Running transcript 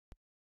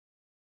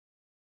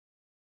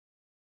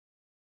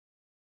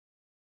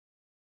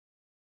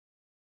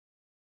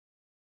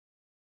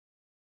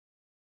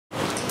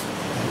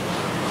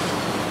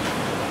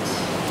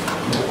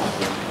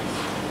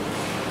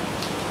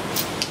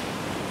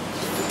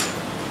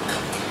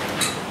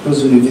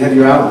Those of you who have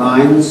your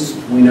outlines,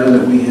 we know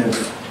that we have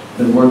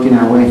been working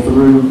our way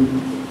through,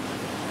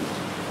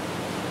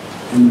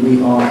 and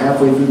we are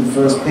halfway through the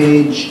first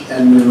page,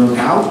 and we're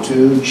about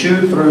to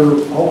chew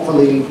through,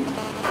 hopefully,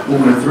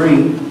 number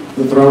 3,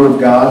 the throne of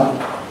God.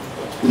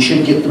 We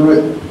should get through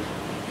it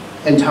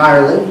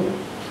entirely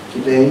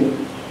today,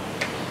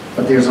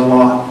 but there's a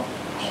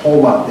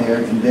whole lot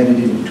there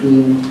embedded in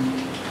between.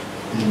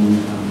 And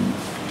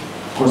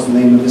of course, the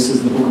name of this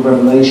is the Book of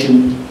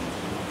Revelation.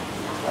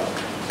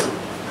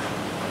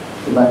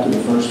 Go back to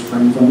the first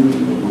frame from me.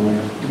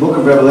 The Book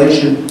of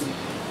Revelation.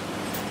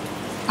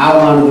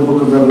 Outline of the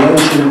Book of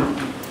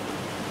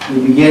Revelation.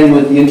 We begin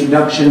with the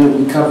introduction that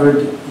we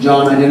covered,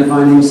 John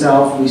identifying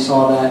himself. We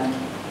saw that.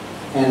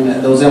 And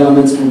those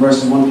elements from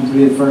verses 1 to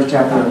 3 of the first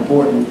chapter are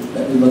important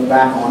that we look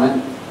back on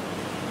it,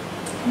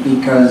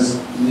 because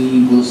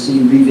we will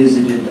see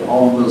revisited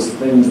all of those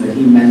things that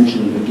he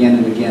mentioned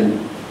again and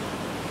again.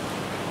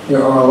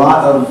 There are a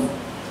lot of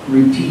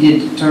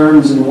repeated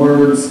terms and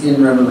words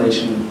in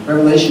Revelation.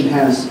 Revelation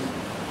has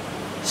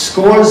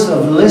scores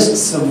of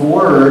lists of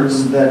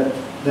words that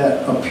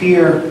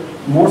appear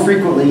more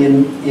frequently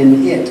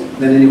in it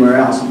than anywhere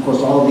else. Of course,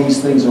 all of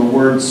these things are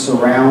words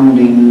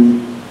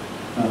surrounding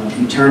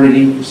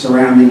eternity,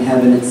 surrounding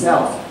heaven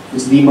itself.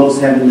 It's the most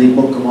heavenly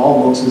book of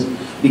all books,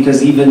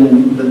 because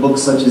even the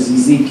books such as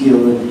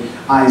Ezekiel and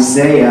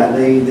Isaiah,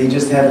 they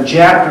just have a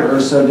chapter or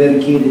so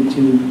dedicated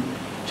to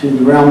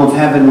the realm of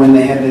heaven when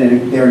they have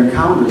their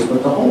encounters.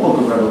 But the whole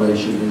book of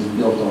Revelation is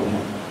built on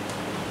heaven,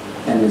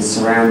 and it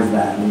surrounds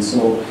that. And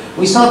so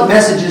we saw the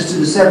messages to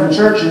the 7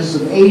 churches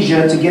of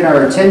Asia to get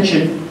our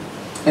attention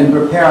and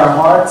prepare our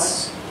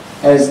hearts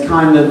as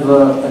kind of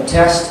a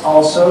test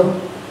also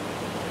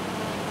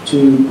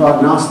to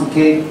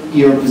prognosticate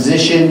your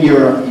position,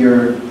 your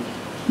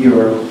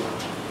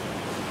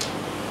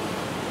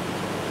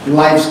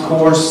life's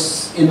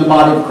course in the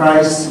body of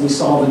Christ. We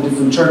saw the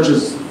different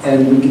churches,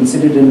 and we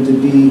considered them to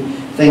be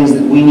things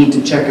that we need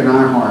to check in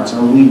our hearts.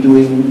 Are we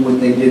doing what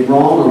they did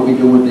wrong, or are we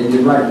doing what they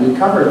did right? We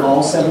covered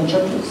all 7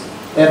 churches: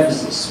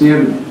 Ephesus,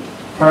 Smyrna,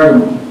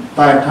 Pergamum,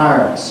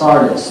 Thyatira,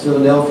 Sardis,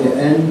 Philadelphia,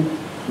 and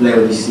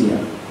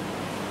Laodicea.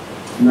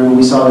 Remember,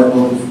 we saw that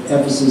both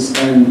Ephesus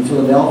and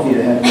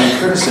Philadelphia had no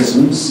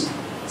criticisms,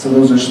 so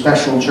those are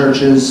special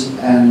churches,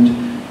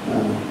 and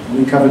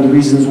we covered the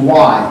reasons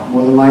why.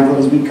 More than likely it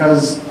was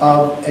because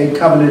of a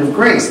covenant of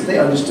grace. They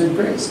understood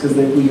grace, because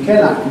we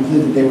cannot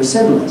conclude that they were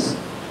sinless.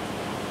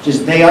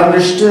 Just they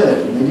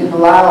understood. They didn't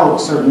allow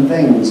certain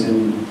things,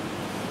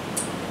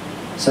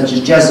 such as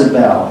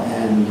Jezebel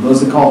and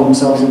those that call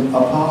themselves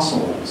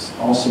apostles.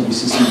 Also, we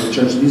see some of the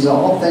church. These are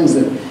all things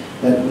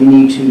that we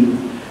need to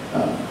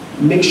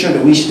make sure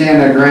that we stand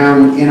our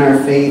ground in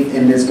our faith,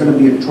 and there's going to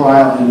be a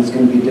trial, and it's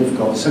going to be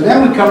difficult. So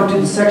now we come to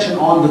the section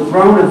on the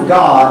throne of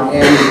God,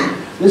 and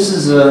this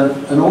is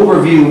an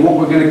overview of what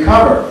we're going to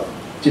cover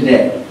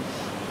today.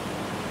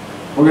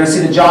 We're going to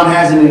see that John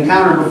has an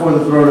encounter before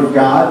the throne of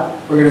God.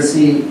 We're going to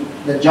see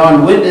that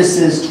John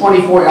witnesses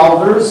 24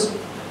 elders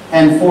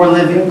and 4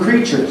 living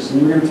creatures.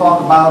 And we're going to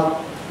talk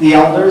about the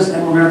elders,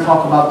 and we're going to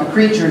talk about the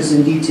creatures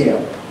in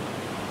detail.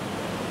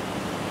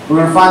 We're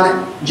going to find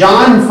that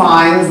John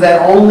finds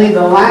that only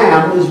the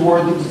Lamb is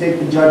worthy to take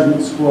the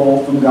judgment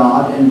scroll from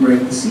God and break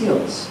the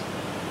seals.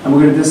 And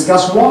we're going to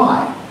discuss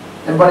why.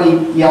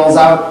 Everybody yells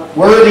out,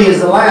 "Worthy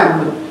is the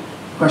Lamb," but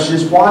the question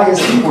is, why is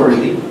he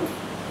worthy?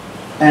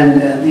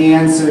 And the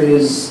answer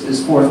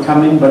is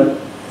forthcoming, but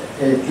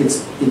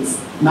it's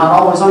not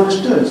always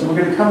understood, so we're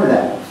going to cover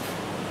that.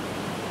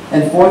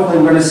 And fourthly,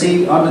 we're going to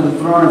see under the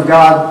throne of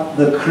God,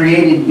 the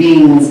created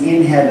beings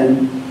in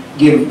heaven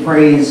give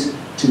praise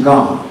to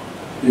God.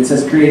 And it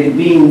says created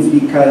beings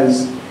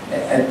because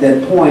at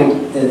that point,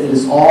 it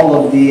is all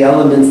of the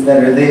elements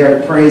that are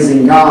there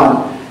praising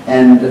God,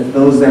 and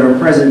those that are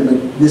present,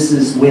 but this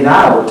is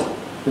without,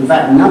 in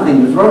fact,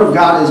 nothing. The throne of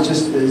God is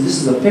just, this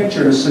is a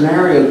picture, a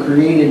scenario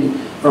created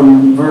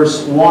from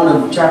verse 1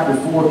 of chapter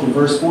 4 to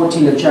verse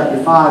 14 of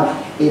chapter 5.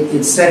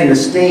 It's setting a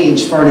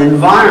stage for an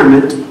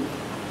environment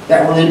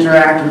that will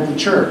interact with the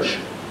church.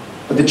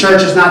 But the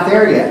church is not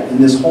there yet. In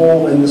this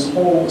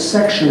whole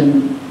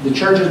section, the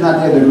church is not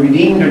there. The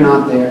redeemed are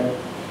not there.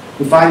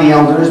 We find the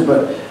elders,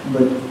 but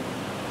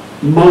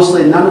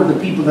mostly none of the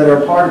people that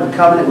are part of the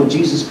covenant with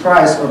Jesus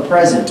Christ are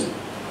present.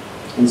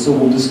 And so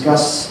we'll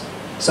discuss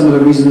some of the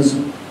reasons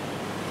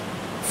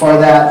for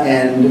that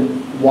and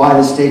why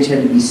the stage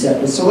had to be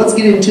set. So let's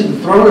get into the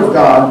throne of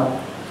God.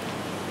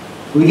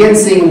 We begin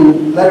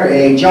seeing letter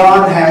A.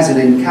 John has an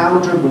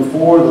encounter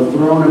before the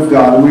throne of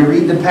God. And we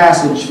read the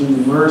passage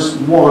from verse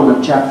 1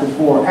 of chapter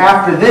 4.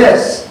 After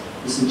this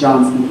is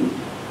John speaking,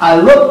 I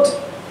looked,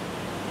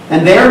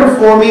 and there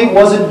before me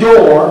was a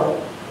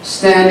door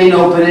standing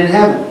open in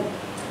heaven.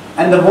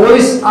 And the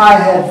voice I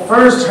had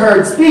first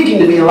heard speaking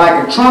to me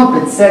like a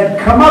trumpet said,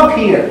 "Come up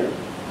here.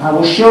 I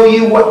will show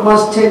you what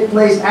must take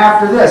place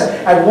after this."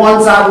 At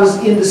once I was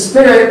in the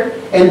Spirit,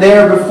 and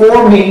there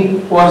before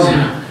me was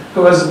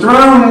a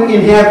throne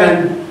in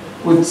heaven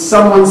with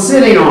someone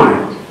sitting on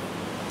it.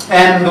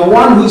 And the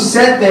one who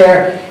sat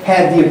there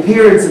had the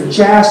appearance of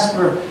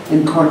jasper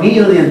and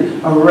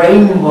cornelian, a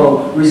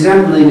rainbow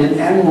resembling an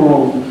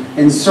emerald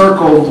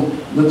encircled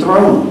the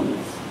throne.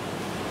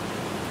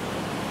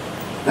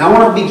 Now I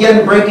want to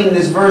begin breaking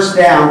this verse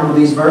down,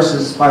 these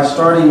verses, by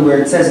starting where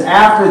it says,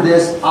 "After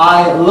this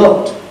I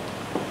looked,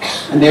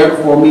 and there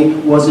before me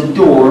was a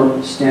door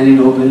standing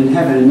open in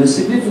heaven." And the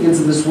significance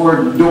of this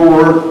word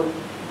door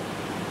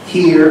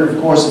here, of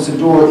course, it's a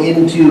door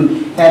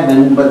into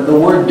heaven, but the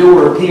word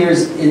door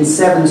appears in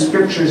 7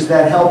 scriptures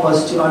that help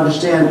us to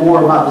understand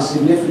more about the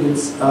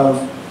significance of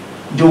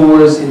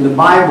doors in the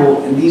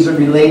Bible, and these are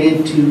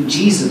related to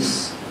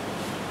Jesus,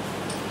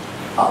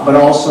 but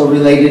also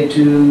related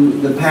to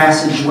the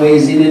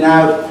passageways in and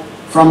out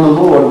from the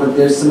Lord. But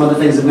there's some other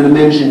things I'm going to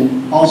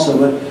mention also.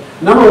 But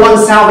number 1,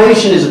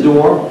 salvation is a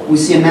door. We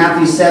see in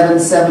Matthew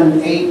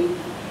 7:7-8,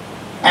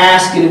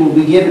 "Ask and it will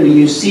be given to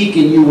you, seek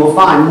and you will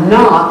find,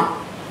 knock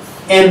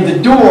and the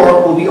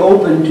door will be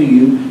opened to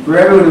you. For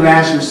everyone who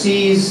asks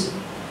receives,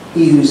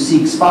 he who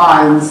seeks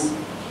finds,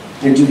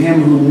 and to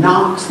him who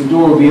knocks the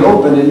door will be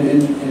open."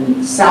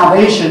 And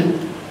salvation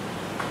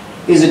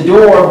is a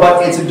door,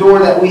 but it's a door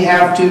that we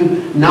have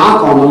to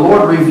knock on. The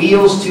Lord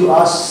reveals to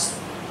us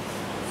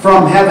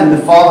from heaven.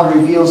 The Father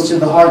reveals to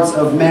the hearts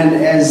of men,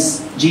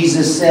 as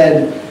Jesus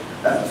said,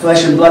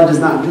 flesh and blood does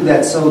not do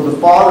that. So the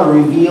Father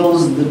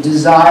reveals the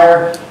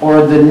desire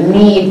or the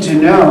need to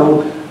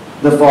know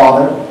the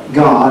Father,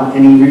 God,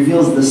 and He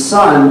reveals the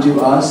Son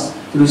to us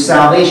through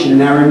salvation.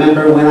 And I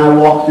remember when I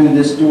walked through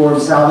this door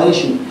of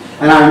salvation,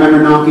 and I remember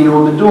knocking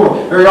on the door.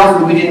 Very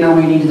often we didn't know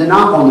we needed to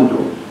knock on the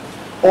door.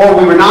 Or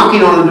we were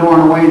knocking on the door in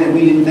a way that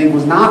we didn't think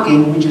was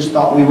knocking. We just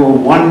thought we were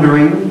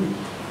wondering,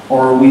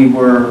 or we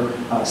were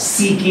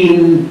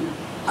seeking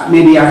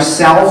maybe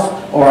ourselves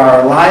or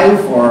our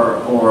life,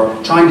 or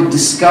trying to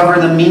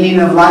discover the meaning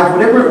of life.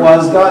 Whatever it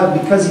was, God,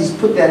 because He's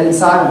put that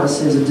inside of us,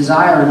 there's a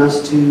desire in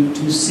us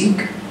to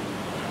seek.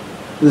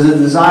 There's a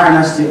desire in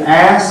us to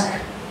ask,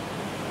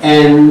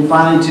 and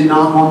finally to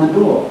knock on the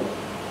door.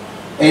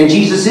 And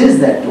Jesus is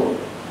that door.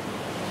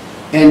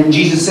 And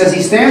Jesus says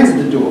He stands at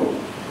the door.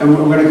 And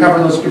we're going to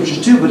cover those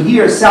scriptures too. But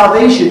here,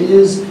 salvation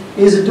is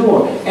a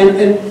door.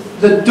 And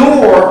the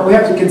door, we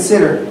have to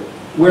consider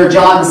where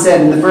John said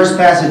in the first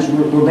passage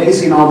we're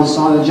basing all this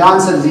on, that John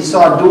says he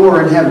saw a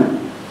door in heaven.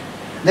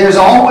 There's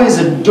always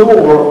a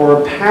door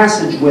or a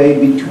passageway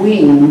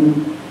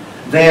between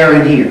there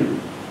and here.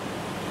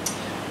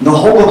 The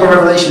whole book of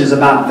Revelation is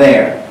about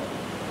there.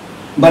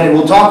 But it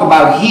will talk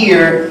about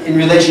here in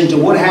relation to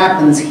what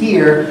happens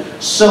here,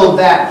 so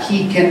that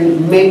He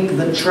can make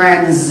the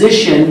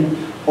transition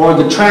or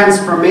the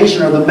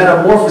transformation or the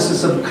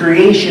metamorphosis of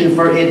creation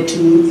for it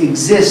to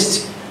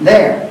exist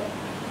there.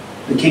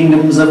 The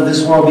kingdoms of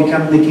this world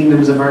become the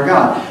kingdoms of our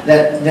God.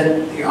 That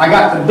I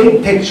got the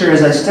big picture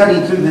as I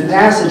studied through the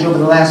passage over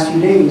the last few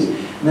days,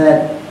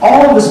 that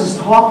all of this is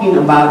talking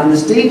about, and the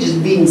stage is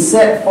being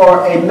set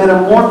for a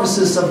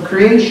metamorphosis of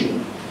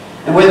creation.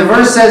 And where the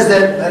verse says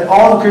that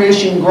all of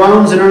creation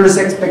groans in earnest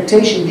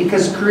expectation,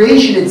 because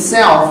creation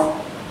itself,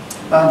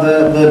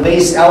 the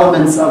base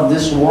elements of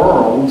this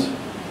world,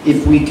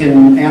 if we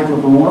can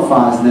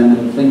anthropomorphize them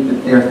and think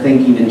that they're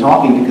thinking and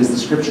talking, because the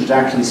scriptures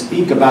actually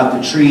speak about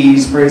the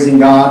trees praising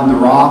God and the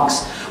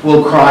rocks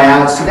will cry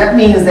out. So that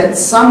means that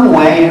some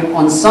way,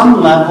 on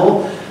some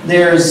level,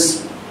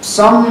 there's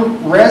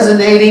some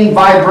resonating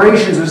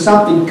vibrations or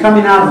something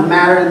coming out of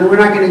matter. And we're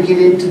not going to get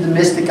into the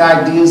mystic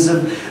ideas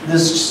of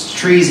the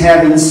trees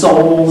having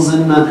souls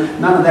and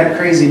none of that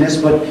craziness.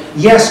 But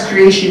yes,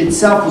 creation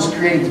itself was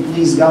created to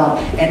please God.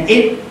 And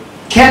it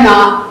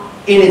cannot,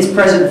 in its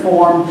present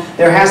form,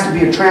 there has to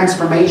be a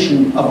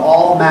transformation of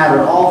all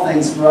matter, all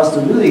things, for us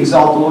to really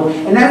exalt the Lord.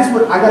 And that's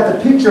what I got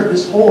the picture of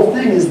this whole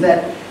thing, is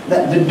that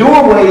the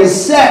doorway is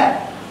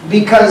set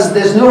because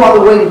there's no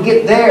other way to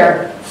get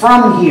there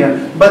from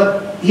here.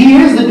 But He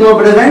is the door,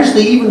 but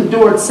eventually even the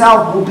door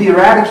itself will be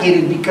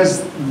eradicated,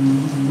 because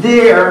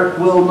there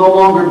will no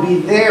longer be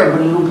there,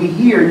 but it will be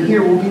here, and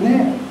here will be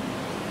there.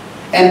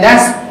 And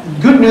that's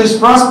good news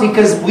for us,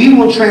 because we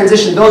will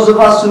transition, those of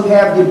us who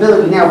have the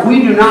ability. Now, if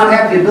we do not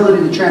have the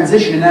ability to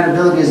transition, and that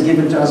ability is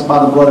given to us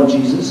by the blood of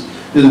Jesus,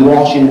 through the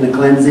washing and the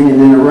cleansing and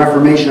then the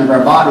reformation of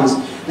our bodies,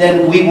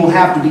 then we will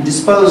have to be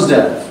disposed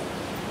of.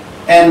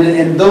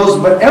 And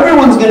those, but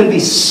everyone's going to be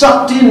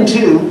sucked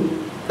into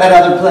that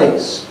other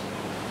place.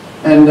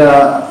 And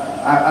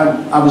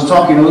I was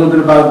talking a little bit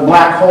about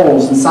black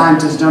holes, and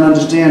scientists don't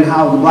understand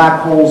how the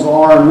black holes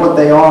are and what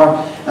they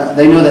are.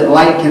 They know that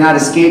light cannot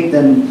escape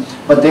them,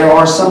 but there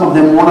are some of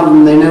them, one of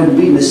them they know to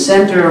be in the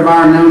center of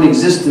our known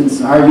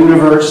existence, our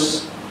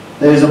universe.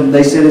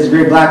 They say there's a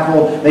great black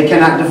hole. They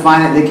cannot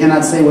define it. They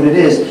cannot say what it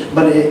is.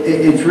 But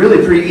it's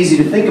really pretty easy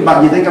to think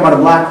about. You think about a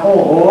black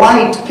hole.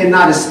 Light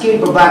cannot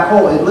escape a black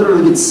hole. It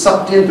literally gets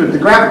sucked into it. The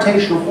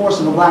gravitational force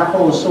of a black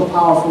hole is so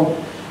powerful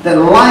that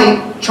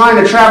light,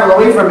 trying to travel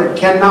away from it,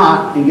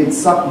 cannot, and gets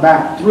sucked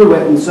back through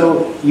it, and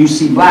so you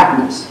see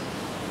blackness.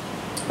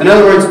 In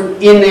other words,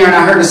 in there, and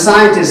I heard a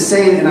scientist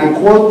say, and I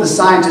quote the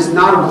scientist,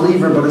 not a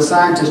believer, but a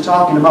scientist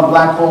talking about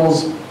black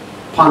holes,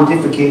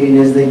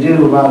 pontificating as they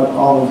do about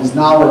all of his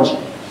knowledge.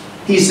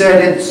 He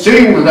said, it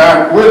seems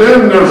that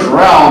within this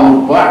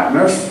realm of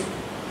blackness,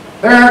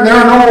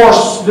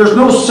 there's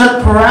no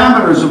set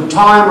parameters of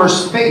time or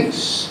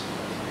space.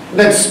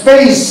 That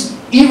space,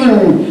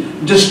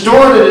 even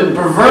distorted and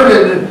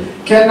perverted,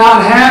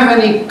 cannot have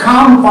any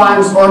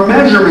confines or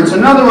measurements.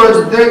 In other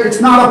words,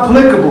 it's not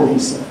applicable, he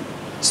said.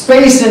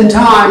 Space and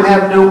time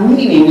have no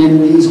meaning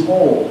in these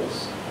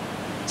holes.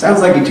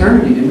 Sounds like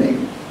eternity to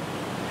me.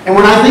 And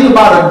when I think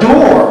about a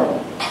door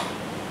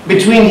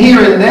between here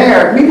and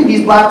there, maybe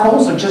these black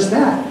holes are just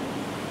that.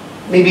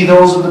 Maybe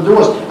those are the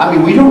doors. I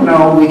mean, we don't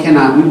know. We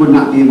would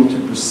not be able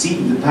to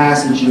perceive the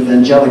passage of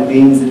angelic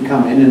beings that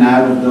come in and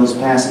out of those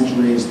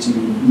passageways to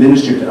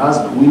minister to us.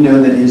 But we know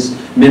that his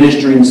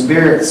ministering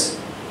spirits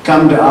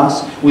come to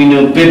us. We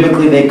know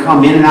biblically they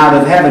come in and out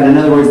of heaven. In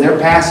other words, they're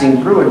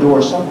passing through a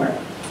door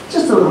somewhere.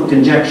 Just a little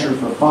conjecture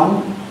for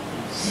fun.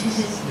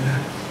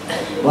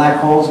 Black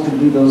holes could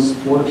be those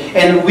four.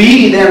 And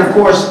we then, of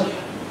course,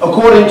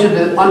 according to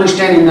the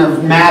understanding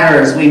of matter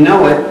as we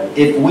know it,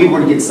 if we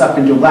were to get sucked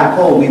into a black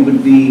hole, we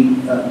would be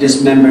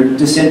dismembered,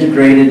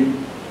 disintegrated,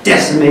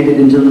 decimated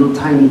into little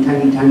tiny,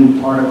 tiny,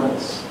 tiny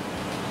particles.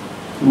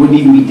 It wouldn't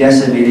even be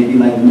decimated, it'd be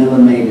like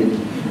millimated.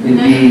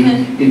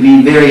 It'd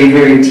be very,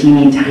 very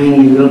teeny,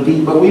 tiny little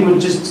people, but we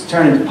would just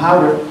turn into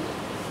powder.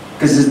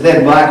 Because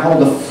that black hole,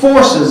 the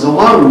forces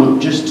alone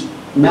would just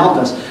melt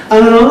us.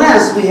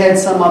 Unless we had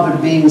some other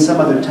being, some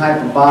other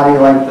type of body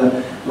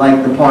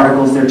like the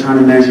particles they're trying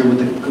to measure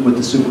with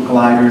the super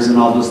colliders and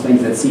all those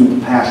things that seem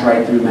to pass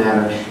right through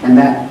matter. And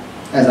that,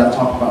 as I've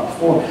talked about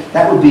before,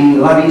 that would be a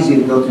lot easier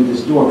to go through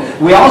this door.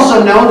 We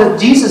also know that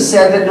Jesus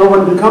said that no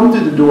one can come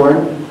through the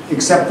door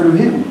except through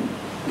him.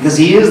 Because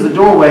he is the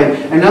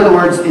doorway. In other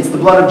words, it's the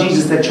blood of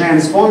Jesus that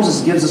transforms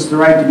us, gives us the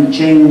right to be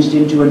changed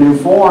into a new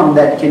form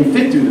that can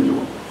fit through the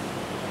door.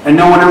 And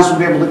no one else will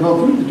be able to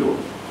go through the door.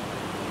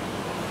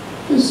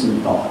 Just some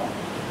thought.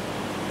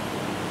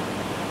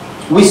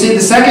 We see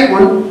the second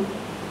one.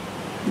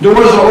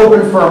 Doors are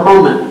open for a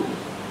moment.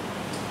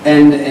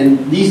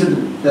 And these are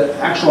the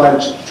actual,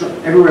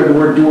 everywhere the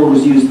word door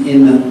was used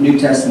in the New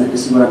Testament.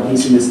 This is what I'm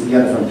piecing this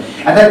together from.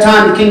 At that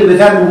time, the kingdom of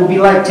heaven will be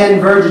like 10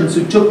 virgins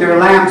who took their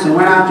lamps and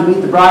went out to meet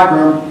the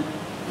bridegroom.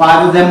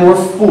 5 of them were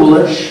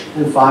foolish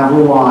and 5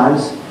 were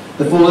wise.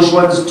 The foolish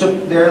ones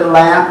took their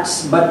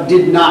lamps but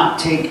did not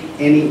take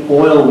any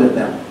oil with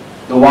them.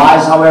 The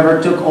wise,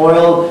 however, took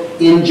oil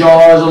in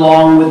jars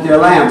along with their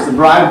lamps. The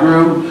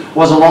bridegroom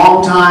was a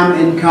long time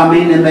in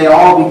coming, and they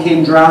all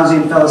became drowsy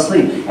and fell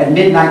asleep. At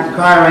midnight the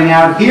cry rang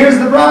out, "Here's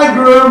the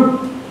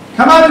bridegroom!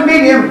 Come out to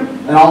meet him!"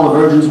 And all the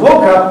virgins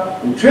woke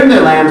up and trimmed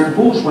their lamps. The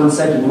foolish ones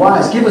said to the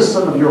wise, "Give us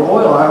some of your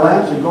oil. Our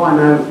lamps are going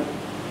out."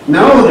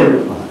 "No," they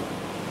replied.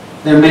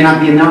 "There may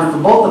not be enough for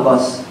both of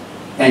us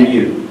and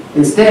you.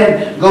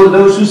 Instead, go to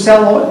those who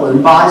sell oil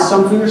and buy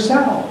some for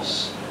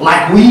yourselves,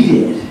 like we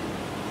did."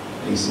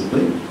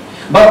 Basically.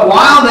 But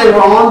while they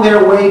were on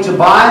their way to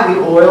buy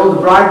the oil,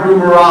 the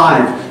bridegroom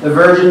arrived. The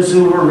virgins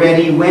who were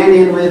ready went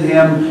in with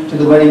him to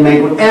the wedding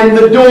banquet, and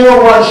the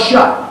door was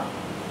shut.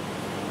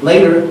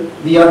 Later,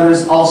 the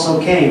others also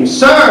came.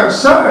 "Sir,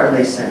 sir,"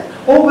 they said,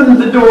 "open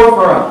the door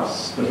for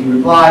us." But he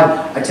replied,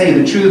 "I tell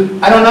you the truth,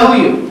 I don't know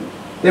you.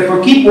 Therefore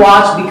keep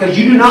watch, because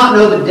you do not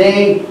know the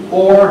day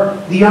or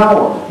the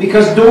hour."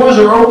 Because doors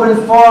are open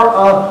for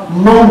a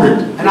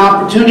moment, an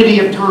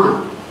opportunity of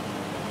time.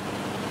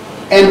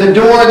 And the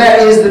door that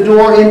is the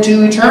door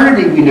into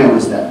eternity, we know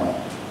is that way.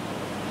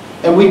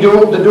 And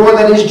the door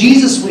that is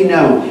Jesus, we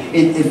know.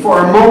 For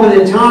a moment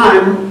in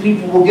time,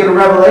 people will get a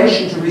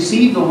revelation to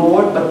receive the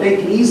Lord, but they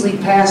can easily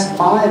pass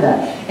by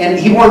that. And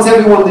he wants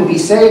everyone to be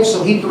saved,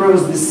 so he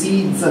throws the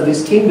seeds of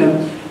his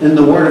kingdom and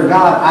the word of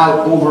God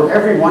out over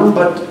everyone.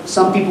 But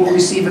some people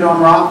receive it on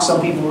rocks,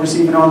 some people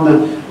receive it on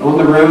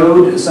the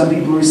road, some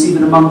people receive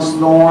it amongst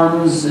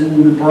thorns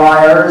and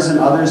briars, and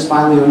others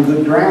finally on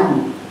good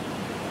ground.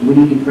 We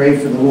need to pray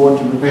for the Lord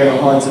to prepare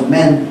the hearts of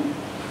men,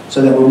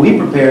 so that when we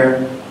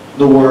prepare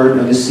the word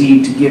or the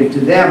seed to give to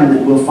them,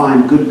 that we'll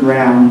find good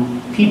ground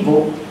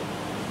people,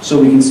 so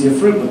we can see a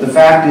fruit. But the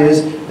fact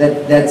is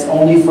that that's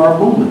only for a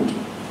moment.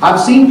 I've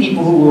seen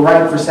people who were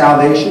ripe for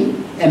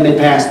salvation and they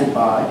passed it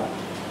by,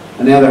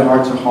 and now their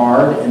hearts are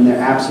hard and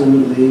they're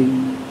absolutely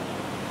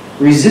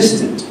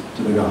resistant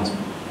to the gospel.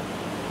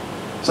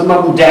 Some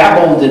of them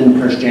dabbled in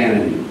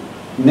Christianity,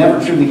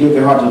 never truly gave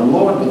their heart to the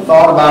Lord, but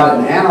thought about it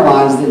and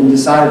analyzed it and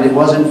decided it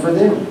wasn't for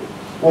them.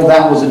 Well,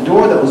 that was a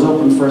door that was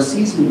open for a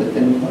season, but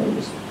then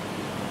closed.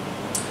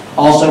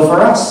 Also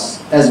for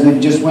us, as we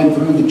just went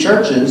through the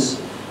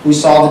churches, we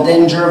saw the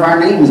danger of our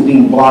names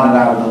being blotted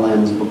out of the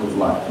Lamb's Book of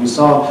Life. We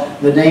saw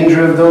the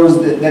danger of those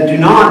that do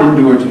not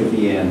endure to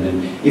the end,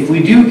 and if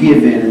we do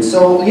give in. And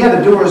so, yeah,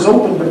 the door is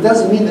open, but it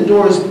doesn't mean the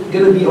door is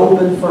going to be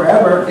open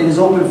forever. It is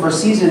open for a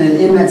season, and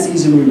in that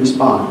season we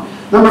respond.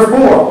 Number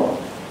 4.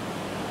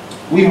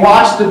 We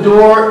watch the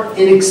door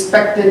in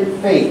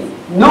expectant faith.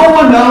 No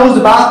one knows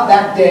about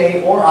that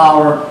day or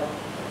hour,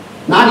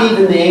 not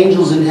even the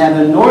angels in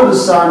heaven, nor the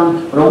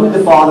Son, but only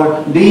the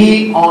Father.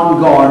 Be on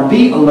guard,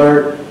 be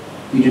alert,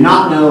 You do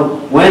not know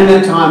when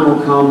the time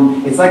will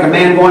come. It's like a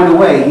man going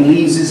away. He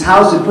leaves his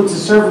house and puts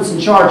his servants in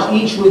charge,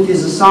 each with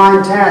his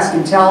assigned task,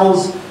 and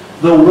tells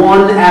the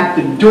one at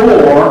the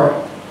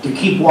door to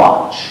keep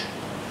watch.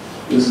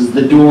 This is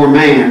the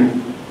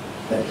doorman,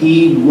 that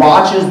he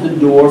watches the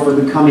door for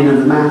the coming of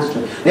the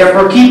master.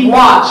 Therefore keep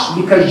watch,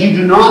 because you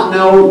do not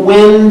know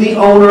when the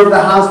owner of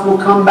the house will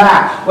come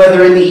back,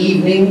 whether in the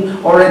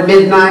evening or at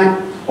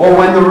midnight, or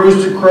when the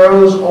rooster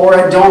crows or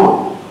at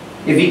dawn.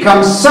 If he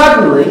comes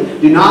suddenly,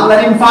 do not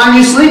let him find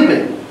you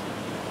sleeping.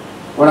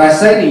 What I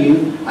say to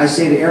you, I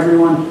say to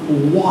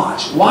everyone,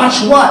 watch.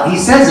 Watch what? He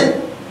says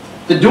it.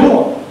 The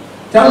door.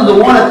 Tell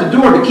the one at the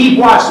door to keep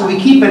watch. So we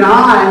keep an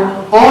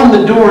eye on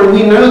the door, and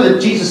we know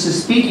that Jesus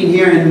is speaking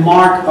here in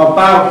Mark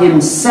about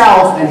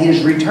himself and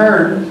his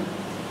return.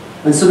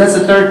 And so that's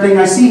the third thing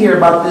I see here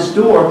about this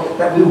door,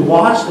 that we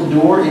watch the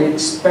door in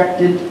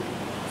expectant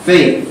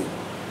faith.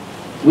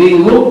 We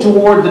look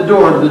toward the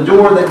door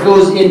that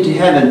goes into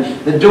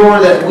heaven, the door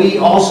that we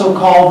also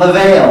call the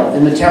veil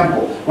in the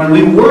temple. When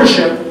we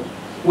worship,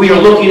 we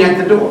are looking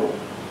at the door.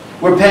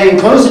 We're paying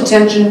close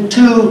attention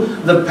to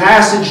the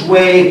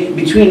passageway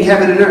between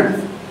heaven and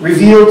earth.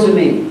 Reveal to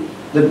me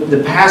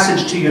the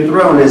passage to your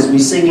throne, as we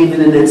sing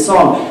even in that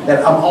song,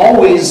 that I'm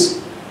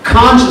always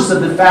conscious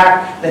of the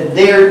fact that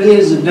there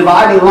is a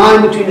dividing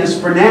line between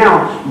us for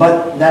now,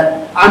 but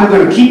that I'm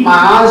going to keep my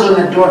eyes on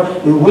that door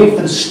and wait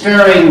for the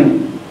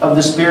stirring of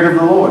the Spirit of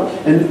the Lord.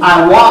 And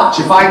I watch.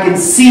 If I can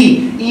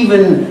see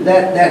even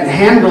that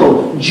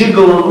handle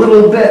jiggle a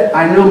little bit,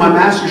 I know my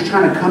Master's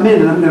trying to come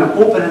in, and I'm going to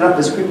open it up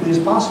as quickly as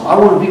possible. I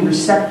want to be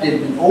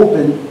receptive and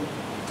open,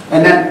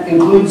 and that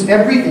includes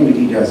everything that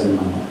he does in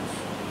my life.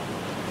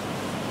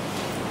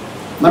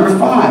 Number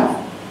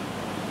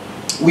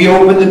 5, we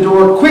open the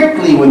door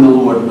quickly when the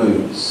Lord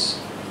moves.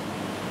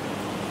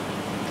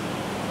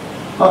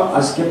 Oh,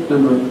 I skipped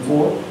number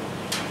 4.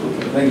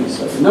 Okay, thank you,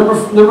 sir.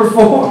 Number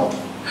 4.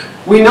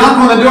 We knock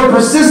on the door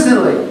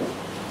persistently.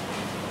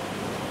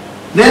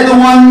 Then the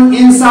one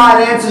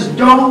inside answers,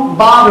 don't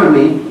bother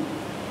me.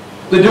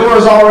 The door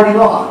is already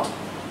locked,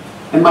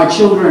 and my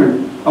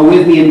children are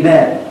with me in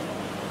bed.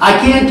 I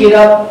can't get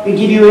up and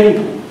give you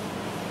anything.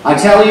 I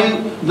tell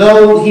you,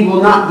 though he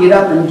will not get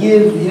up and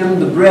give him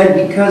the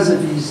bread because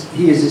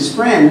he is his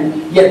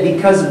friend, yet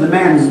because of the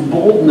man's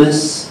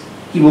boldness,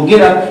 he will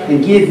get up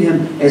and give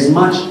him as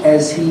much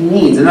as he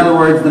needs. In other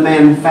words, the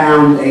man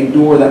found a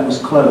door that was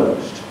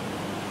closed.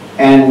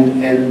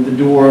 And the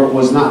door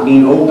was not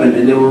being opened,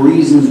 and there were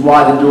reasons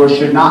why the door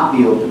should not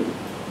be opened.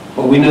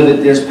 But we know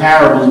that there's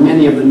parables,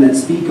 many of them, that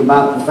speak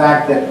about the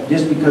fact that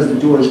just because the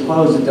door is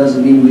closed, it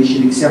doesn't mean we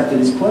should accept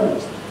it as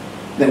closed.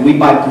 That we,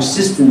 by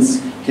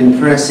persistence, can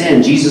press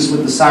in. Jesus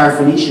with the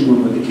Syrophoenician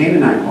woman, with the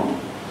Canaanite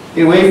woman.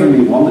 Get away from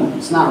me, woman.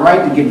 It's not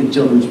right to give the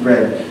children's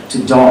bread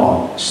to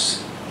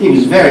dogs. He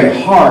was very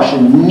harsh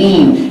and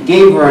mean.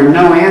 Gave her a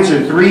no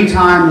answer 3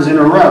 times in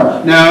a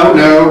row. No,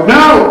 no,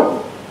 no!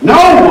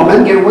 No,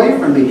 woman, get away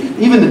from me.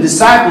 Even the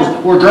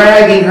disciples were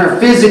dragging her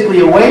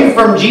physically away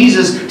from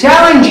Jesus,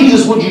 telling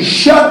Jesus, would you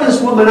shut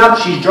this woman up?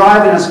 She's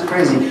driving us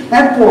crazy.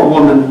 That poor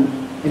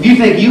woman, if you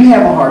think you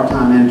have a hard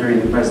time entering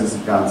the presence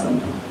of God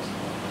sometimes,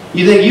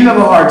 you think you have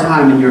a hard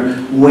time in your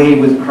way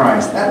with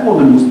Christ, that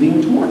woman was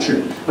being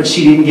tortured, but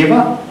she didn't give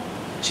up.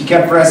 She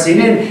kept pressing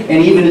in,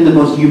 and even in the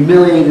most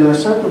humiliating of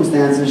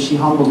circumstances, she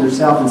humbled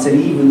herself and said,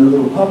 even the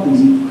little puppies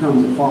eat the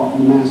crumbs that fall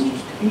from the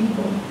master's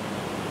table.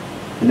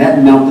 And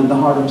that melted the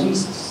heart of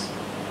Jesus.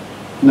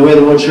 And the way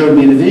the Lord showed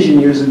me in a vision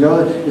years ago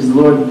is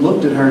the Lord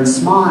looked at her and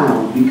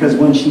smiled, because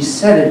when she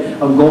said it,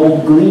 a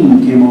gold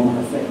gleam came over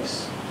her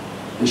face.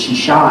 And she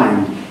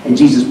shined, and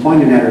Jesus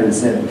pointed at her and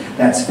said,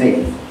 that's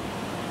faith.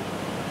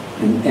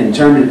 And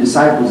turned to the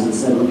disciples and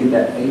said, look at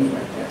that faith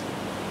right there.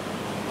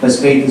 Because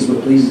faith is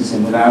what pleases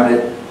him. Without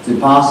it, it's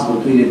impossible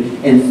to please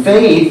him. And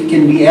faith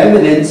can be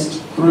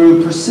evidenced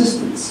through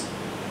persistence.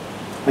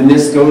 And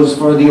this goes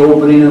for the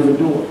opening of a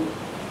door.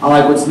 I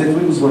like what Smith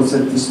Wigglesworth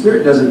said, the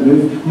Spirit doesn't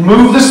move.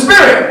 Move the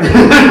Spirit!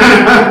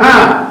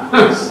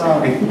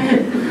 Sorry.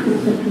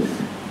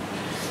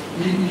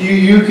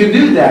 you can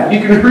do that. You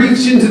can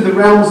reach into the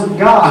realms of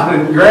God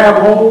and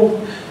grab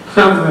hold of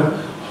the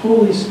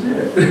Holy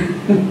Spirit.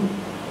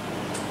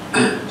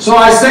 So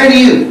I say to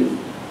you,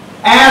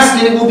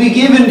 ask and it will be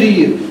given to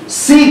you.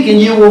 Seek and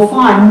you will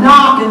find.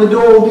 Knock and the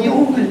door will be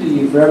open to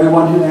you. For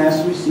everyone who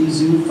asks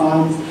receives, who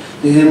finds,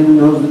 to him who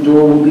knows the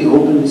door will be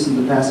open. This is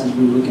the passage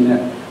we were looking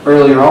at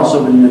earlier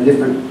also, but in a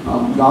different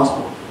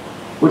gospel.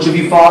 Which of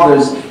you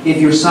fathers, if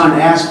your son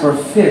asks for a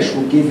fish,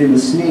 will give him a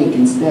snake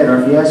instead?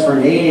 Or if he asks for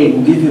an egg,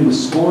 will give him a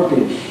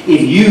scorpion?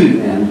 If you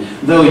then,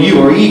 though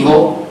you are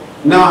evil,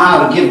 know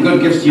how to give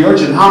good gifts to your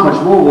children, how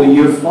much more will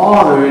your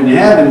Father in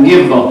heaven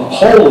give the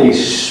Holy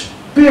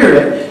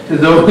Spirit to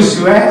those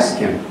who ask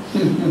him?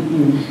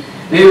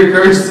 It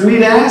occurs to me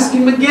to ask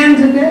Him again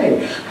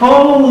today.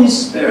 Holy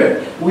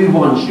Spirit, we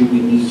want you, we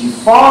need you.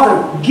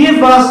 Father,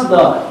 give us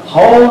the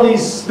Holy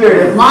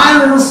Spirit. If my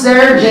little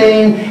Sarah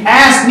Jane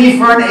asked me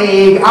for an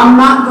egg, I'm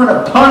not going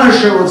to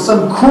punish her with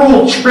some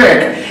cruel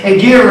trick and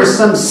give her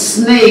some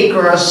snake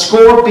or a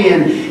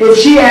scorpion. If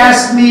she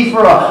asks me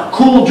for a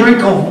cool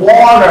drink of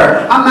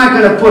water, I'm not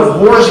going to put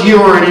horse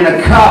urine in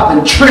a cup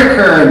and trick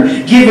her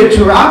and give it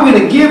to her. I'm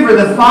going to give her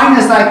the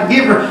finest I can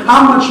give her.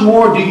 How much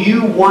more do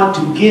you want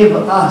to give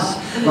us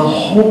the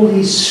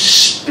Holy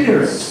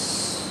Spirit?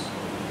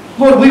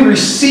 Lord, we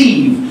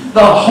receive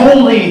the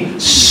Holy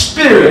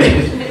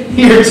Spirit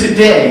here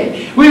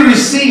today. We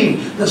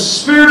receive the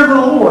Spirit of the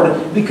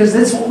Lord because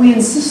that's what we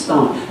insist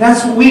on.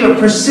 That's what we are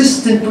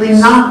persistently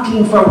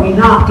knocking for. We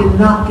knock and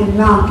knock and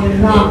knock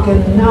and knock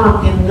and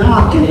knock and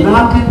knock and knock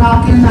and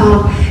knock and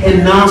knock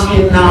and knock and knock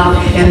and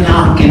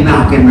knock and knock and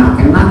knock and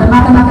knock and knock and knock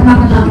and knock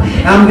and knock.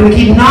 And I'm going to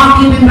keep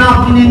knocking and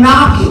knocking and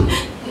knocking.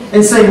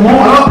 And say, more,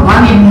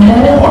 I need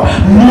more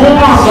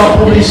of the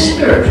Holy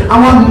Spirit. I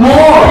want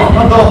more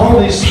of the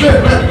Holy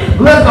Spirit.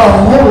 Let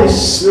the Holy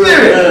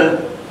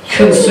Spirit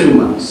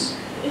consume us.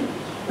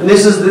 And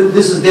this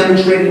is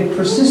demonstrating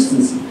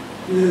persistency.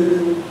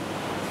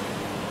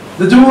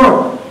 The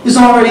door is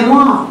already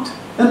locked.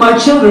 And my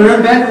children are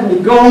in bed with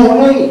me. Go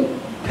away,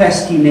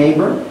 pesky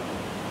neighbor.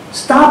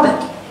 Stop it.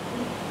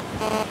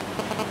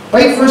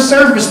 Wait for a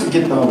service to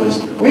get the Holy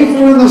Spirit. Wait for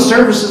one of those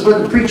services where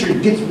the preacher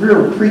gets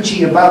real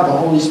preachy about the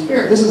Holy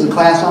Spirit. This is a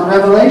class on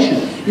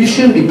Revelation. You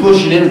shouldn't be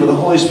pushing in for the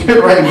Holy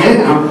Spirit right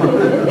now.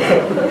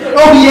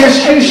 Oh,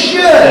 yes, you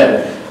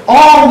should.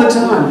 All the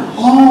time.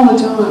 All the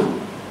time.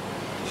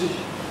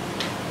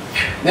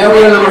 Now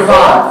we're at number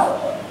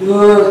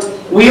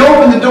 5. We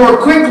open the door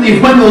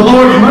quickly when the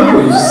Lord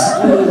moves.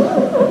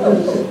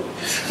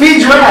 Be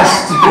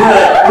dressed,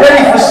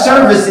 ready for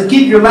service, and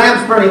keep your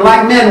lamps burning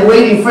like men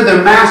waiting for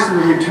their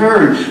master to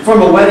return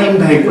from a wedding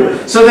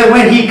banquet, so that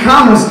when he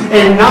comes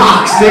and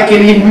knocks, they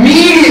can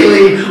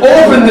immediately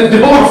open the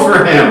door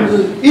for him.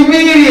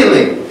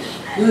 Immediately.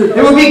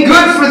 It will be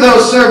good for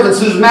those servants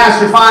whose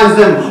master finds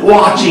them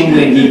watching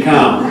when he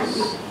comes.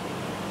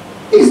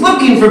 He's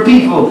looking for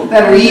people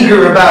that are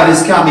eager about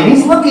his coming.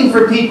 He's looking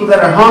for people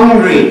that are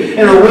hungry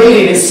and are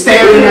waiting and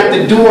staring at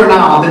the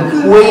doorknob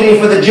and waiting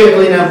for the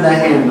jiggling of the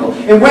handle.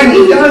 And when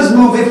he does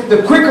move, if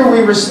the quicker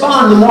we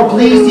respond, the more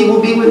pleased he will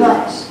be with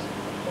us.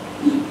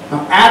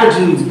 Our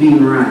attitude's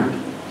being right.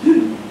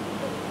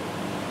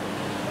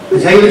 To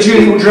tell you the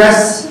truth, he will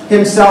dress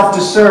himself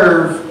to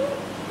serve.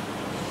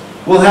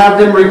 We'll have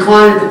them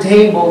recline at the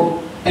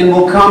table and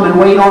we'll come and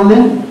wait on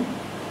them.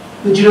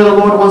 But you know the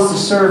Lord wants to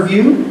serve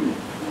you?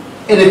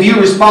 And if you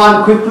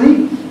respond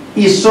quickly,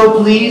 He is so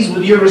pleased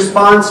with your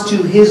response to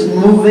His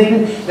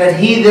moving that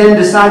He then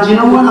decides, you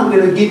know what, I'm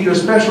going to give you a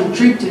special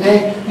treat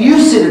today. You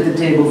sit at the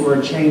table for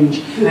a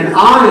change, and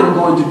I am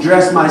going to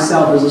dress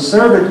myself as a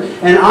servant,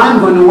 and I'm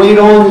going to wait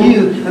on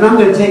you, and I'm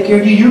going to take care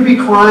of you. You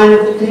recline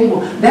at the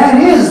table.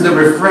 That is the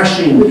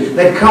refreshing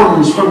that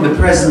comes from the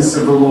presence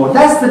of the Lord.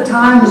 That's the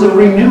times of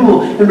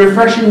renewal and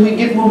refreshing we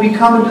get when we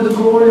come into the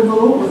glory of the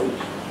Lord.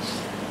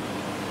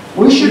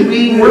 We should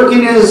be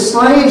working as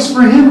slaves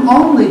for Him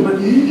only,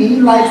 but He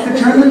likes to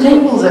turn the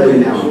tables every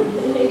now and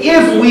then.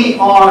 If we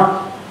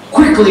are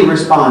quickly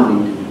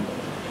responding to Him,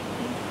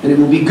 and it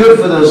will be good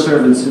for those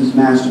servants whose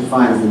master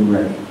finds them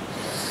ready.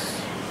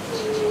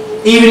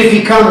 Even if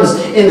He comes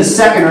in the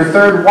second or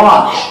third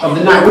watch of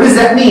the night. What does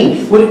that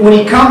mean? When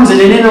He comes in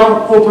an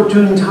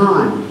inopportune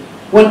time.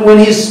 When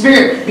His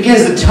Spirit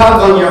begins to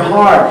tug on your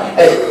heart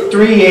at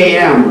 3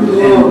 a.m.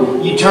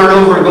 and you turn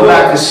over and go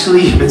back to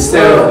sleep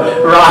instead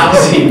of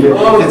rising to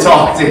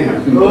talk to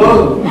Him.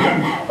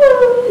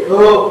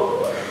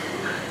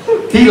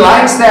 He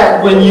likes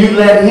that when you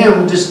let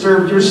Him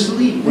disturb your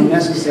sleep when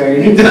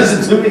necessary. He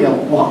does it to me a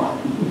lot.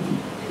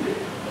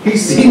 He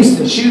seems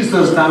to choose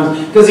those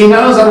times because He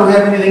knows I don't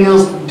have anything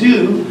else to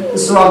do,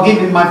 so I'll give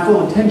Him my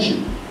full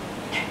attention.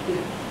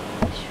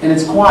 And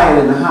it's quiet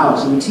in the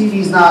house, and the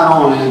TV's not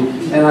on,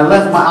 and I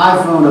left my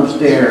iPhone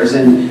upstairs,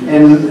 and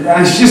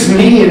it's just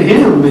me and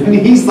Him. And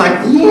He's like,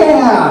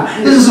 yeah,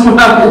 this is what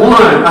I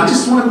want. I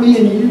just want me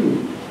and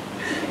you.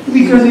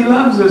 Because He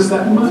loves us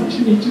that much,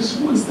 and He just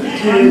wants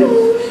that kind of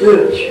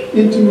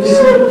intimacy.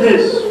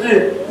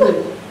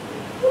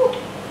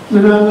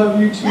 And I love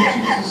you too,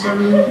 Jesus. I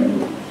really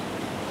do.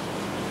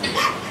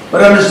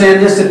 But understand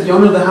this, if the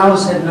owner of the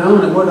house had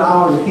known at what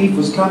hour the thief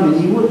was coming,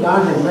 he would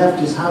not have left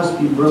his house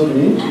be broken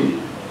into.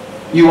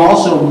 You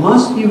also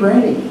must be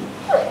ready,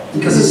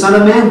 because the Son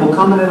of Man will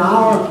come at an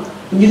hour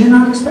when you did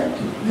not expect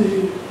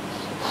Him.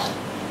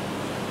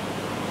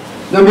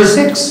 Number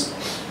 6.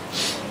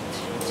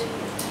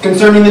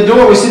 Concerning the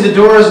door, we see the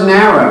door is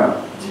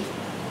narrow.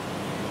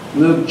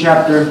 Luke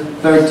chapter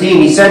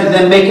 13, He said to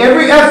them, make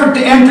every effort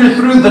to enter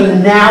through the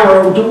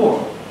narrow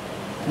door,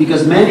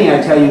 because many,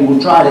 I tell you,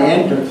 will try to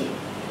enter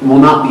and will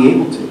not be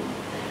able to.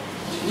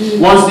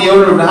 Once the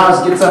owner of the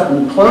house gets up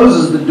and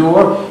closes the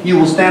door, you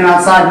will stand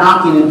outside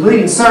knocking and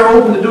pleading, sir,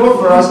 open the door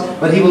for us.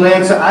 But he will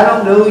answer, I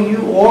don't know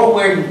you or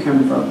where you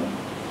come from.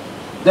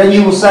 Then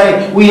you will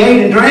say, we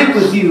ate and drank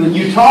with you, and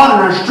you taught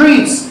in our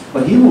streets.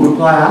 But he will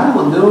reply, I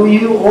don't know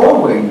you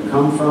or where you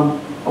come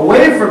from.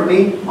 Away from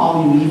me,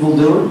 all you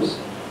evildoers.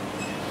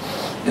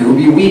 There will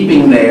be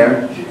weeping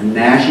there and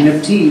gnashing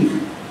of teeth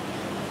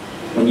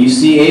when you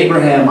see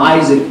Abraham,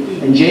 Isaac,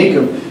 and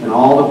Jacob, and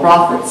all the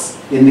prophets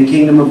in the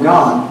kingdom of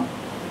God.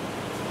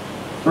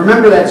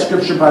 Remember that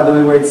scripture, by the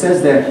way, where it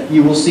says there,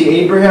 you will see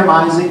Abraham,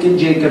 Isaac, and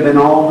Jacob, and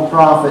all the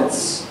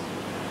prophets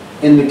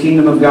in the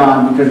kingdom of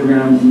God, because we're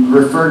going to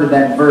refer to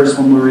that verse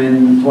when we're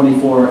in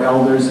 24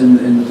 elders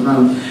in the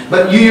throne.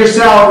 But you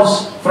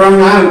yourselves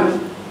thrown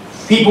out.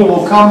 People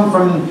will come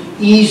from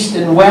east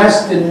and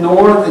west and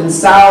north and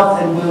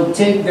south and will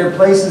take their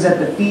places at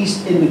the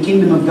feast in the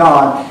kingdom of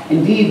God.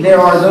 Indeed, there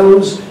are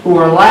those who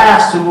are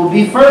last who will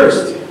be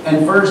first,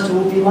 and first who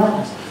will be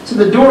last. So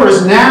the door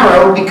is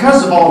narrow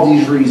because of all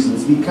these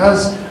reasons,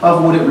 because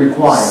of what it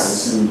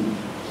requires and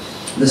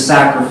the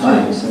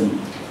sacrifice. And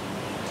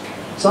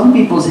some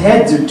people's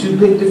heads are too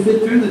big to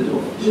fit through the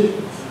door.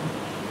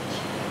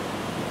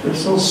 They're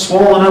so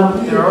swollen up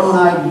with their own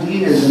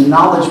ideas, and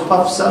knowledge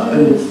puffs up,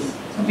 and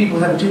some people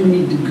have too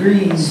many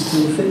degrees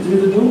to fit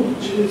through the door.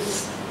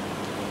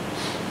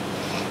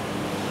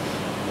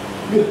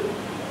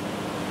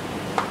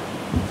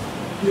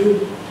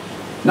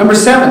 Number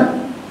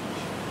 7,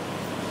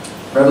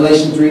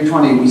 Revelation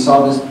 3:20. We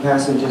saw this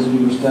passage as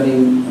we were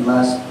studying the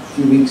last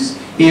few weeks.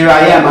 Here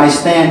I am, I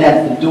stand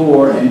at the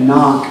door and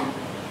knock.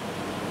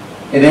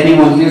 If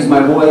anyone hears my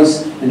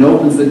voice and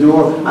opens the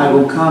door, I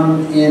will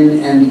come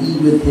in and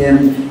eat with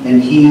him,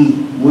 and he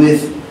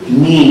with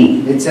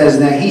me. It says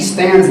that he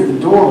stands at the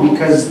door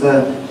because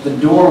the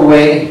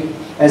doorway,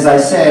 as I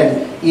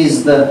said,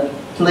 is the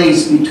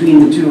place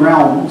between the two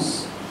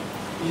realms.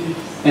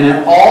 And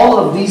in all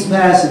of these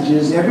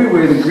passages,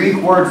 everywhere the Greek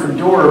word for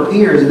door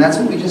appears, and that's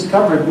what we just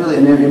covered really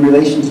in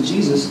relation to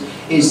Jesus,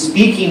 is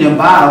speaking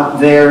about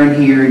there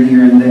and here and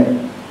here and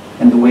there,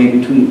 and the way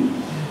between.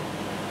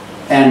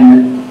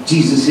 And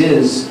Jesus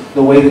is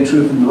the way, the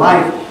truth, and the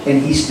life,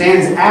 and he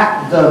stands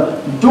at the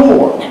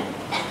door.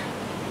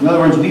 In other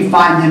words, we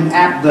find him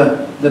at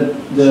the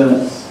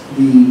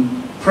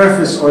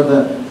preface or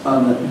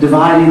the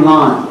dividing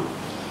line.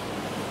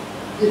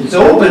 It's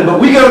open, but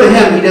we go to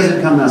him. He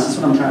doesn't come to us. That's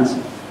what I'm trying to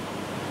say.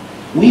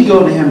 We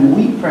go to him.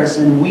 We press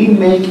in. We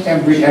make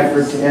every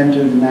effort to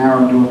enter the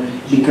narrow door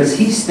because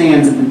he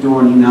stands at the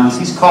door and he knocks.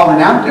 He's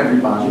calling out to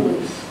everybody.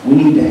 We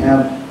need to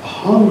have a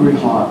hungry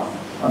heart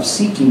of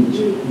seeking,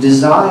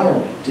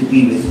 desire to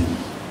be with him.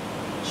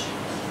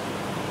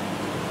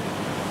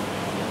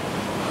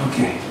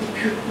 Okay.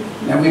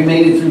 Now we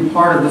made it through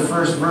part of the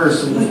first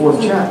verse of the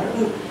 4th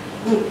chapter.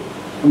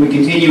 And we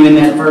continue in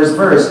that first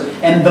verse.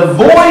 And the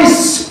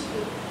voice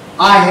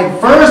I had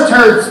first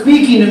heard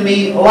speaking to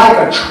me like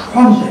a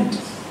trumpet.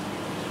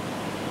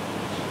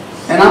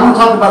 And I want to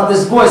talk about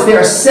this voice. There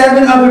are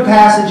 7 other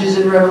passages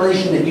in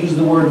Revelation that use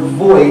the word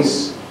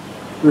voice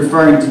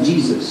referring to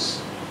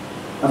Jesus.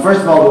 Now,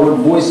 first of all, the word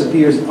voice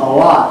appears a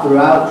lot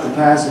throughout the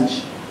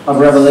passage of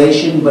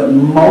Revelation, but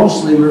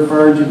mostly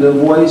referring to the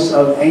voice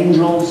of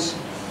angels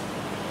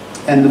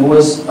and the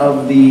voice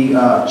of the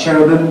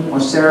cherubim or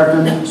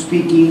seraphim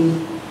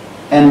speaking,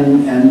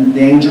 and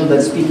the angel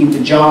that's speaking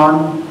to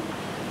John.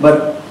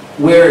 But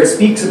where it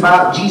speaks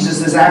about Jesus,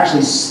 there's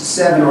actually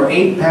 7 or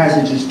 8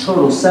 passages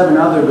total, 7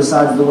 other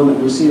besides the one that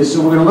we're seeing.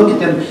 So we're going to look at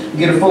them and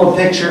get a full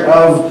picture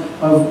of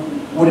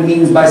what it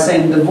means by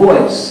saying the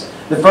voice.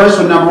 The first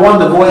one, number 1,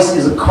 the voice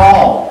is a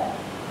call.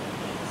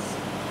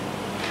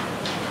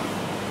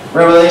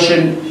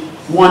 Revelation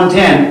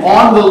 1:10.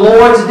 On the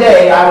Lord's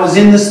day I was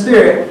in the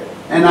Spirit,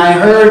 and I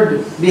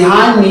heard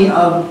behind me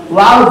a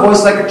loud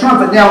voice like a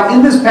trumpet. Now,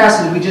 in this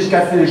passage we just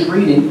got finished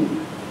reading,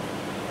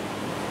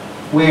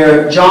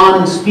 where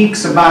John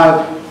speaks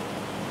about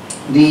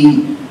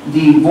the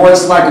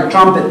voice like a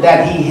trumpet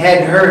that he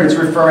had heard. It's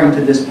referring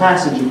to this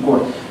passage, of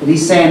course. But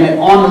he's saying that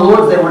on the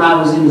Lord's day when I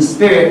was in the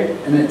Spirit,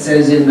 and it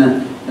says in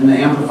the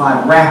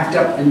Amplified, wrapped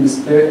up in the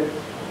Spirit.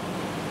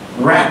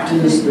 Wrapped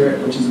in the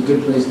Spirit, which is a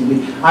good place to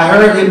be. I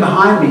heard him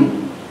behind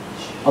me,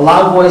 a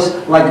loud voice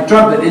like a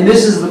trumpet. And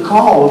this is the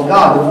call of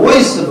God. The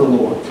voice of the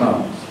Lord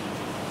comes.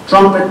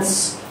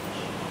 Trumpets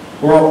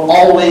were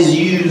always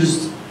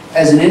used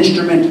as an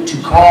instrument to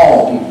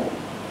call people.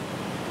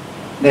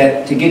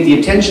 That to get the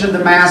attention of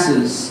the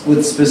masses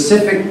with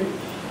specific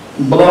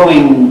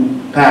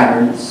blowing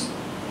patterns.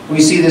 We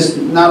see this,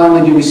 not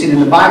only do we see it in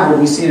the Bible,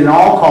 we see it in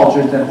all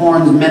cultures that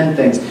horns meant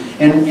things.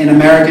 And in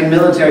American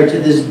military, to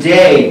this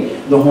day,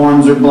 the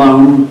horns are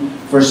blown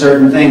for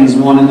certain things.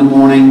 1 in the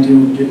morning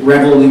to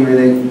reveille,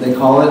 they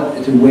call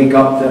it, to wake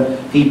up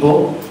the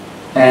people.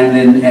 And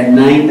then at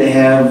night they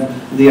have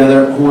the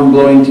other horn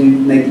blowing to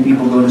make the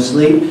people go to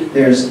sleep.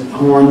 There's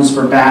horns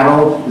for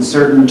battle, in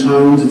certain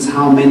tones. It's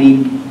how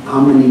many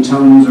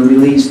tones are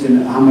released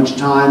and how much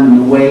time and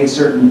the way,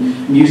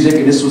 certain music.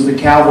 And this was the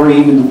cavalry,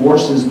 even the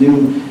horses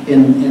knew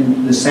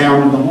in the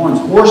sound of the horns.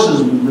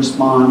 Horses would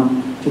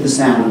respond to the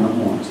sound of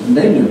the horns, and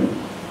they knew it.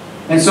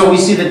 And so we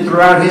see that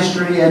throughout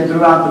history and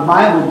throughout the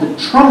Bible, the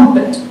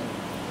trumpet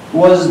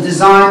was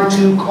designed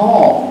to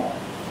call.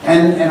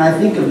 And I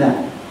think of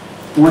that.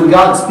 When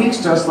God speaks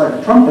to us like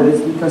a trumpet,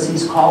 it's because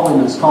He's calling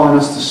us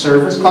to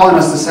service, calling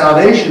us to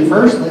salvation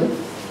firstly,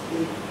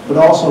 but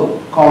also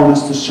calling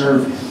us to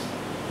serve Him.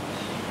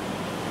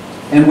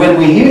 And when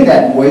we hear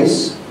that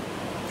voice,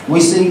 we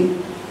see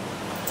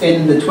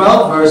in the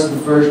 12th verse of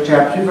the first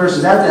chapter, 2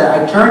 verses after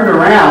that, I turned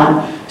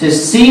around to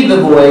see the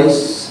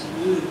voice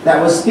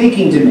that was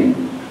speaking to me.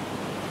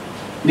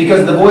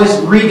 Because the voice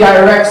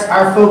redirects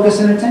our focus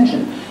and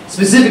attention.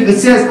 Specifically, it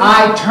says,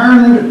 I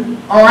turned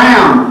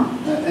around.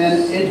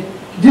 And it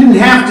didn't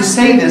have to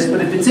say this,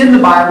 but if it's in the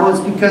Bible, it's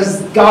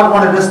because God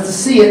wanted us to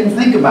see it and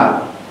think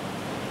about it.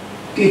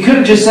 He could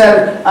have just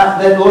said,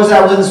 that the Lord said,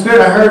 I was in the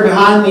Spirit, I heard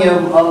behind me a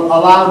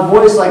loud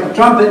voice like a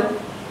trumpet.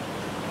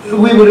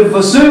 We would have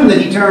assumed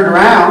that He turned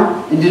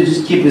around and did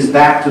just keep His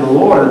back to the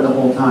Lord the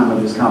whole time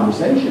of His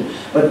conversation.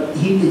 But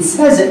it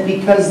says it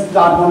because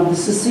God wanted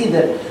us to see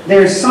that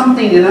there's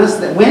something in us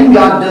that when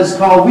God does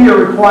call, we are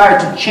required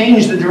to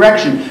change the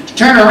direction. To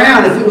turn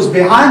around, if it was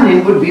behind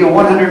Him, would be a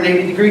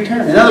 180-degree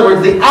turn. In other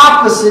words, the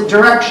opposite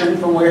direction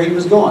from where He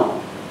was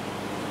going.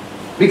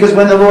 Because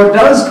when the Lord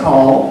does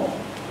call,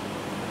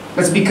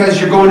 it's because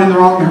you're going in the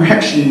wrong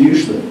direction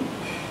usually.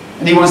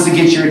 And He wants to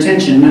get your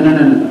attention.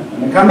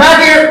 No. Come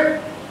back here!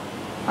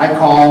 I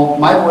call,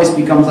 my voice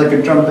becomes like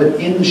a trumpet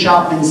in the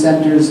shopping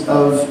centers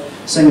of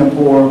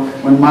Singapore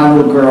when my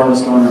little girl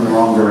is going in the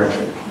wrong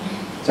direction.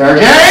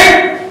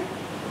 Sergey!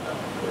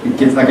 It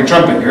gets like a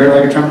trumpet. You heard it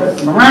like a trumpet?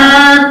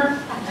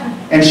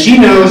 And she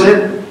knows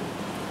it.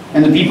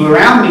 And the people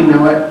around me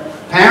know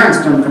it. Parents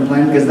don't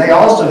complain because they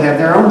also have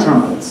their own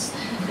trumpets.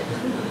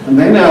 And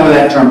they know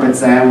that trumpet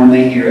sound when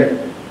they hear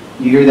it.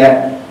 You hear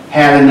that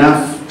had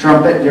enough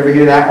trumpet? Did you ever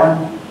hear that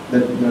one?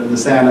 The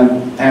sound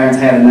of parents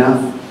had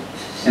enough?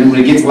 And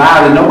when it gets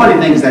loud, and nobody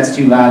thinks that's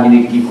too loud, you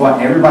need to keep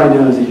quiet. Everybody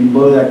knows that you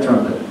blow that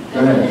trumpet. Go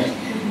ahead.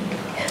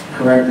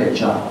 Correct that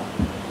child.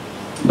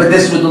 But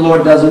this is what the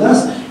Lord does with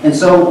us. And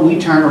so we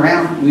turn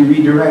around, we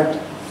redirect.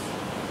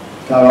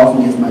 God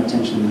often gets my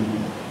attention like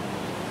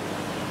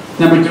that.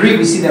 Number 3,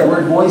 we see that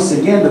word voice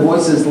again. The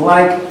voice is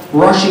like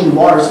rushing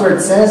water. That's where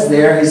it says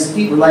there. His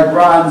feet were like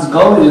bronze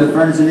glowing in the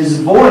furnace, and His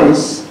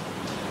voice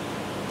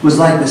was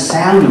like the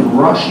sound of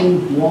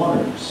rushing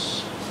waters.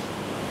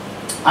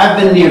 I've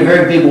been near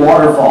very big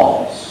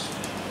waterfalls,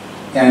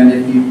 and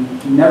if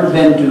you've never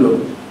been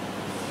to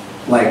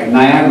like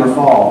Niagara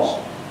Falls,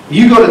 if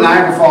you go to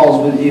Niagara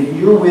Falls, if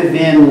you're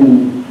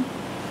within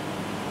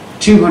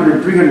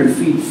 200, 300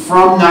 feet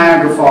from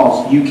Niagara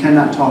Falls, you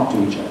cannot talk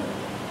to each other.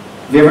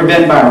 Have you ever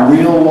been by a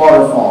real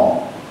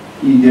waterfall?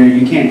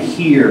 You can't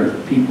hear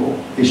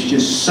people. It's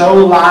just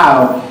so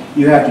loud,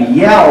 you have to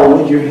yell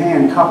with your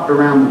hand cupped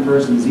around the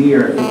person's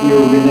ear. If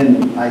you're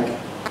within, like,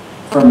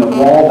 from the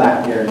wall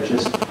back there, it's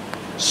just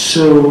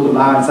so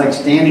loud. It's like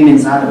standing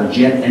inside of a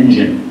jet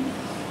engine.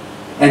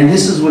 And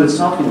this is what it's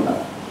talking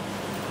about.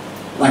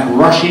 Like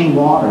rushing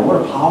water. What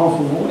a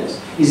powerful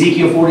voice.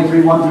 Ezekiel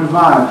 43, 1 through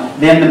 5.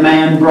 Then the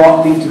man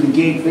brought me to the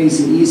gate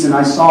facing east, and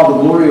I saw the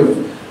glory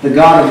of the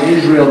God of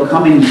Israel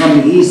coming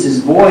from the east. His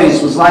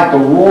voice was like the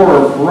roar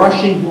of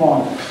rushing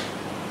water,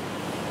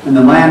 and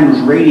the land was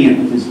radiant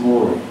with His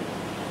glory.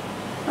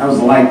 That was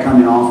the light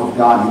coming off of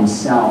God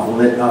Himself,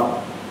 lit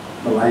up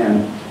the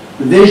land.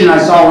 The vision I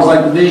saw was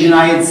like the vision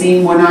I had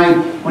seen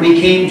when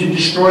He came to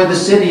destroy the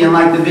city, and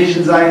like the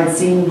visions I had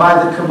seen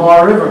by the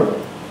Kabar River.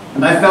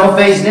 And I fell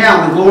face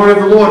down. The glory of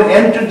the Lord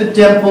entered the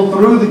temple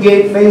through the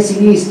gate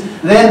facing east.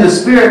 Then the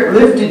Spirit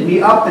lifted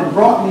me up and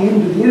brought me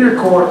into the inner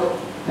court,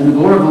 and the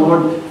glory of the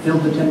Lord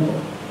filled the temple.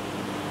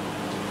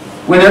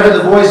 Whenever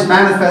the voice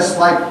manifests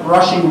like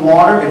rushing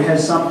water, it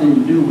has something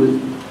to do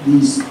with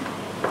these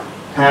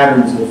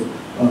patterns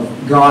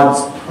of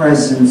God's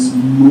presence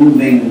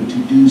moving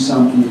to do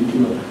something,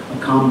 to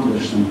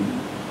accomplish something.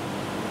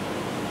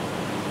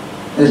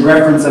 There's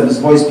reference of His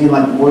voice being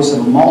like the voice of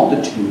a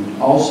multitude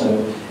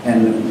also.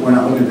 And we're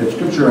not looking at the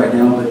scripture right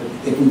now, but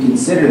if we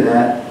consider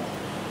that,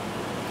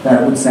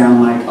 that would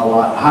sound like a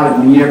lot.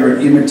 When you ever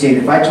imitate,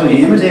 if I told you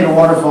imitate a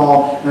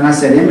waterfall, and I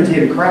said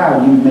imitate a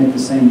crowd, you would make the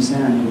same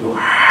sound. You would go,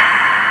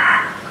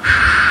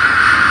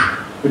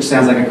 which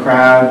sounds like a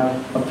crowd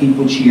of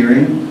people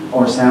cheering,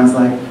 or sounds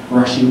like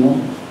rushing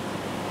water.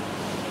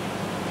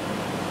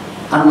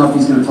 I don't know if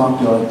He's going to talk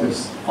to us like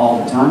this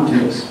all the time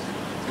to us.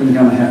 It's going to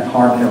become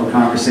hard to have a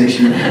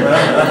conversation with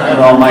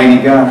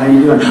Almighty God. How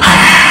you doing?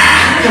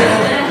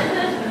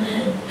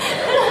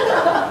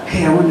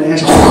 Hey, I wanted to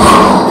ask you.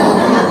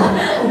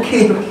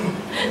 Okay.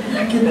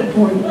 I get that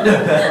point.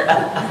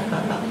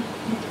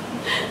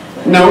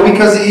 No,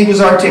 because He was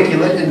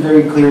articulate and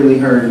very clearly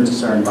heard and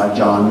discerned by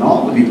John and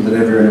all the people that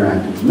ever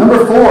interacted with Him.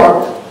 Number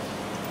 4,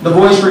 the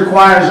voice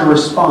requires a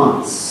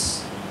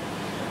response.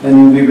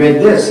 And we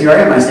read this. Here I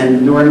am, I stand at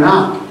the door and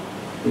knock.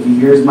 If He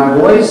hears my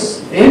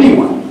voice,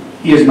 anyone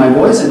hears my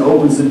voice and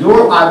opens the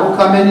door, I will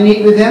come in and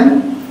eat with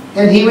him,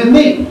 and he with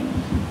me.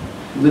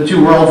 The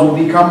two worlds will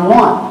become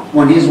one.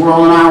 When His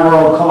world and our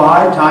world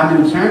collide, time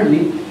and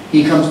eternity,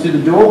 He comes through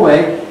the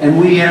doorway, and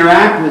we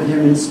interact with Him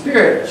in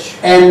spirit.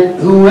 And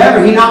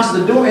whoever, He knocks at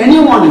the door,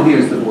 anyone who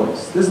hears the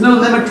voice. There's no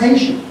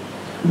limitation.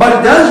 But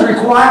it does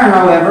require,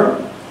 however,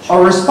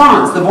 a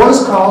response. The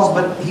voice calls,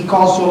 but he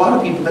calls to a lot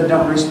of people that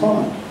don't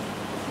respond.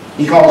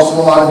 He calls to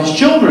a lot of his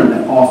children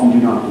that often do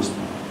not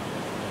respond.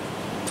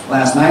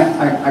 Last night,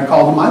 I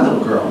called my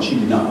little girl, and she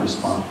did not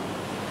respond.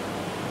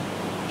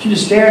 She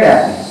just stared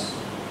at me.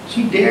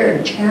 She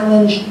dared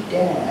challenge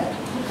Dad.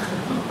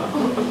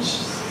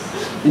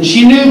 And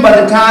she knew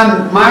by the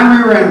time my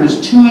rear end was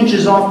 2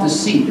 inches off the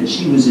seat that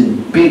she was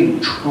in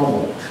big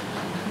trouble.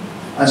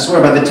 I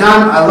swear, by the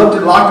time I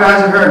locked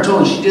eyes at her and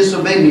told her she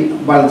disobeyed me,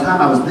 by the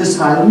time I was this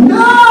high,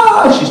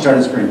 no! She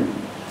started screaming.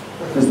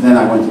 Because then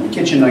I went to the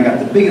kitchen and I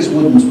got the biggest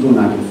wooden spoon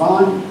I could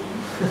find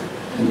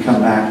and come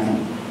back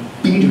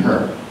and beat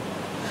her.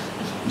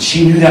 And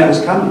she knew that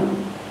was coming.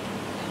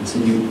 And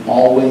said, you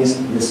always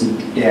listen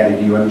to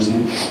Daddy. Do you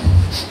understand?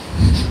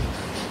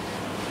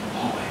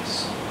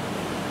 Always.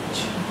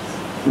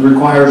 It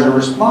requires a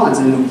response.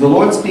 And if the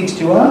Lord speaks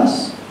to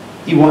us,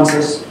 He wants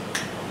us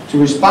to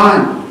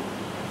respond.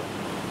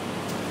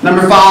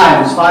 Number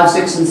 5 is 5,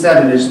 6, and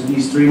 7. There's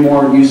these 3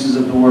 more uses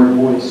of the word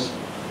voice.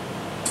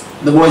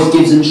 The voice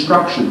gives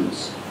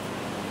instructions.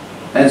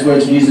 That's where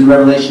it's used in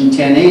Revelation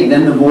 10:8.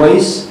 Then the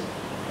voice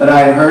that I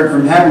had heard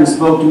from heaven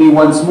spoke to me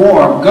once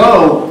more.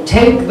 Go,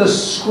 take the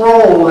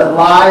scroll that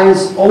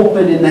lies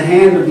open in the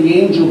hand of the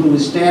angel who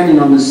is standing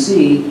on the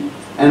sea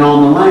and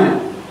on the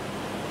land.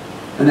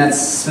 And that's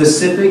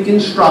specific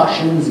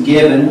instructions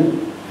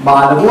given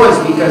by the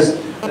voice, because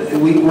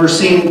we're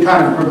seeing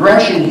kind of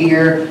progression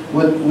here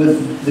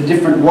with the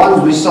different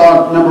ones. We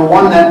saw, number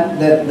 1,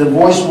 that the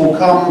voice will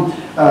come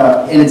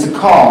and it's a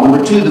call.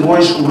 Number 2, the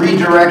voice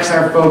redirects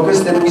our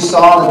focus. Then we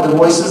saw that the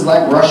voice is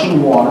like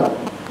rushing water,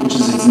 which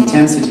is its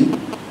intensity.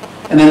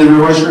 And then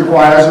the voice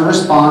requires a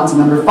response. And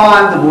number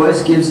 5, the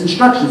voice gives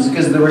instructions,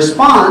 because the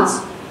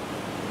response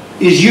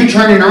is you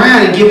turning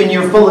around and giving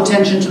your full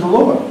attention to the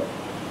Lord.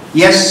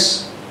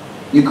 Yes,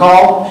 you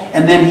call,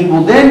 and then He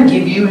will then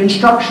give you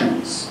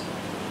instructions.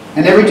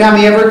 And every time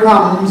He ever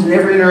comes and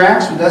ever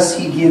interacts with us,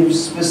 He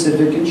gives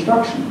specific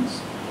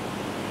instructions.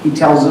 He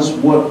tells us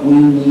what we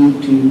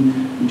need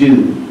to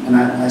do. And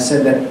I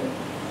said that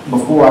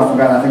before, I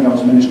forgot, I think I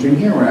was ministering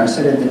here when I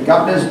said it, that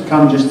God doesn't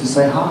come just to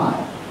say hi.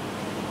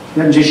 He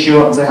doesn't just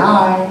show up and say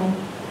hi.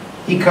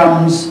 He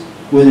comes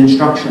with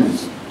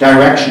instructions,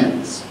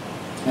 directions.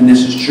 And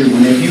this is true.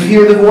 And if you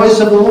hear the voice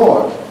of the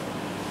Lord,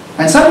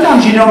 and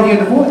sometimes you don't hear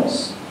the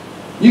voice.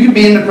 You can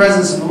be in the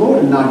presence of the Lord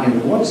and not hear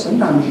the voice.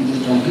 Sometimes you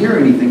just don't hear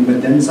anything,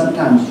 but then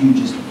sometimes you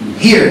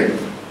hear it.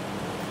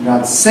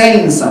 God's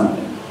saying something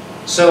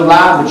so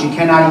loud that you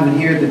cannot even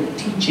hear the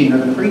teaching or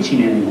the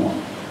preaching anymore.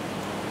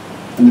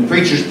 And the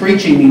preacher's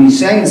preaching and he's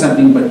saying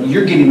something, but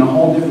you're getting a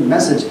whole different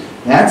message.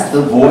 That's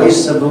the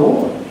voice of the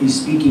Lord. He's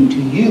speaking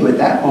to you at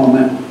that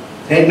moment.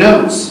 Take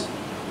notes.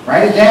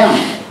 Write it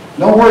down.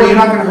 Don't worry, you're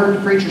not going to hurt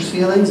the preacher's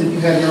feelings if you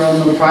have your own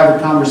little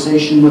private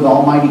conversation with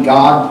Almighty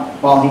God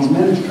while He's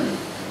ministering.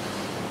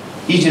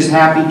 He's just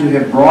happy to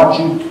have brought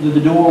you to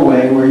the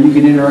doorway where you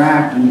can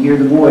interact and hear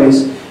the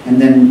voice and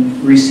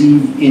then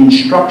receive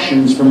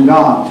instructions from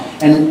God.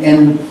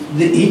 And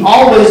He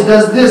always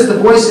does this. The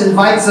voice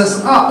invites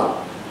us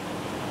up.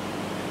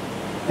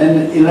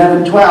 And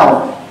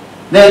 11:12.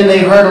 Then they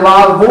heard a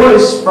loud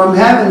voice from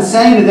heaven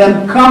saying to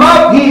them, come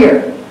up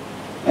here.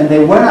 And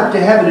they went up to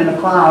heaven in a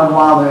cloud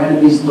while their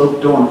enemies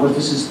looked on. Of course,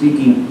 this is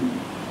speaking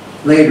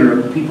later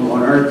of the people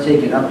on earth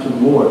taken up to the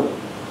Lord.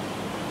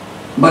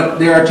 But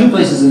there are 2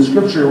 places in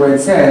Scripture where it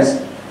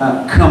says,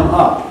 come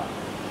up.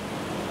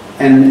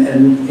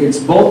 And it's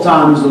both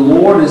times the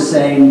Lord is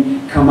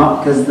saying, come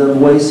up, because the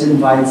voice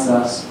invites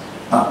us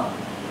up.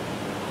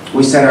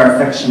 We set our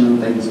affection on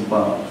things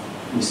above.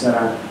 We set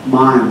our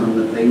minds on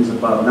the things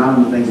above, not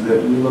on the things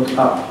that we look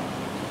up.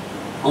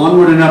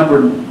 Onward and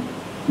upward,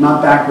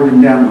 not backward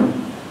and downward.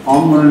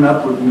 Onward and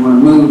upward, we want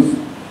to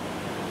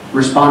move,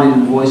 responding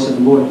to the voice of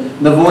the Lord.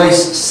 The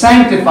voice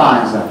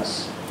sanctifies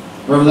us.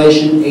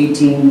 Revelation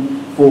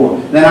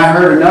 18:4. Then I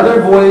heard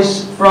another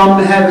voice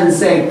from the heavens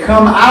say,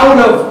 come out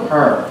of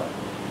her,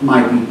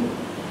 my people,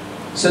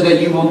 so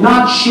that you will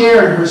not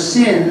share in her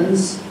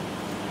sins,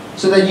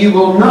 so that you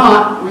will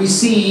not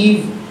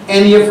receive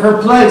any of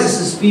her plagues. This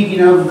is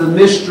speaking of the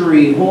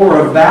mystery,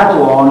 horror of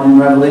Babylon in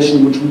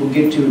Revelation, which we will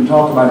get to and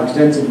talk about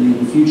extensively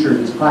in the future of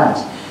this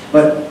class.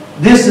 But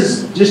this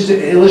is just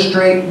to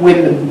illustrate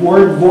when the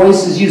word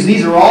voice is used.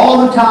 These are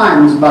all the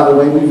times, by the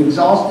way, we've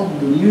exhausted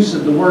the use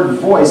of the word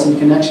voice in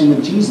connection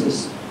with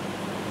Jesus.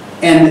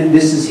 And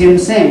this is Him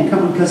saying,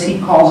 come, because He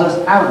calls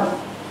us out.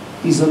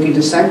 He's looking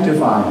to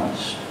sanctify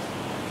us.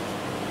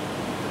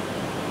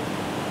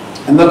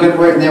 And look at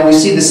where, now we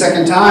see the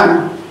second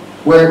time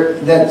where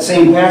that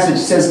same passage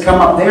says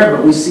come up there,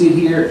 but we see it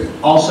here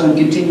also in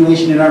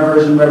continuation in our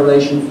version,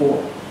 Revelation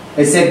 4.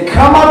 It said,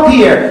 come up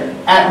here.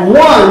 At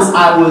once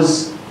I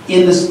was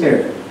in the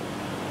Spirit.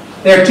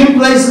 There are 2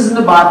 places in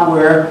the Bible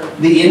where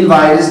the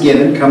invite is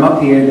given, come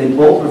up here. They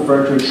both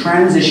refer to a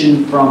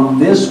transition from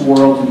this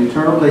world to the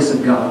eternal place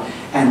of God.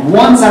 And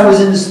once I was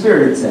in the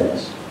Spirit, it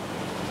says.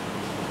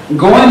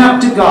 Going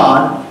up to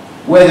God,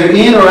 whether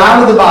in or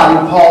out of the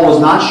body, Paul was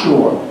not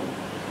sure.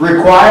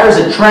 requires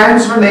a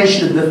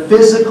transformation of the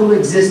physical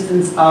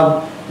existence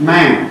of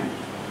man.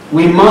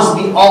 We must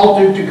be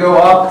altered to go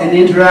up and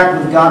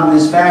interact with God in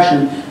this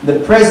fashion. The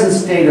present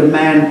state of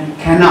man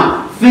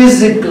cannot.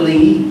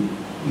 Physically,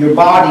 your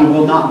body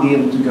will not be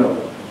able to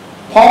go.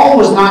 Paul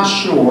was not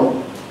sure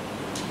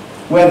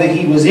whether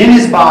he was in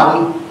his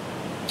body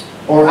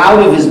or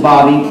out of his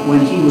body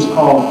when he was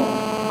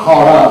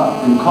caught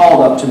up and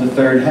called up to the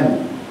third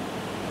heaven.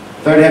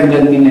 Third heaven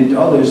doesn't mean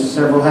that, there's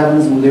several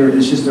heavens.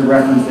 It's just a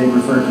reference. They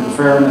refer to the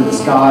firmament, the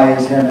sky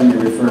as heaven.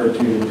 They refer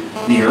to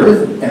the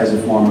earth as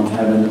a form of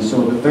heaven. And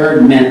so the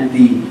third meant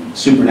the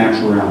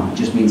supernatural realm. It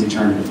just means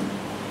eternity.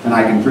 And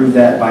I can prove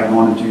that by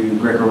going to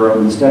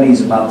Greco-Roman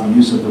studies about the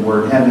use of the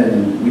word heaven.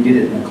 And we did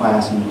it in a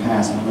class in the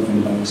past. I don't know if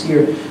anybody was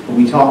here, but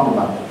we talked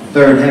about it. The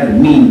third heaven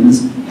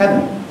means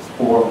heaven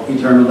or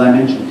eternal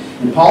dimension.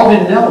 And Paul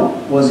didn't know.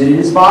 Was it in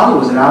his body?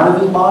 Was it out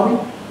of his body?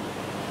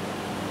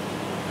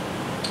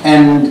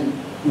 And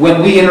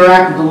when we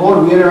interact with the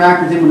Lord, we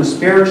interact with Him in a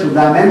spiritual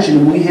dimension,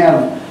 and we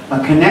have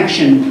a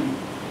connection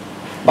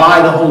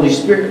by the Holy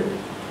Spirit.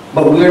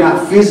 But we're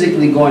not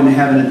physically going to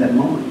heaven at that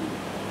moment.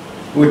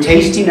 We're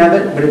tasting of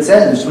it, but it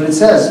says, that's what it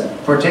says,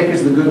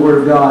 partakers of the good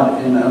word of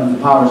God and of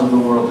the powers of the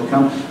world to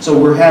come.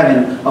 So we're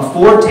having a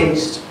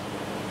foretaste,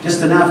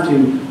 just enough to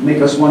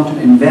make us want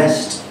to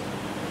invest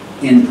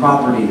in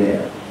property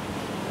there.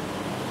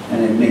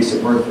 And it makes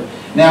it worth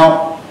it.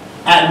 Now,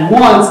 at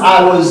once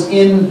I was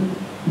in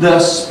the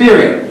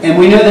Spirit. And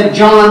we know that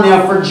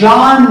now for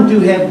John to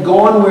have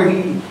gone where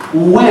he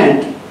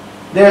went,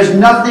 there's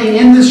nothing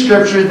in the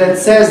Scripture that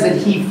says that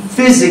he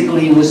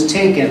physically was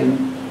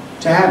taken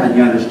to heaven,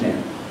 you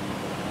understand?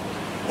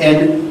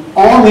 And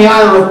on the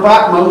island of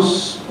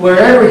Patmos,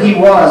 wherever he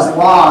was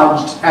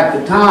lodged at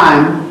the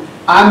time,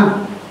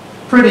 I'm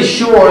pretty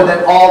sure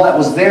that all that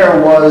was there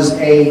was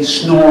a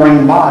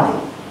snoring body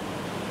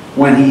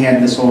when he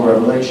had this whole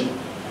revelation.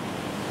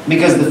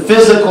 Because the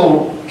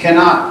physical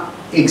cannot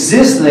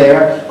exist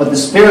there, but the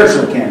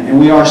spiritual can, and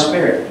we are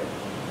spirit.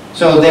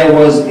 So there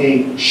was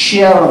a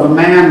shell of a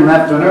man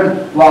left on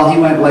earth while he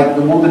went, like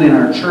the woman in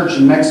our church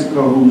in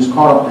Mexico who was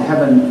caught up to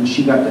heaven, and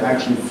she got to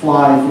actually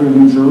fly through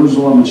New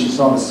Jerusalem, and she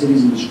saw the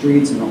cities and the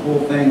streets and the whole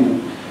thing,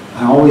 and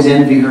I always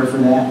envy her for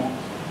that.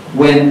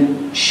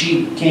 When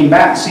she came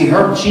back, she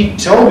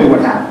told me what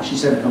happened. She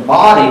said her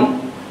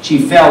body, she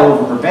fell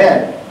over her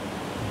bed,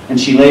 and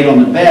she laid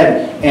on the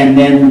bed, and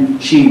then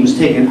she was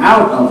taken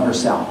out of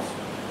herself.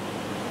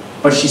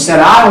 But she said,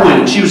 I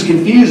went. She was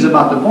confused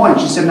about the point.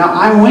 She said, no,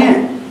 I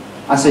went.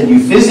 I said, you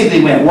physically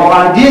went. Well,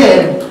 I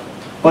did,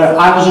 but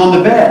I was on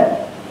the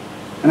bed.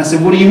 And I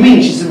said, what do you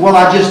mean? She said, well,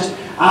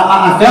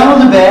 I fell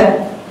on the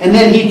bed, and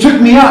then he took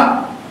me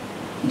up.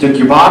 He took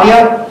your body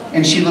up,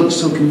 and she looked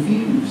so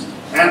confused.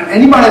 And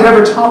anybody I've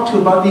ever talked to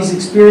about these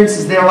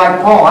experiences, they're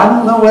like Paul. I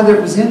don't know whether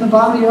it was in the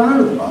body or out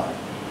of the body.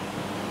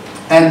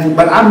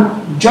 But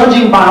I'm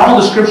judging by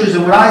all the Scriptures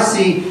and what I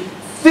see,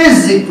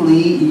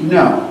 physically,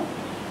 no.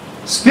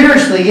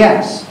 Spiritually,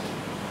 yes.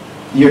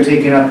 You're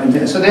taken up.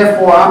 So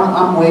therefore,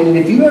 I'm waiting.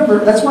 If you ever,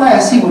 that's why I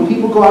see when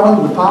people go out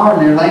under the power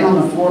and they're laying on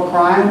the floor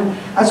crying,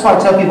 that's why I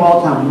tell people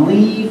all the time,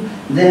 leave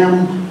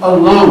them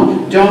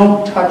alone.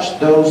 Don't touch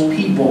those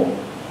people.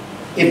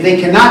 If they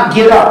cannot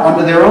get up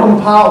under their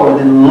own power,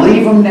 then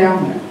leave them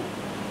down there.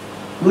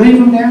 Leave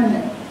them down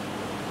there.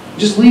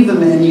 Just leave them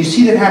there. And you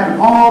see that happen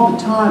all the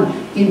time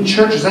in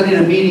churches. I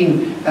did a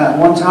meeting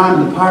one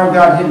time, and the power of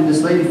God hit, and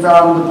this lady fell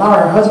out of the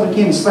power. Her husband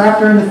came and slapped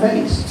her in the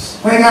face.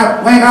 Wake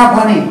up,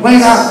 honey,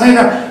 wake up, wake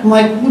up. I'm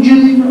like, would you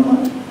leave her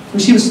alone?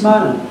 And she was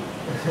smiling.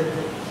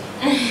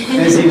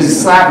 As he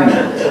was slapping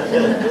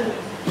her.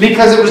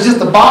 Because it was just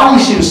the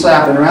body she was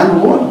slapping around.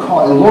 The Lord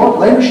called. The Lord,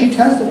 later she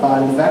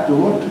testified to the fact the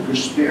Lord took her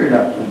spirit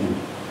up with him.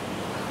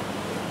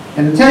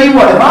 And to tell you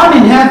what, if I'm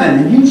in heaven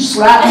and you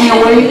slap me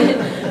awake,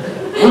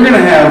 we're going to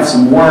have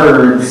some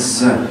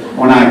words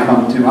when I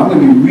come to. I'm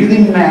going to be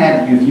really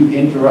mad at you if you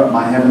interrupt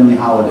my heavenly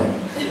holiday.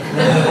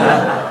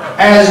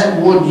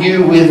 As would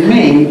you with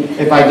me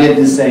if I did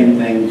the same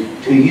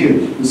thing to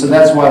you. And so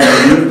that's why we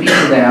leave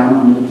people down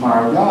under the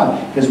power of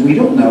God. Because we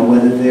don't know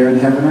whether they're in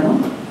heaven or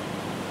not.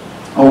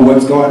 Or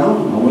what's going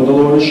on. Or what the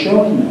Lord is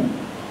showing them.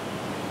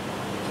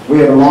 We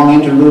had a long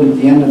interlude at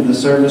the end of the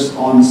service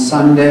on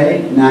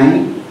Sunday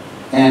night.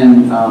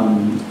 And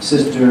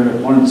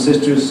one of the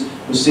sisters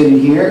was sitting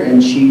here,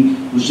 and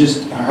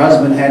her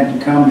husband had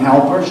to come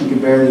help her. She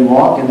could barely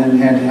walk, and then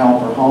had to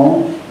help her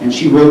home. And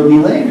she wrote me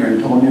later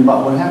and told me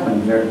about what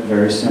happened. Very,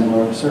 very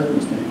similar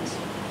circumstance.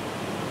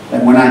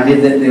 And when I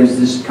did that, there was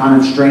this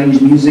kind of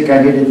strange music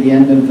I did at the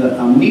end of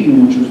the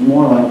meeting, which was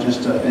more like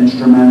just an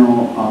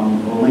instrumental,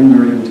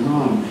 lingering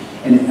time.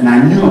 And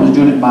I knew I was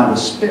doing it by the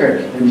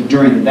Spirit. It was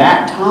during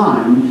that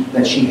time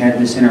that she had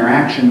this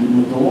interaction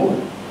with the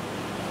Lord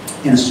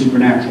in a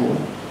supernatural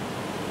way.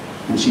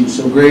 And she was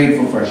so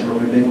grateful for it. She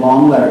wrote me a big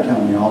long letter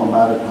telling me all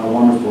about it, how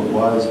wonderful it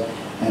was.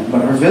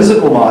 But her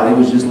physical body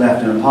was just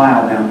left in a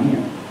pile down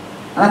here.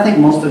 And I think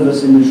most of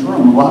us in this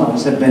room, a lot of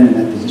us have been in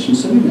that position,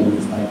 so we know what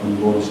it's like when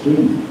the Lord is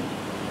doing that.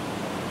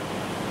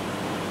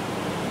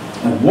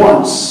 And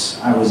once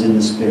I was in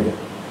the Spirit.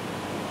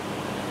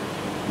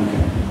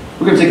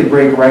 We're going to take a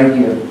break right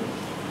here,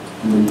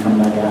 and then come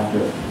back after.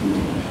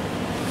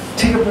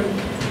 Take a break.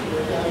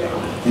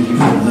 Thank you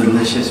for the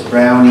delicious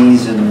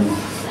brownies and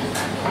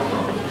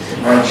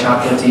red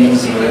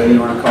chocolaties, or whatever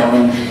you want to call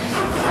them.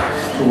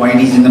 The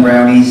whiteys and the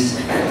brownies.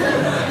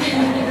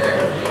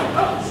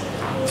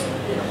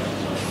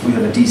 We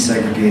have a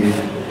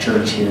desegregated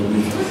church here.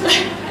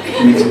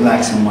 We mix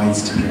blacks and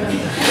whites together.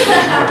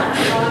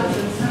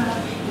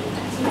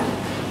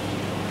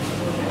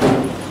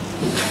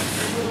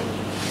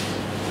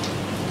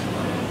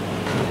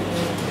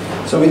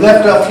 So we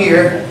left off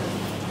here.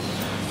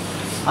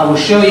 I will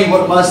show you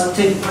what must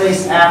take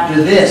place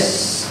after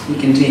this, he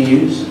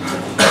continues.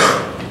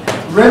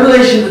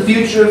 Revelation of the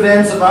future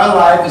events of our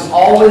life is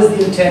always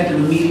the intent of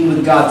a meeting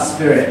with God's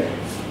Spirit.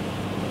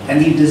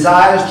 And he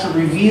desires to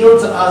reveal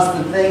to us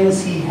the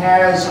things he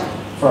has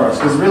for us.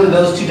 Because really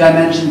those two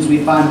dimensions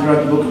we find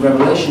throughout the book of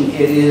Revelation.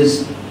 It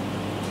is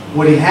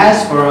what he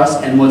has for us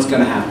and what's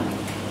going to happen.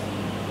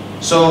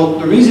 So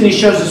the reason he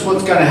shows us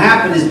what's going to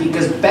happen is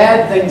because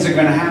bad things are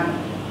going to happen.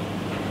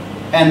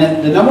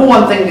 And the number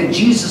one thing that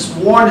Jesus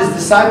warned his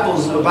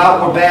disciples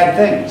about were bad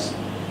things.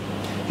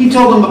 He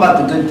told them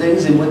about the good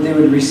things and what they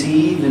would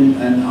receive and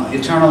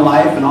eternal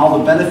life and all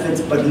the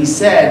benefits. But he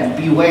said,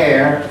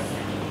 beware.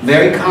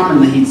 Very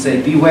commonly he'd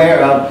say,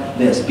 beware of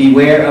this,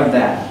 beware of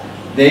that.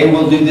 They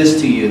will do this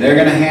to you. They're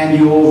going to hand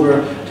you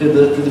over to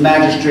the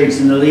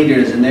magistrates and the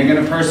leaders, and they're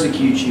going to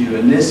persecute you,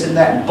 and this and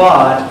that.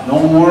 But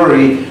don't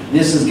worry,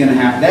 this is going to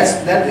happen.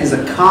 That is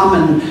a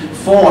common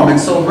form. And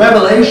so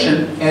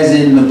Revelation, as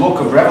in the book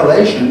of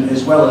Revelation,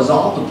 as well as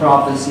all the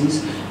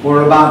prophecies,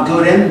 were about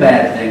good and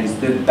bad things.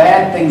 The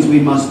bad things we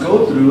must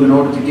go through in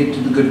order to get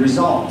to the good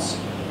results.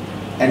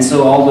 And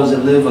so all those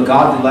that live a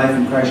godly life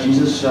in Christ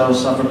Jesus shall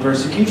suffer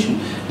persecution.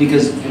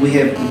 Because we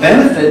have the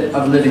benefit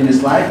of living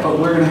this life, but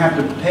we're going to have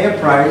to pay a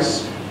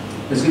price.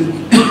 There's going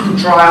to be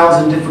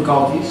trials and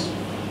difficulties.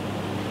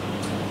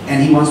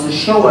 And he wants to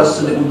show us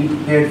so that we'll be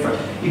prepared for it.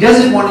 He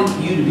doesn't want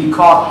you to be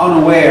caught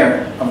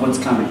unaware of what's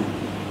coming.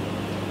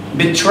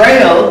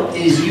 Betrayal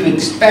is you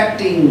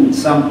expecting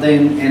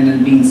something and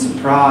then being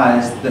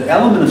surprised. The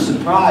element of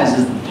surprise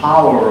is the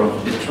power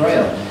of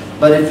betrayal.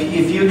 But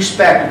if you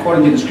expect,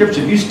 according to the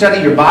Scripture, if you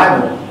study your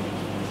Bible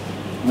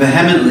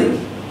vehemently,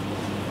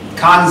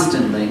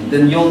 constantly,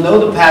 then you'll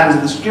know the patterns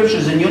of the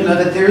Scriptures and you'll know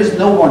that there is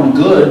no one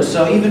good.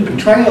 So even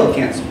betrayal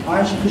can't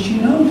surprise you because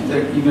you know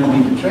that you're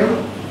going to be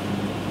betrayed.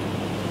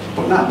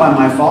 But not by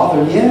my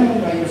father. Yeah,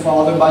 by your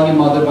father, by your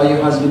mother, by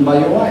your husband, by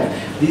your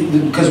wife.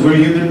 Because we're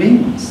human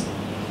beings.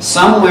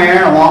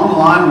 Somewhere along the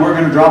line, we're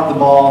going to drop the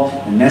ball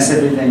and mess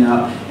everything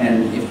up.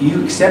 And if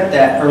you accept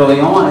that early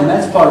on, and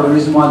that's part of the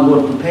reason why the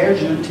Lord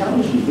prepares you and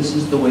tells you this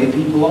is the way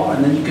people are.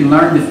 And then you can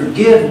learn to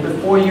forgive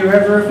before you're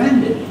ever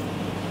offended.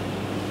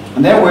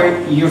 And that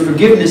way, your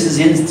forgiveness is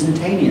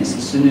instantaneous.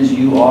 As soon as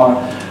you are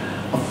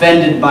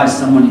offended by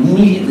someone,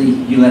 immediately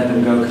you let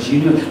them go. Because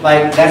you knew,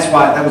 like, that's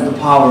why that was the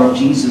power of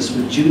Jesus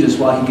with Judas,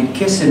 while he could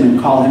kiss him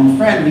and call him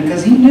friend.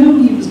 Because he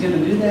knew he was going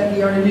to do that.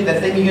 He already knew that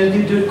thing you're going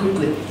to do it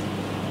quickly.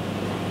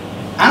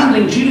 I don't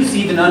think Judas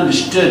even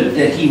understood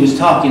that he was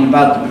talking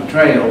about the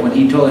betrayal when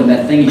he told him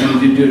that thing you're going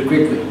to do it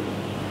quickly.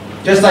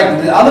 Just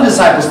like the other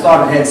disciples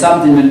thought it had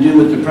something to do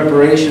with the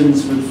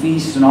preparations for the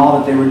feast and all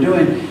that they were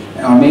doing,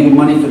 or maybe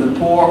money for the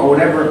poor or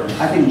whatever.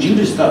 I think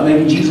Judas thought,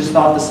 maybe Jesus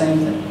thought the same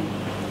thing.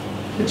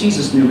 But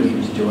Jesus knew what he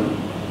was doing,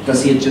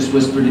 because he had just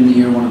whispered in the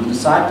ear of one of the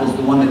disciples,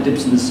 the one that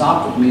dips in the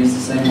sock with me is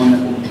the same one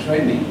that will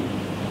betray me.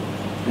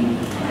 And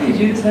hey,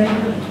 Judas, how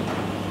you doing?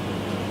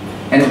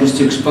 And it was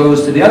to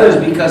expose to the others,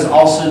 because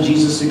also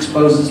Jesus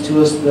exposes to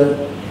us the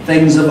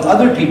things of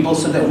other people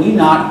so that we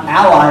not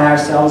ally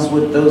ourselves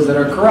with those that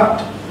are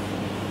corrupt.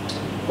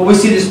 But we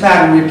see this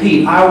pattern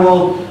repeat. I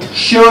will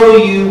show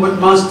you what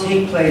must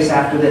take place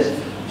after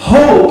this.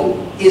 Hope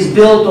is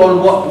built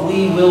on what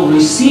we will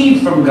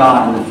receive from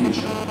God in the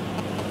future.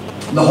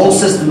 The whole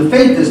system of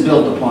faith is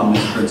built upon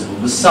this principle.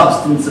 The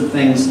substance of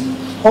things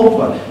hoped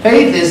for.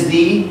 Faith is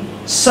the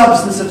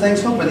substance of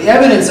things hoped for. The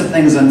evidence of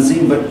things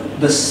unseen, but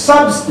the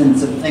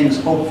substance of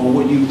things hoped for,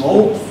 what you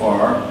hope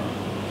for,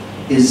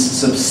 is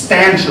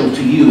substantial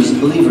to you as a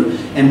believer.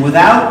 And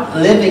without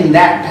living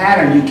that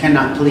pattern, you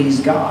cannot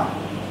please God.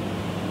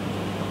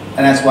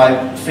 And that's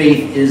why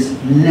faith is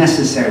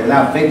necessary.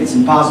 Without faith, it's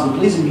impossible to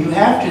please Him. You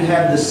have to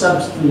have the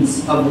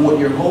substance of what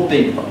you're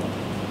hoping for.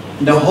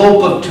 The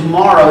hope of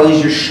tomorrow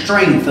is your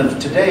strength of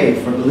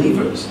today for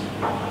believers.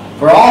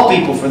 For all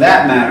people, for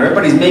that matter.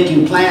 Everybody's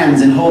making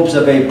plans in hopes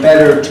of a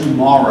better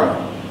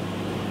tomorrow.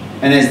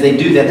 And as they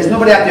do that, there's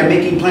nobody out there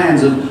making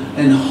plans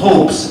in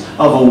hopes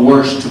of a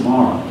worse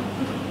tomorrow.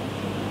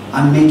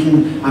 I'm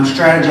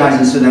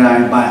strategizing so that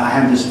I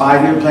have this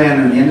 5-year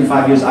plan, and at the end of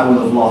 5 years, I will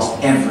have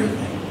lost everything.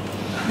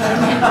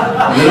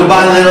 Little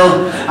by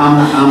little,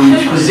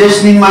 I'm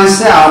positioning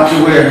myself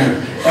to where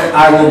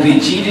I will be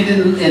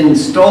cheated and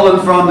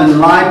stolen from and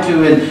lied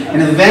to,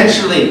 and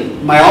eventually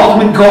my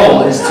ultimate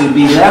goal is to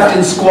be left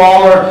in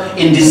squalor,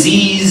 in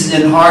disease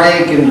and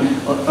heartache, and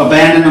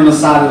abandoned on the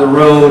side of the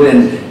road,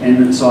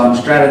 and so I'm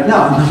strategizing.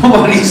 No,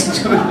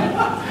 nobody's doing it.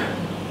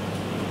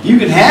 You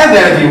can have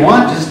that if you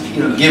want. Just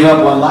give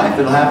up on life.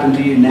 It'll happen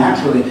to you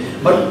naturally.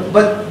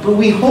 But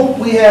we hope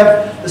we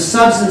have the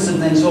substance of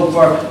things so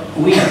far.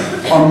 We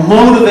are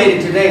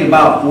motivated today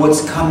about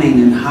what's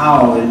coming and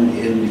how. And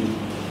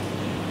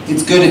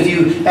it's good if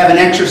you have an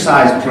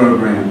exercise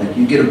program that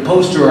you get a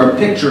poster or a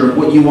picture of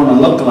what you want to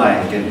look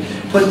like and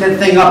put that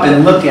thing up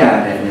and look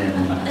at it. And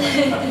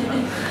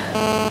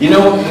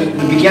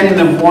the beginning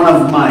of one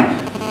of my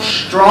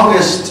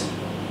strongest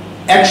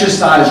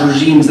exercise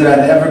regimes that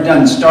I've ever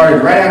done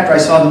started right after I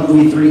saw the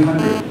movie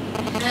 300.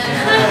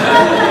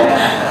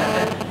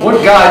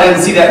 What guy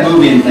doesn't see that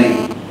movie and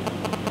think?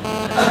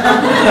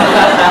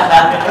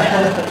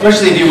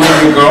 Especially if you're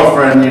with your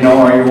girlfriend,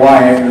 or your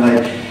wife, you're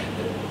like,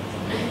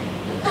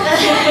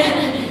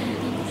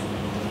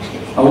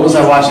 what was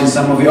I watching?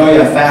 Some movie? Oh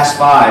yeah, Fast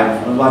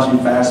Five. I was watching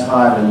Fast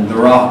Five and The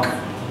Rock.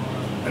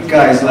 That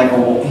guy's like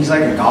he's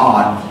like a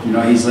god.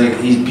 He's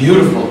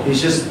beautiful.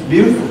 He's just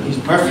beautiful. He's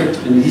perfect.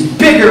 And he's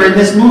bigger in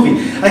this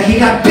movie. Like he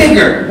got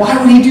bigger. Why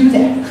would he do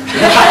that?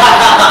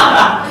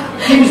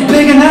 He was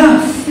big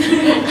enough.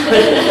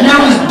 Now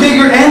he's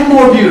bigger and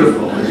more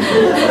beautiful.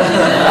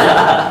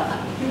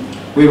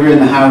 We were in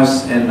the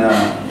house and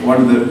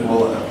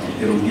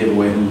it'll give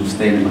away who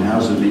stayed in my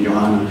house with me,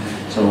 Johanna.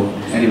 So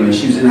anyway,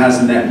 she was in the house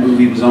and that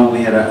movie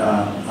had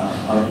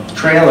a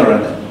trailer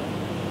of it.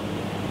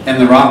 And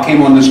The Rock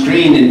came on the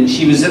screen and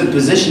she was in a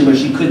position where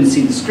she couldn't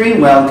see the screen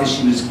well because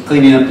she was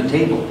cleaning up the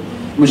table.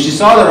 When she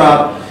saw The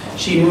Rock,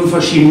 she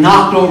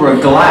knocked over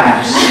a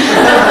glass.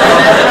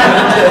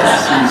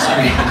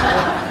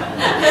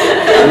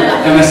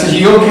 And I said,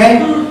 "You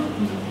okay?"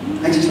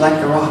 "I just like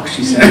The Rock,"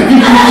 she said.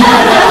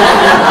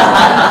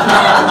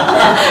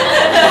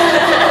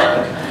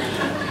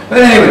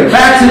 But anyway,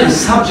 back to the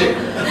subject.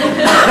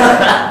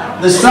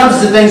 The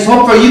substance of things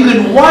hoped for. You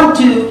could want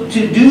to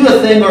do a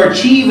thing or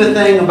achieve a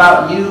thing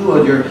about you,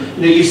 or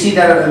you see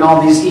that in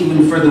all these,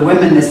 even for the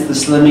women, it's the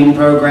slimming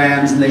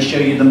programs, and they show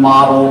you the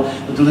model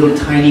with the little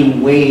tiny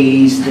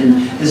waist,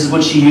 and this is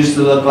what she used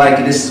to look like,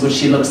 and this is what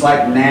she looks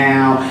like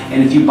now,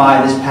 and if you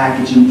buy this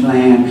packaging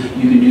plan,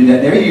 you can do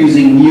that. They're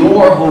using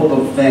your hope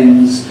of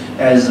things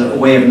as a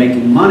way of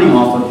making money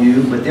off of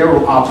you, but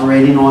they're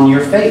operating on your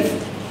faith.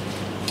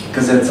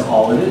 Because that's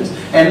all it is.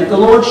 And the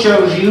Lord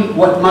shows you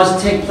what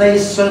must take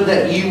place so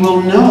that you will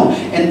know.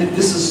 And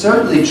this is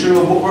certainly true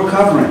of what we're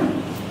covering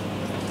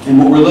and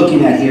what we're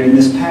looking at here in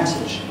this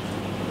passage.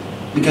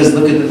 Because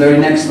look at the very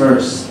next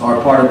verse,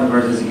 or part of the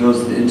verse as he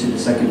goes into the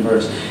second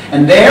verse.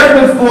 "And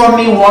there before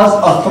me was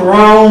a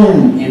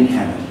throne in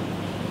heaven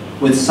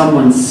with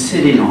someone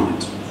sitting on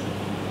it."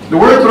 The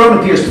word throne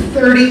appears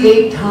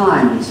 38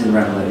 times in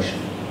Revelation.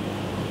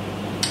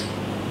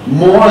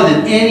 More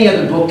than any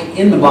other book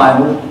in the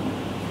Bible.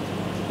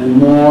 And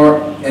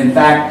more, in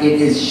fact,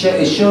 it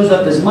shows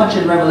up as much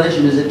in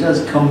Revelation as it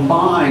does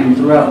combined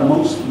throughout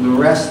most of the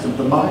rest of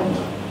the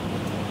Bible.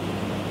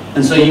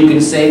 And so you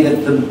can say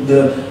that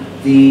the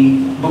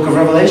book of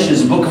Revelation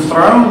is a book of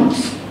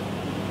thrones.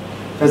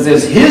 Because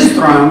there's his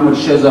throne, which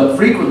shows up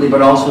frequently,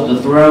 but also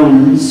the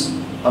thrones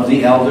of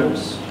the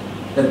elders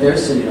that they're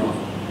sitting on.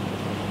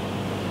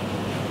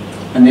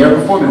 And there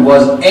before me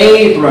was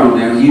a throne.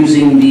 Now,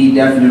 using the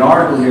definite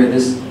article here,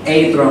 this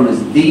a throne is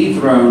the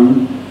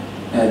throne.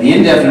 The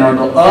indefinite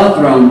article, a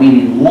throne,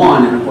 meaning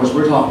one, and of course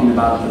we're talking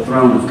about the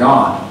throne of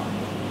God.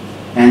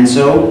 And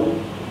so,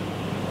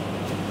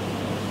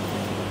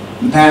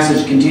 the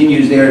passage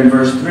continues there in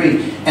verse 3.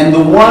 "And the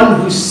one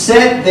who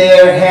sat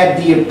there had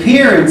the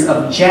appearance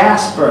of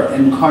jasper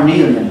and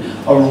carnelian,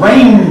 a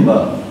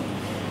rainbow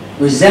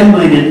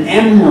resembling an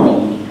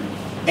emerald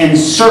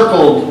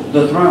encircled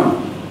the throne."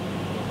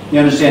 You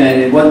understand that?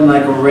 It wasn't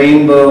like a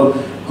rainbow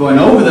going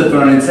over the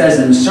throne. It says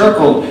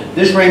encircled.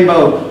 This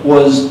rainbow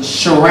was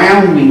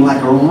surrounding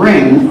like a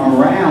ring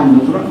around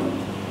the throne.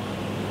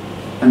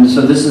 And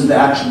so this is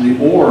actually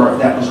the aura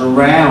that was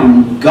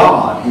around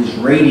God. His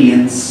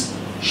radiance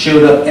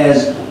showed up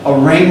as a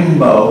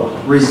rainbow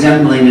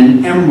resembling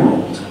an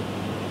emerald.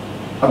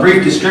 A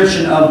brief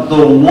description of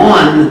the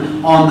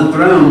one on the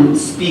throne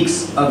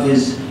speaks of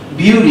his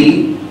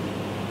beauty.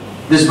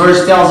 This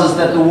verse tells us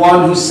that the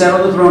one who sat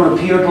on the throne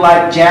appeared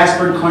like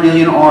jasper and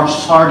carnelian, or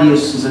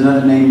sardius is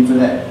another name for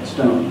that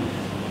stone.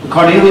 The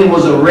carnelian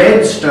was a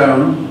red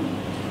stone,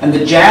 and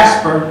the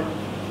jasper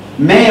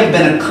may have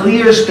been a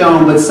clear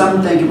stone, but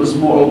some think it was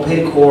more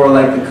opaque or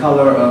like the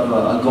color of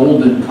a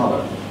golden color.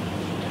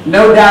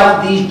 No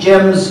doubt these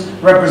gems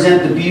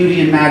represent the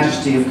beauty and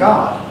majesty of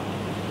God.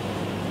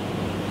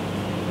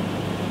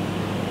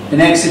 In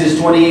Exodus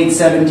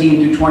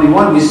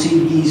 28:17-21, we see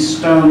these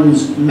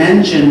stones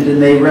mentioned, and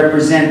they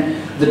represent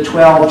the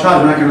 12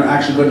 tribes. We're not going to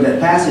actually go to that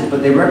passage,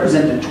 but they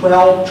represent the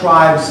 12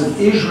 tribes of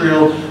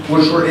Israel,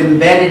 which were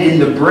embedded in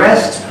the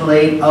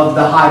breastplate of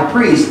the high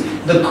priest.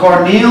 The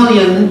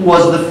carnelian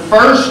was the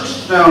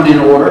first stone in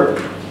order,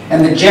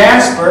 and the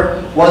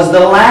jasper was the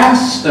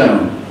last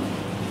stone.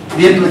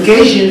 The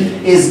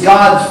implication is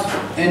God's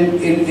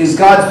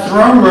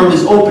throne room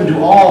is open to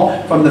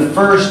all, from the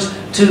first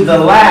to the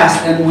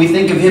last, and we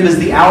think of him as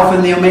the Alpha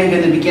and the Omega,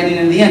 the beginning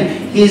and the end.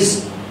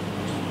 His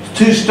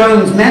two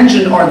stones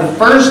mentioned are the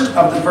first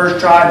of the first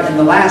tribe and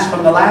the last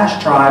from the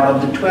last tribe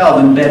of the 12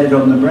 embedded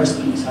on the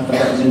breastpiece. I thought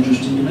that was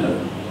interesting to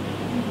note.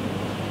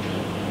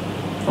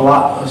 A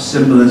lot of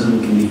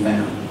symbolism can be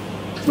found.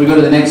 We go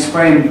to the next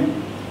frame.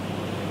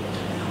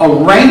 A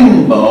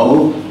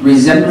rainbow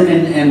resembling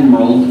an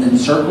emerald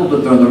encircled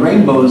the throne. The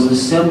rainbow is a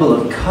symbol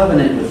of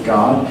covenant with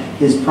God,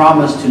 His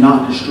promise to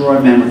not destroy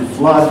man with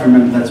flood.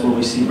 Remember, that's where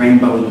we see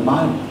rainbow in the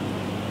Bible.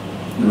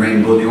 The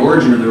rainbow, the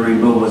origin of the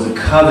rainbow was a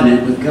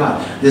covenant with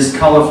God. This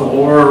colorful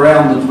aura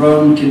around the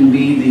throne can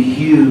be the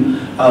hue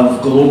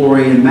of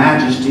glory and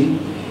majesty.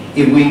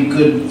 If we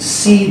could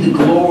see the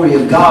glory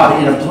of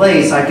God in a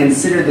place, I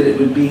consider that it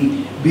would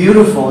be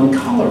beautiful and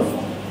colorful.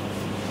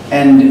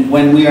 And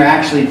when we are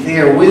actually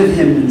there with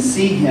Him and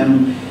see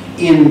Him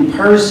in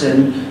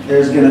person,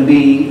 there's going to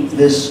be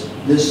this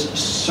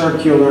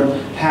circular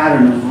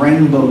pattern of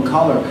rainbow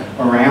color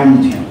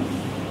around Him.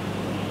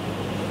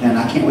 And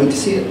I can't wait to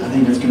see it. I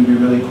think it's going to be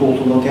really cool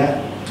to look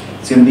at.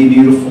 It's going to be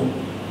beautiful.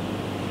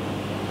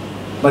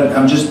 But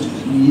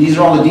these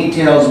are all the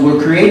details. We're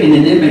creating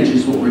an image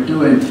is what we're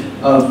doing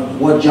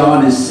of what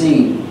John is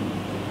seeing.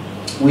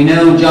 We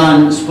know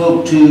John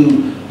spoke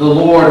to the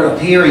Lord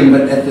appearing,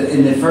 but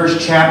in the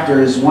first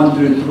chapters 1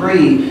 through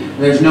 3,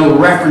 there's no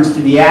reference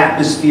to the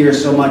atmosphere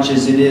so much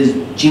as it is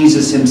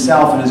Jesus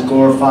Himself in His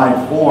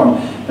glorified form.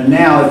 But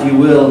now, if you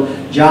will,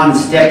 John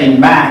is stepping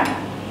back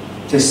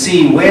to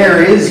see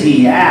where is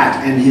He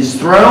at, and His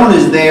throne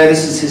is there.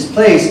 This is His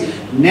place.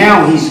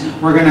 Now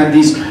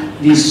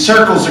these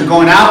circles are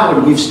going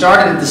outward. We've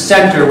started at the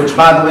center, which,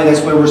 by the way,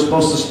 that's where we're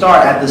supposed to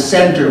start, at the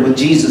center with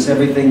Jesus.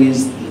 Everything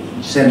is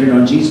centered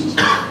on Jesus.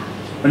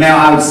 But now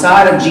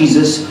outside of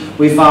Jesus,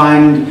 we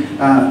find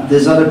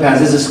this other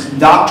passage. There's this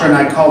doctrine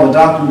I call the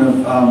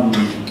doctrine of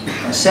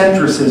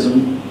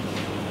centricism,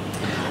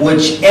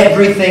 which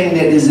everything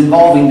that is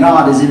involving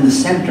God is in the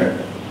center.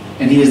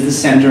 And He is the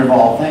center of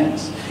all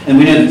things. And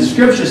we know that the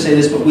Scriptures say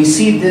this, but we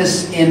see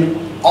this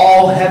in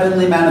all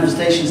heavenly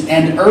manifestations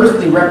and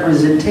earthly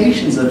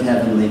representations of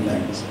heavenly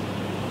things.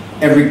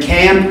 Every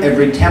camp,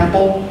 every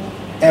temple,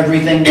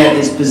 everything that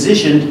is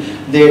positioned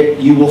there,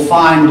 you will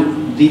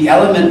find the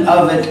element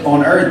of it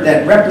on earth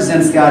that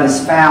represents God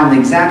is found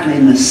exactly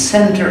in the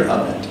center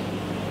of it.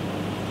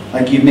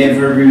 Like you may have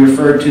heard me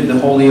refer to the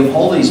Holy of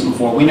Holies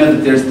before. We know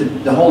that there's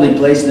the holy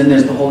place and then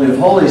there's the Holy of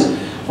Holies.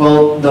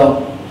 Well,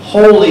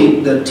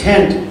 the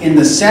tent in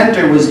the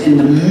center was in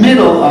the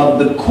middle of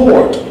the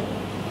court.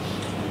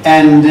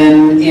 And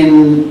then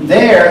in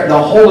there,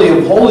 the Holy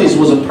of Holies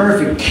was a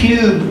perfect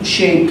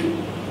cube-shaped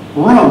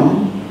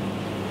room.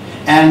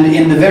 And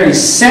in the very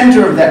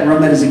center of that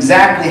room, that is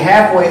exactly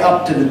halfway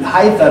up to the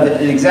height of it,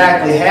 and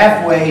exactly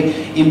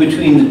halfway in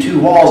between the two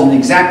walls, in the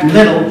exact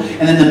middle,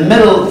 and in the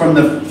middle from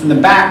the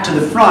back to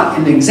the front,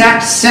 in the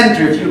exact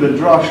center, if you were to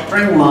draw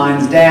string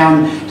lines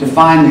down to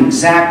find the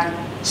exact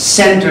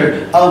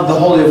center of the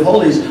Holy of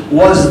Holies,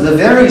 was the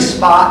very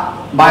spot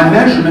by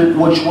measurement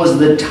which was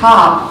the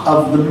top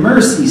of the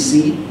mercy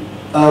seat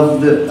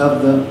of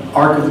the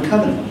Ark of the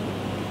Covenant.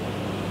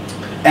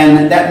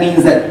 And that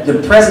means that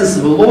the presence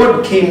of the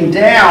Lord came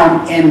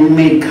down and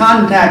made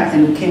contact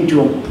and came to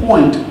a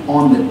point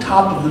on the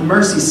top of the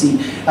mercy seat.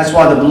 That's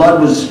why the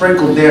blood was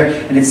sprinkled there.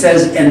 And it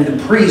says, and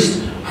the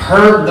priest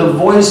heard the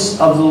voice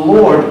of the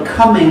Lord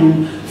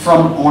coming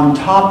from on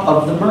top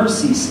of the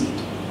mercy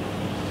seat.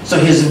 So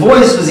His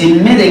voice was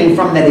emitting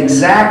from that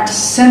exact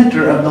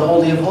center of the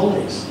Holy of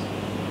Holies.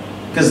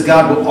 Because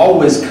God will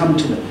always come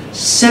to the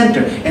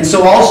center. And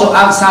so also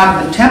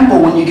outside of the temple,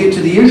 when you get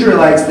to the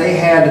Israelites, they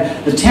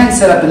had the tent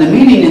set up in the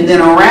meeting, and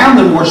then around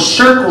them were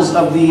circles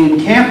of the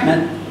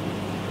encampment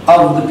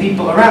of the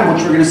people around,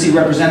 which we're going to see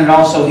represented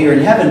also here in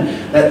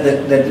heaven,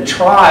 that the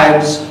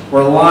tribes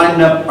were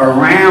lined up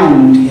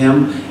around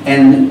Him,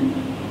 and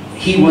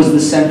He was the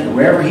center.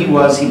 Wherever He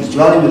was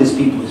dwelling with His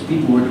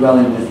people were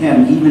dwelling with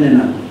Him, even in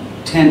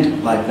a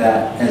tent like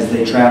that as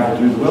they traveled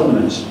through the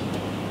wilderness.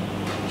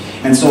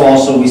 And so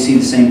also we see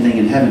the same thing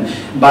in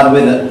heaven. By the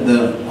way,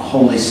 the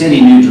holy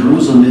city, New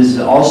Jerusalem, is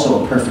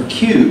also a perfect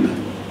cube.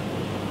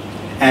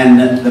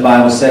 And the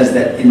Bible says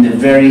that in the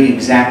very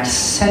exact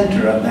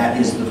center of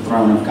that is the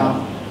throne of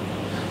God.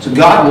 So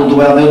God will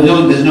dwell.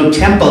 There's no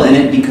temple in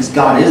it because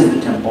God is the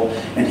temple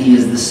and He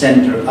is the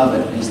center of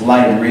it. His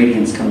light and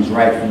radiance comes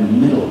right from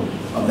the middle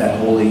of that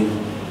holy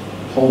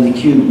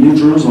cube. New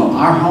Jerusalem,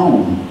 our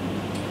home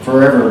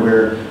forever,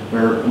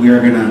 where we are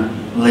going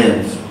to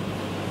live.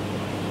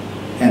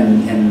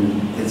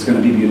 And it's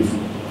going to be beautiful.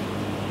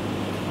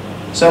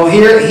 So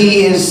here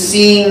he is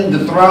seeing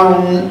the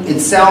throne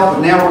itself,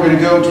 but now we're going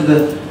to go to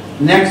the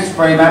next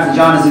frame after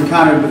John is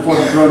encountered before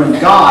the throne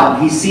of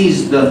God. He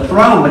sees the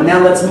throne, but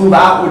now let's move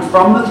outward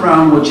from the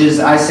throne, which is,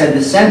 I said,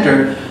 the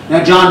center.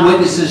 Now John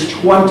witnesses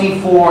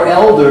 24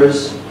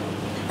 elders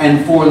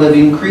and 4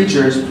 living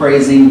creatures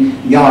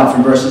praising God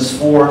from verses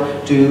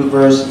 4 to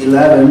verse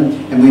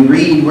 11. And we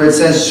read where it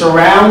says,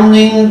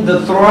 surrounding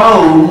the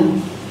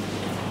throne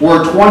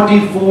were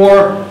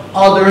 24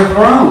 other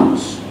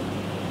thrones.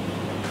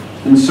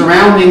 And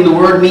surrounding, the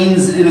word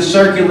means in a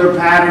circular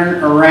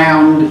pattern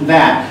around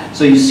that.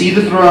 So you see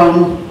the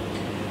throne,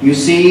 you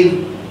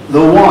see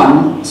the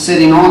one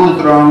sitting on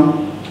the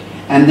throne,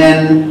 and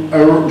then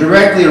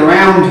directly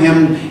around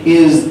him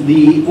is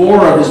the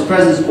aura of his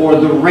presence, or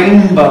the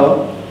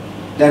rainbow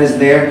that is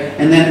there.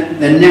 And then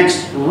the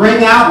next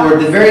ring outward,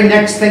 the very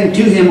next thing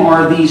to him,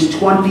 are these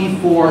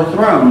 24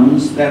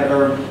 thrones that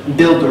are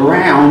built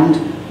around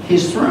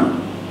his throne.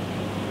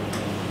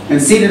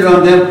 And seated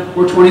on them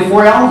were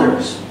 24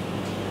 elders.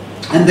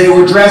 And they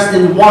were dressed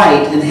in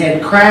white and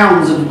had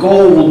crowns of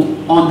gold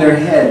on their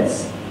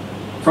heads.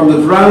 From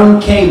the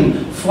throne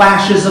came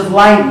flashes of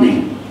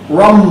lightning,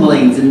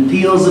 rumblings and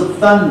peals of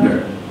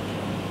thunder.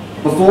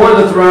 Before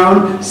the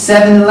throne,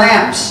 7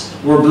 lamps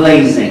were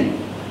blazing.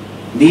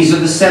 These are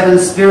the 7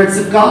 spirits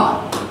of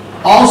God.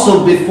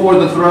 Also before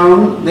the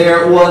throne,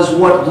 there was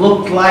what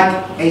looked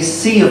like a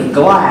sea of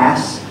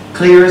glass,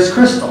 clear as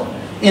crystal.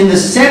 In the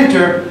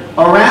center,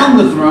 around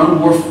the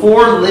throne, were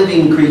 4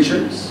 living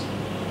creatures,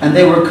 and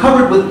they were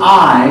covered with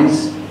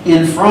eyes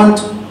in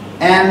front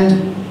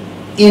and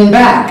in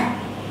back.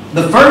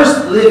 The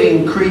first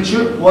living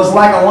creature was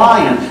like a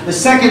lion. The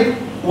second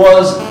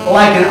was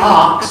like an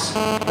ox.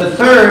 The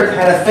third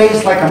had a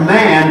face like a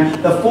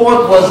man. The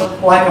fourth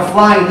was like a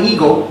flying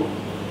eagle.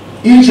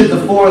 Each of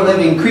the 4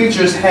 living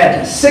creatures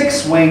had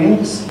 6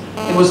 wings.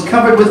 It was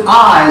covered with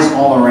eyes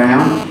all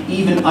around,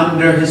 even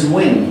under his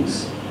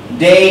wings.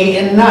 Day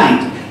and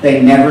night,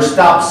 they never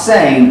stopped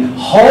saying,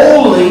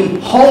 "Holy,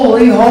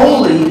 holy,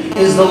 holy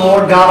is the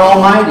Lord God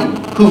Almighty,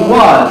 who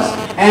was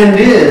and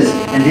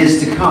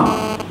is to come."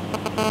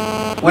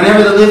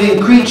 Whenever the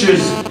living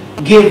creatures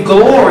give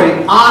glory,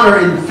 honor,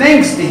 and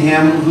thanks to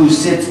him who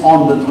sits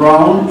on the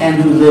throne and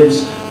who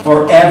lives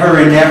forever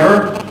and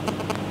ever,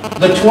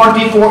 the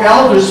 24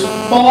 elders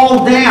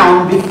fall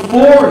down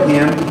before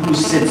him who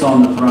sits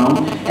on the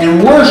throne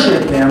and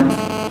worship him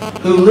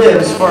who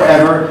lives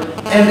forever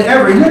and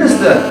ever. Notice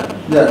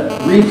the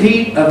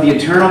repeat of the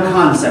eternal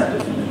concept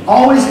of him. It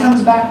always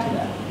comes back to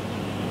that.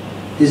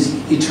 His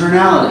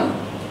eternality.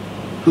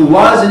 Who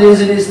was and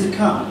is to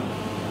come.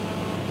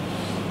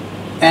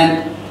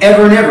 And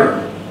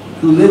ever,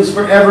 who lives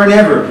forever and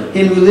ever.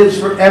 Him who lives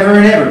forever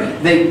and ever.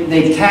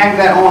 They tag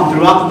that on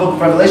throughout the book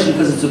of Revelation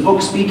because it's a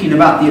book speaking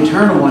about the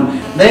eternal one.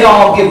 They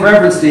all give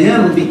reverence to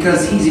him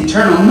because he's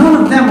eternal.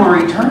 None of them are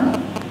eternal.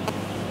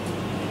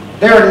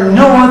 There are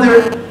no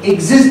other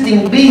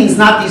existing beings,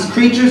 not these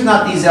creatures,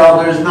 not these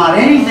elders, not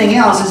anything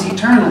else is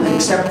eternal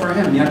except for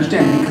him. You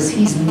understand? Because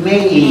he's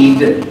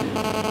made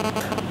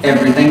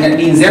everything. That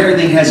means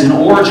everything has an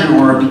origin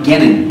or a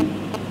beginning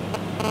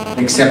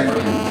except for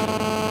him.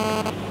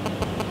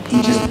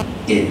 He just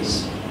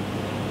is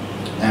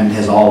and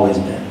has always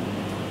been.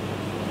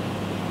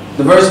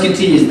 The verse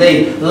continues,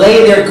 they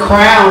lay their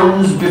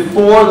crowns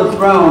before the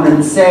throne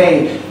and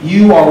say,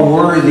 "You are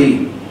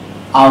worthy,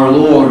 our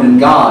Lord and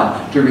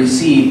God, to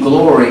receive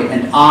glory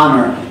and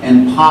honor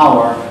and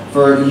power,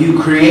 for you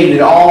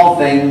created all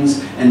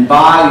things, and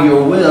by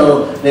your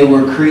will they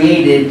were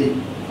created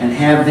and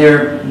have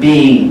their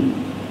being."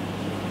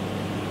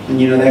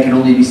 And you know that can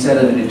only be said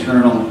of an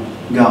eternal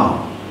God.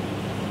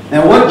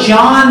 Now what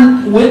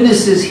John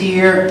witnesses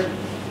here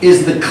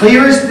is the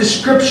clearest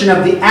description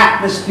of the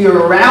atmosphere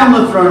around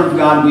the throne of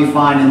God we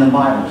find in the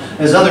Bible.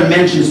 There's other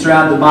mentions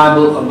throughout the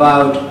Bible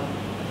about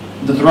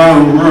the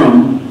throne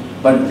room,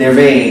 but they're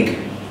vague.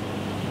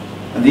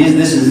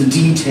 This is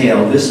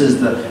detail. This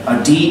is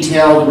a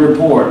detailed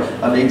report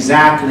of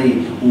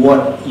exactly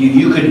what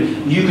you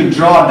could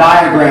draw a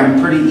diagram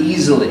pretty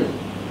easily.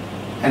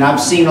 And I've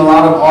seen a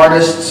lot of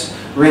artists'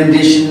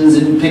 renditions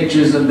and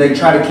pictures of they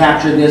try to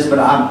capture this, but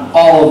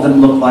all of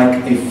them look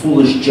like a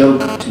foolish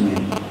joke to me.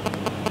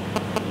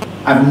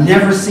 I've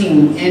never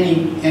seen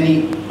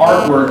any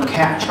artwork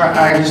capture.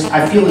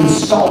 I feel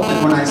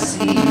insulted when I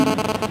see.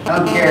 I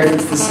don't care if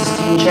it's the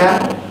Sistine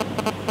Chapel.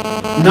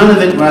 None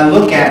of it when I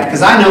look at it,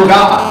 because I know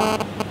God.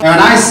 And when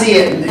I see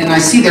it, and I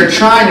see they're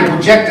trying to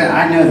project it,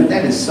 I know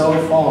that is so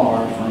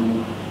far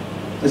from,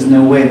 there's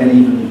no way that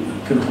even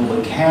could hold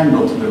a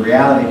candle to the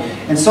reality.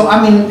 And so,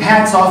 I mean,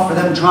 hats off for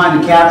them trying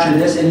to capture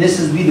this, and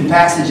this would be the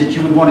passage that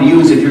you would want to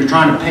use if you're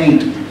trying to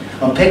paint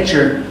a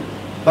picture.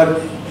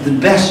 But the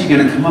best you're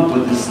going to come up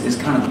with is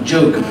kind of a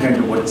joke compared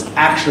to what it's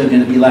actually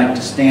going to be like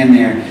to stand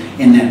there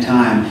in that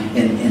time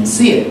and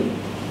see it.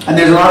 And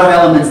there's a lot of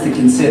elements to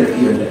consider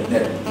here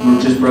that were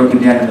just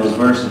broken down in those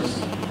verses.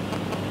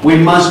 We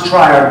must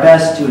try our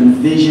best to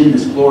envision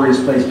this glorious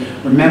place.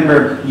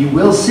 Remember, you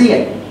will see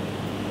it.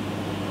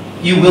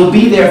 You will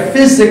be there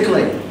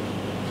physically.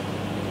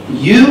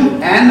 You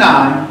and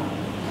I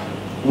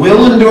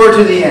will endure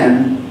to the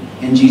end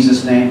in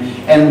Jesus' name.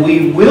 And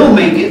we will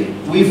make it.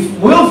 We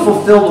will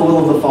fulfill the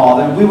will of the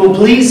Father. We will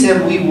please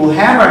him. We will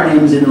have our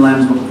names in the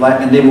Lamb's Book of Life.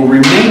 And they will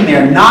remain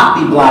there, not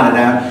be blotted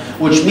out.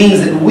 Which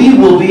means that we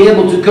will be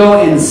able to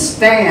go and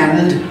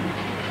stand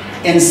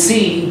and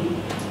see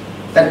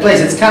that place.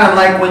 It's kind of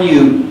like when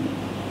you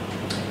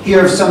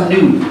hear of some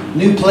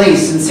new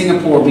place in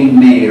Singapore being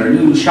made, or a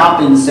new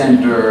shopping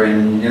center,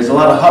 and there's a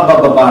lot of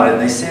hubbub about it.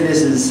 They say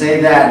this and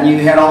say that, and you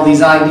had all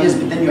these ideas,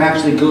 but then you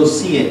actually go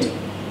see it.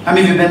 How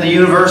many of you have been to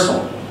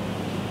Universal?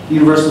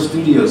 Universal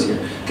Studios here.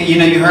 Okay, you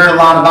know, you heard a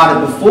lot about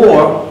it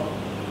before,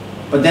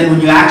 but then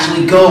when you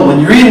actually go, when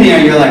you're in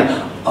there, you're like,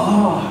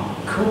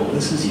 oh, cool,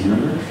 this is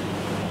Universal.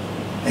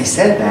 They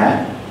said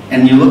that,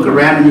 and you look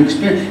around and you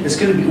experience, it's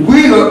going to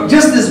be,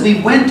 just as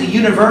we went to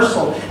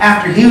Universal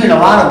after hearing a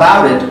lot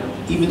about it,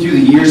 even through the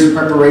years of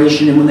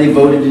preparation and when they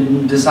voted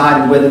and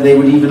decided whether they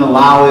would even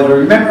allow it, or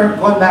remember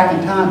going back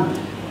in time,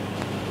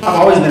 I've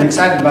always been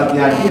excited about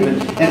the idea of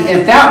it. And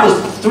if that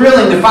was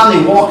thrilling to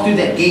finally walk through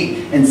that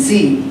gate and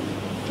see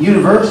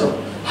Universal,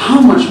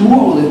 how much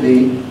more will it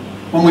be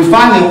when we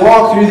finally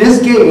walk through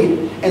this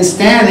gate and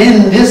stand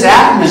in this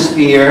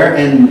atmosphere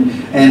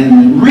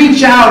and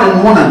reach out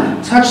and want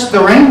to touch the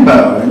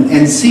rainbow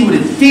and see what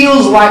it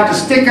feels like to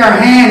stick our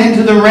hand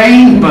into the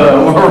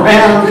rainbow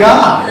around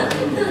God.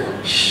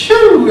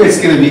 Shoo, it's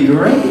going to be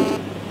great.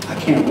 I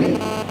can't wait.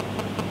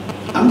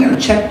 I'm going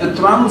to check the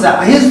thrones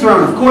out. His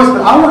throne, of course,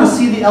 but I want to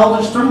see the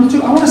elders' thrones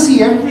too. I want to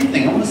see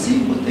everything. I want to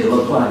see what they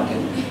look like.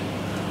 And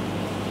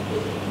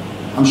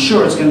I'm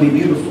sure it's going to be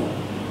beautiful.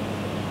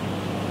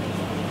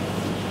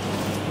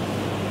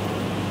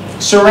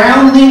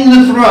 Surrounding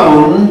the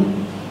throne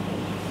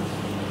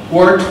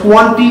were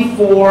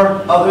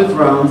 24 other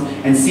thrones,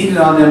 and seated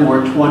on them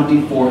were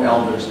 24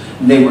 elders.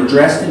 And they were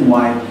dressed in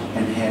white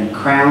and had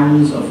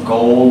crowns of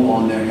gold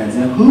on their heads.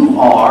 Now, who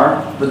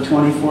are the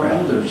 24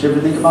 elders? You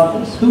ever think about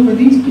this? Who are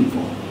these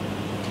people?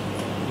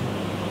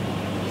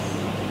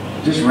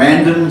 Just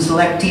random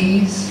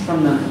selectees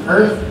from the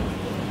earth?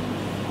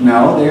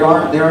 No, there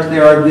are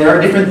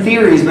different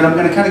theories, but I'm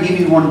going to kind of give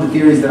you one of the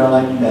theories that I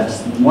like the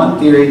best. One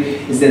theory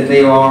is that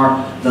they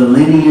are the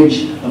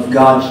lineage of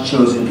God's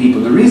chosen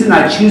people. The reason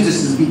I choose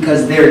this is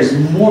because there is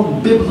more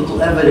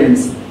biblical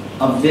evidence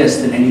of this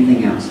than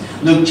anything else.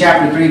 Luke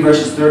chapter 3,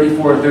 verses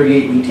 34 and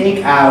 38, we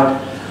take out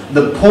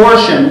the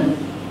portion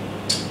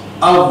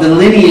of the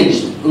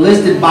lineage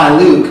listed by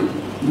Luke,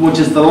 which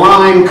is the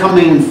line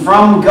coming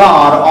from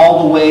God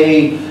all the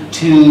way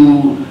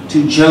to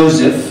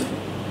Joseph,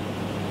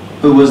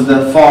 who was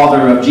the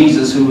father of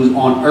Jesus, who was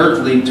on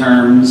earthly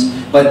terms,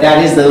 but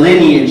that is the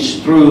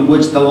lineage through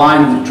which the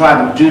line of the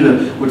tribe of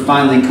Judah would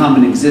finally come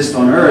and exist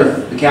on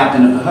earth, the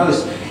captain of the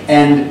host.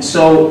 And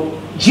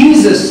so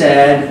Jesus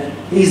said,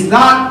 He's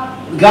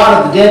not the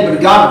God of the dead, but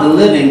the God of the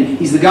living.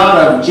 He's the God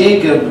of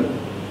Jacob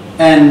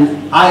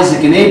and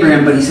Isaac and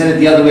Abraham, but He said it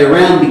the other way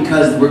around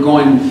because we're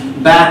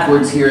going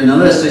backwards here in the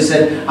list. So He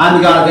said, I'm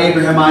the God of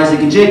Abraham,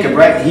 Isaac, and Jacob,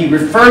 right? He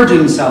referred to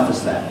Himself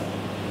as that,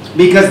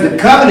 because the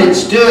covenant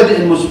stood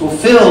and was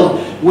fulfilled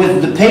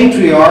with the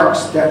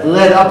patriarchs that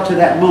led up to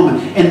that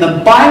moment. And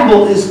the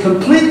Bible is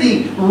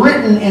completely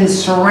written and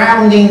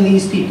surrounding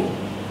these people.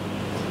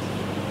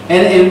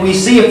 And we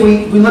see, if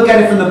we look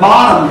at it from the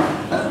bottom,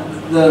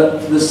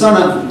 the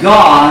Son of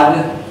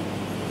God,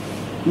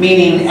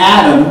 meaning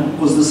Adam,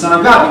 was the Son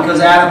of God, because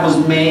Adam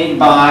was made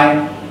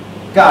by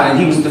God. And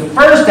he was the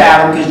first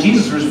Adam, because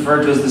Jesus was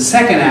referred to as the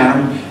second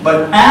Adam.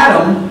 But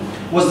Adam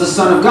was the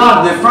Son of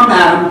God. And then from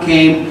Adam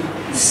came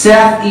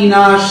Seth,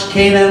 Enosh,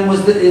 Canaan.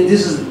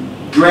 This is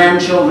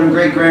grandchildren,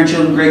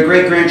 great-grandchildren,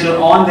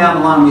 great-great-grandchildren, on down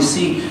the line. We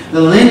see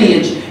the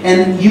lineage.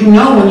 And you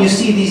know, when you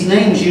see these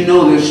names, you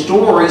know their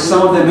stories.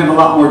 Some of them have a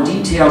lot more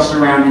detail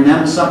surrounding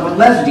them, some with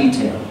less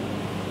detail.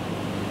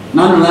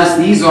 Nonetheless,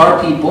 these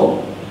are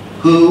people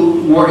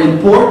who were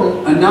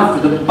important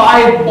enough for the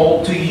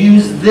Bible to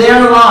use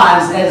their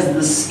lives as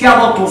the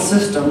skeletal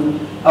system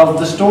of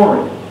the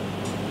story.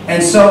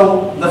 And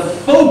so the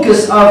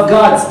focus of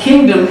God's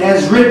kingdom,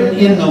 as written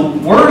in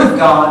the Word of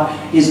God,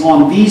 is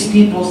on these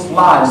people's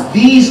lives.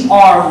 These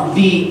are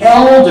the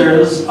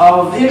elders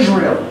of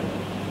Israel.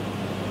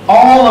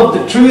 All of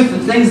the truth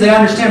and things they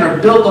understand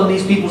are built on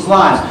these people's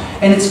lives.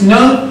 And it's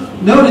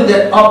noted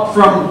that up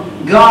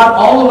from God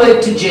all the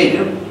way to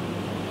Jacob,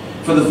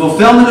 for the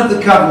fulfillment of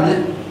the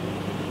covenant,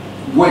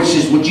 which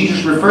is what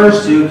Jesus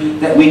refers to,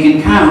 that we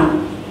can count.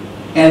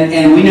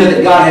 And we know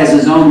that God has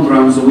His own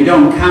throne, so we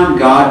don't count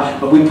God,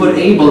 but we put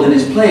Abel in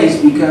his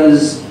place,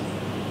 because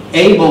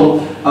Abel,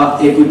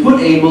 if we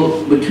put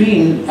Abel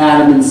between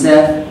Adam and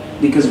Seth,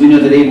 because we know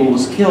that Abel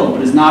was killed,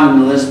 but is not in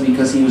the list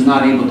because he was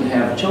not able to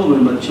have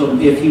children, but children,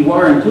 if he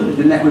were included,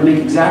 then that would make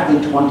exactly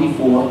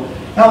 24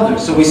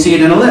 elders. So we see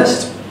it in a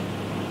list.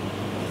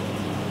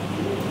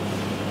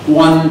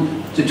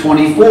 1 to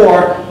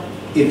 24,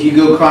 if you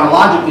go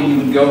chronologically, you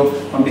would go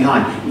from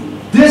behind.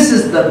 This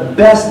is the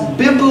best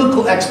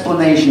biblical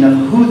explanation of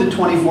who the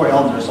 24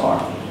 elders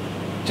are,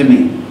 to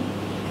me.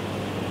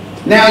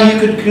 Now, you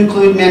could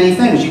conclude many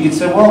things. You could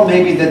say, well,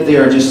 maybe that they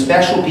are just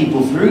special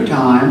people through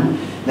time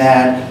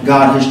that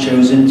God has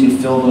chosen to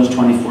fill those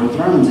 24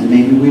 thrones, and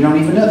maybe we don't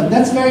even know them.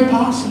 That's very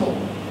possible.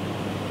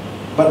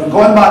 But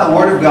going by the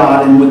Word of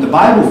God and what the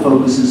Bible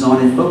focuses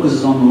on, it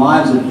focuses on the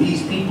lives of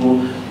these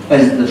people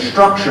as the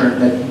structure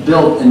that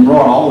built and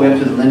brought all the way up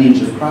to the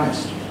lineage of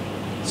Christ.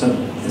 So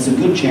there's a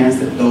good chance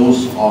that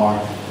those are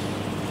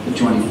the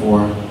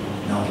 24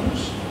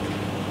 elders.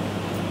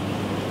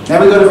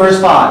 Then we go to verse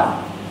 5.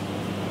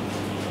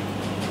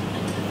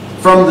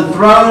 From the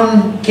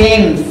throne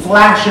came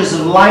flashes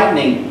of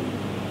lightning,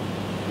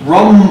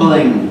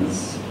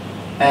 rumblings,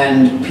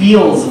 and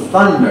peals of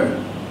thunder.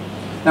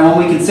 Now,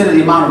 when we consider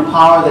the amount of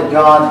power that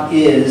God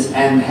is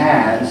and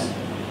has,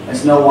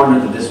 it's no wonder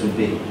that this would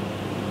be.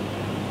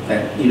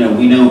 That,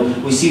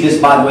 we see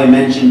this, by the way,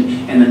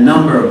 mentioned in a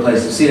number of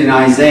places. We see it in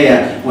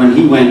Isaiah when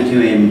he went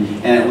to him,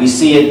 and we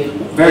see it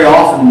very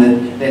often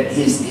that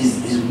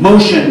his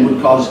motion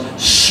would cause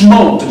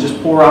smoke to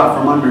just pour out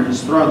from under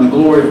his throne, the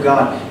glory of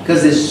God,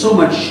 because there's so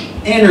much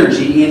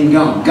energy in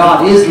God.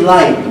 God is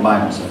light, the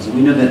Bible says. And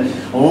we know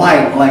that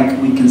light,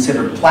 like we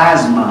consider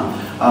plasma,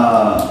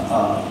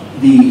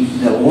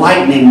 the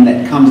lightning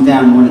that comes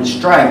down when it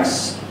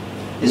strikes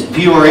is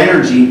pure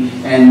energy,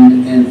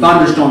 and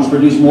thunderstorms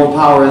produce more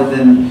power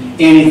than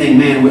anything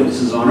man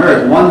witnesses on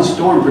earth. One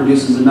storm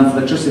produces enough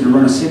electricity to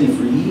run a city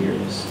for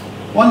years.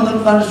 One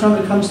little thunderstorm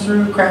that comes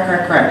through, crack,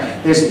 crack,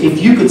 crack.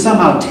 If you could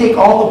somehow take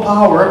all the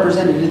power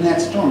represented in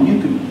that storm,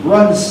 you could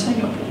run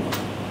Singapore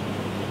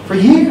for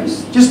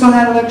years just on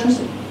that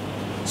electricity.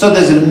 So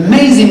there's an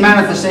amazing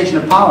manifestation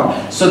of power.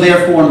 So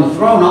therefore on the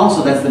throne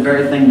also, that's the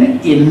very thing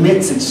that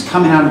emits, it's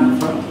coming out of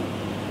the throne.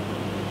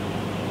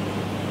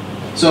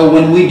 So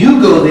when we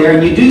do go there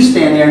and you do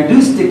stand there and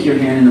do stick your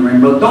hand in the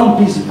rainbow, don't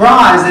be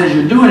surprised that as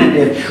you're doing it,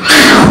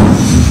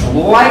 if a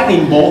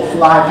lightning bolt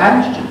fly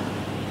past you.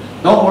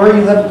 Don't worry,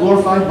 you have a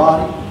glorified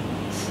body.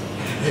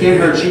 Can't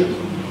hurt you.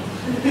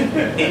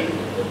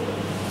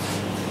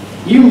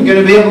 You're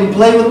going to be able to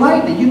play with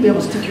lightning. You'll be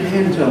able to stick your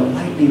hand into a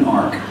lightning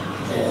arc.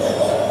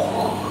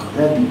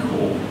 That'd be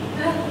cool.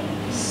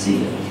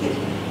 See it.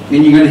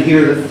 And you're going to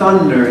hear the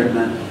thunder and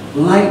the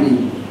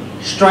lightning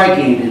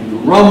striking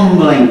and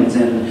rumblings,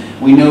 and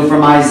we know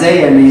from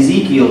Isaiah and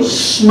Ezekiel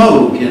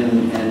smoke,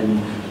 and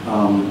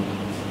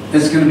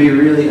it's going to be a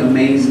really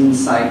amazing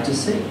sight to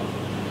see.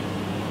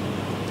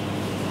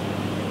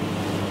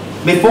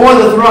 Before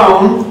the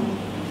throne,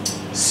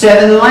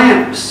 7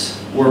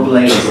 lamps were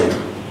blazing.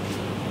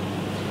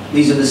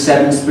 These are the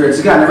 7 spirits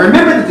of God. Now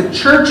remember that the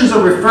churches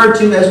are referred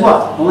to as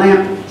what?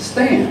 Lamp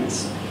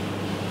stands.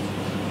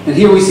 And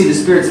here we see the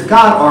spirits of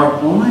God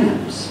are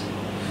lamps.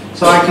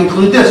 So I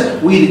conclude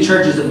this. We, the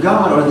churches of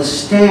God, are the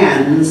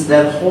stands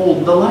that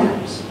hold the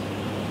lamps.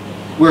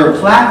 We're a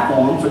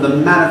platform for the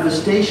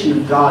manifestation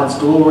of God's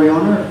glory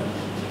on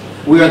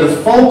earth. We are the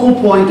focal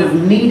point of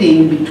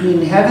meeting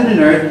between heaven and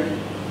earth,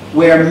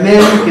 where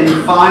men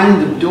can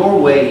find the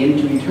doorway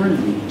into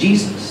eternity,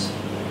 Jesus.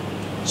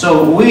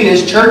 So we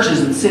as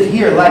churches that sit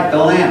here like the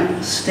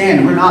lamp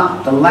stand. We're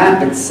not the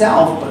lamp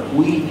itself, but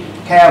we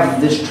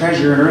have this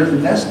treasure in earthen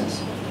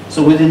vessels.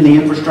 So within the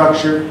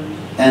infrastructure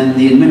and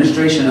the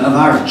administration of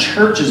our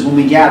churches, when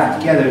we gather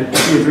together,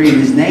 2 or 3 in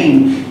His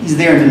name, He's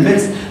there in the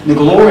midst. The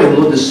glory of the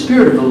Lord, the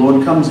Spirit of the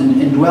Lord comes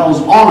and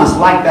dwells on us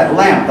like that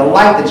lamp. The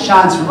light that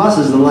shines from us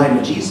is the light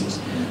of Jesus.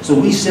 So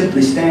we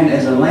simply stand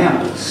as a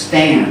lamp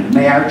stand.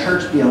 May our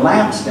church be a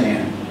lamp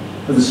stand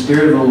for the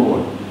Spirit of the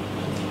Lord.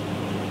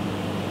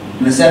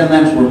 And the 7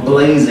 lamps were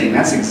blazing.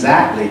 That's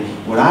exactly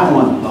what I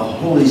want the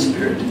Holy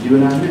Spirit to do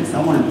in our midst.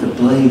 I want it to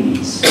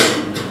blaze.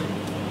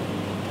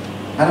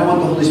 I don't want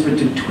the Holy Spirit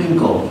to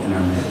twinkle in our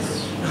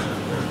midst.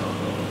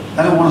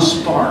 I don't want to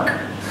spark.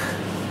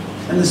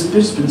 And the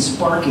Spirit's been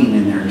sparking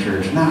in their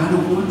church. No, I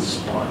don't want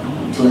spark. I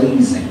want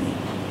blazing.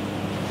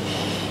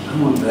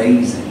 I want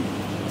blazing.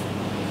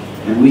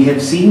 And we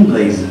have seen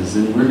blazes,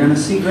 and we're going to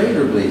see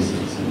greater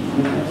blazes. And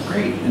we're going to have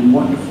great and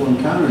wonderful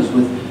encounters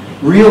with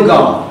real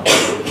God.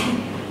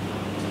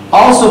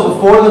 Also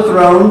before the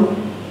throne,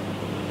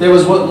 there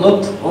was what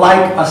looked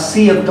like a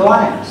sea of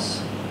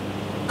glass.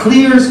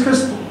 Clear as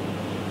crystal.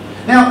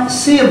 Now,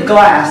 sea of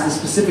glass, the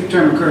specific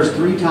term occurs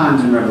 3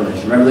 times in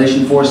Revelation.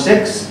 Revelation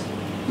 4:6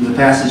 is the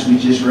passage we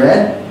just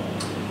read.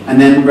 And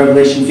then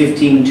Revelation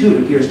 15:2,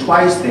 it appears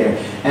twice there.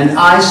 And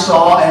I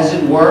saw, as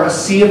it were, a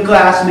sea of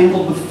glass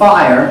mingled with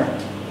fire,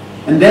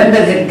 and them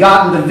that had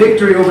gotten the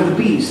victory over the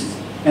beast,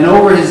 and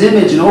over his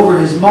image, and over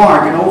his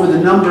mark, and over the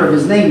number of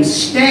his name,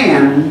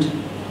 stand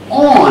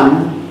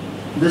on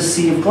the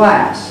sea of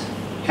glass,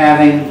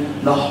 having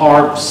the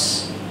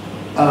harps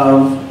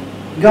of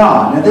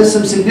God. Now there's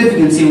some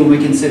significance here when we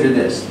consider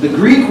this. The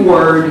Greek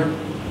word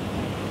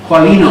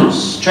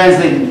qualinos,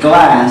 translated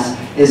glass,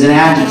 is an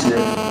adjective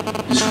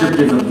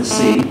descriptive of the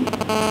sea,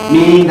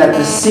 meaning that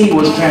the sea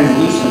was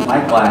translucent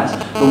like glass.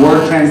 The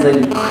word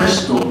translated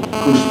crystal,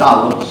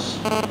 krystallos,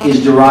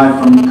 is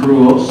derived from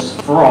kruos,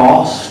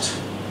 frost,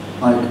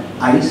 like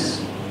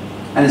ice,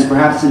 and is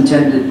perhaps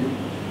intended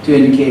to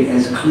indicate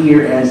as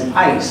clear as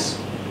ice.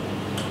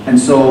 And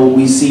so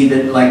we see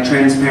that like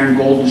transparent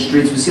golden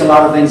streets, we see a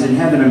lot of things in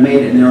heaven are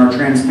made and they are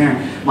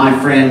transparent. My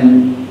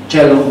friend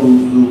Cello,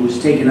 who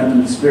was taken up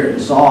in the Spirit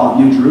and saw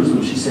New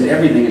Jerusalem, she said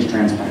everything is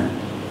transparent.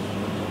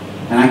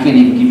 And I can't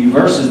even give you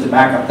verses to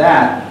back up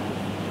that.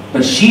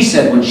 But she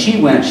said when she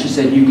went, she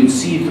said you could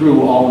see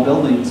through all the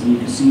buildings and you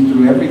could see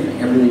through everything.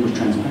 Everything was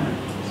transparent.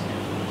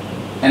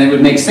 And it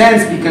would make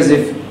sense because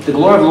if the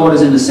glory of the Lord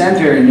is in the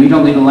center and you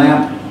don't need a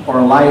lamp or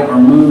a light or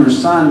moon or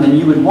sun, then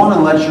you would want to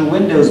let your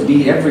windows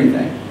be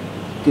everything.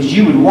 Because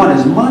you would want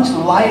as much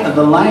light of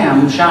the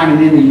Lamb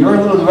shining into your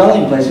little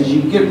dwelling place as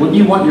you could get. Wouldn't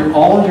you want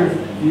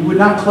you would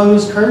not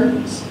close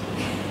curtains.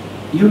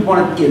 You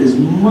want to get as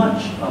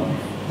much of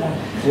that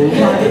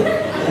light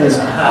as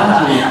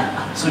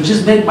possible. So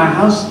just make my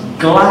house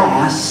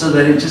glass so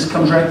that it just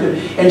comes right through.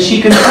 And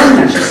she confirmed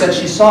that. She said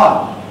she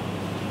saw it.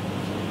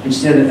 And she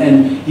said,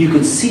 and you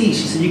could see,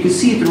 she said, you could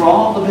see through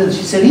all the buildings.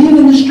 She said, even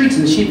in the streets,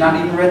 and she had not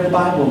even read the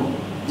Bible.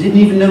 Didn't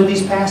even know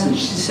these passages.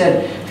 She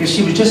said, because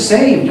she was just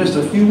saved, just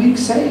a few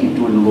weeks saved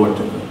when the Lord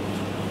took her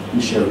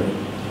and showed her.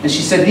 And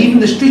she said, even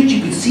the streets,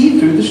 you could see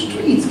through the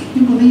streets. Can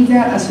you believe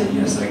that? I said,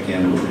 yes, I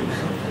can believe it.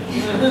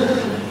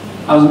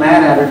 I was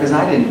mad at her because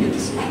I didn't get to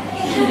see it.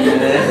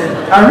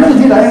 I really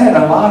did. I had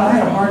a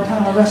hard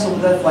time. I wrestled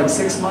with that for like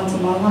 6 months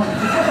of my life.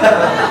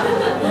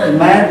 I was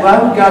mad. Why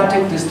would God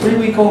take this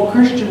 3-week-old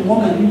Christian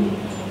woman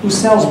who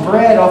sells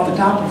bread off the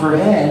top of her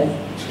head?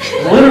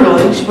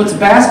 Literally, she puts a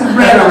basket of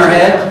bread on her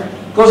head,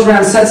 goes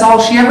around and sets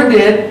all she ever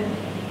did.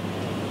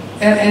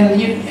 And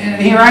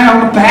here I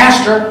am, a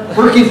pastor,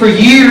 working for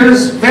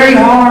years, very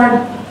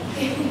hard.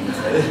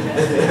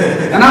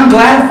 And I'm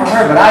glad for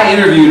her, but I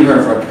interviewed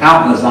her for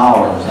countless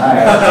hours.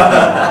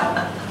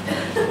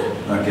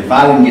 Look, if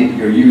I didn't get to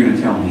go, you're going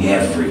to tell me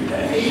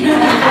everything.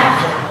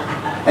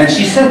 And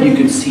she said you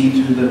could see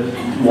through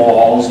the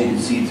walls, you could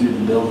see through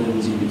the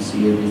buildings, you could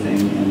see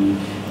everything,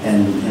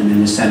 and in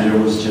the center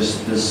was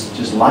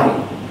just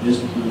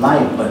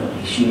light,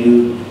 but she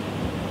knew.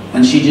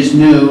 And she just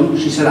knew,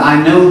 she said,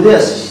 I know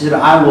this. She said,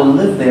 I will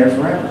live there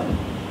forever.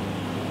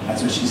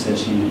 That's what she said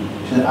she knew.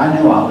 She said, I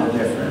know I'll live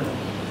there forever.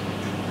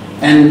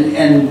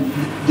 And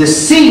the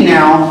sea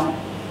now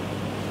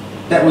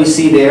that we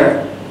see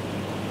there,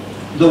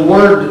 the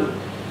word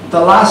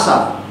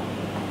thalassa,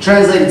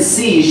 translated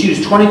sea, is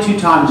used 22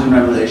 times in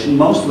Revelation,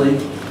 mostly,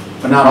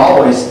 but not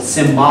always,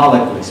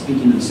 symbolically.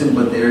 Speaking of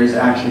symbol, there is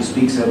actually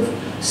speaks of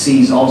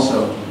seas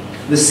also.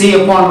 The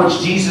sea upon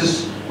which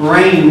Jesus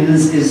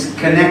reigns is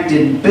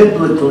connected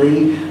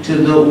biblically to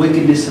the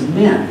wickedness of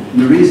men.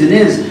 And the reason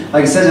is,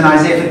 like it says in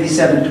Isaiah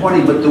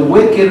 57:20, but the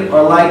wicked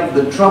are like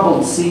the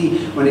troubled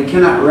sea when it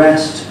cannot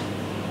rest,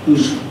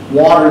 whose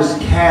waters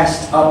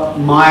cast up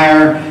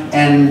mire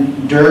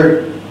and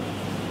dirt.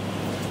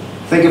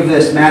 Think of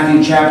this,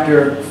 Matthew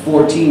chapter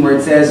 14, where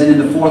it says, and in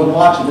the fourth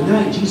watch of the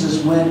night,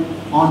 Jesus went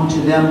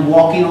onto them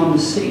walking on the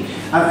sea.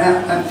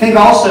 I think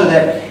also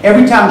that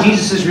every time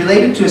Jesus is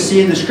related to a sea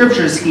in the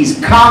scriptures,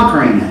 he's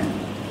conquering it.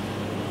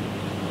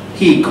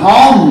 He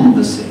calmed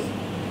the sea,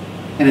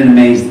 and it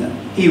amazed them.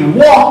 He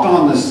walked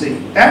on the sea.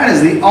 That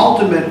is the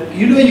ultimate,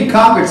 you know you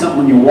conquered something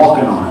when you're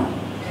walking on it.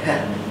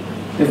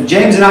 If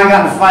James and I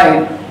got in a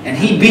fight, and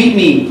he beat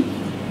me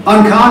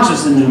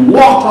unconscious and then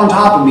walked on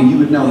top of me, you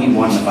would know he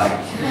won the fight.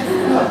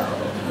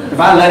 If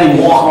I let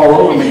him walk all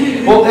over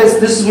me. Well,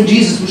 this is what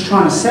Jesus was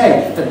trying to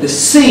say, that the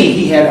sea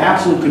he had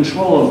absolute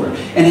control over.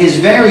 And his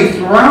very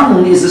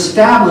throne is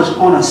established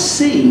on a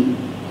sea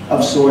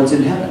of sorts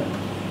in heaven.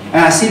 And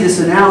I see this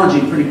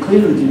analogy pretty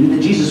clearly to me,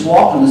 that Jesus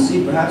walked on the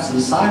sea perhaps as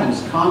a sign of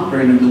his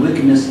conquering of the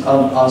wickedness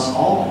of us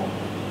all.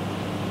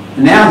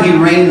 And now he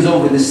reigns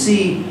over the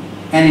sea,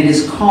 and it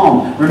is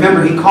calm.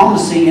 Remember, he calmed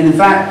the sea, and in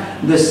fact,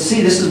 the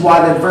sea, this is why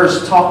that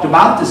verse talked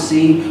about the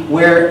sea,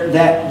 where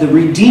that the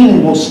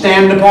redeemed will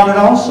stand upon it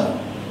also.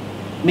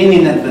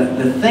 Meaning that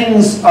the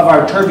things of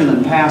our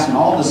turbulent past and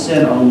all the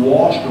sin are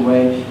washed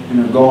away and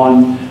are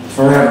gone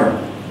forever.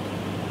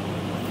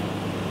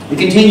 It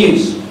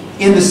continues.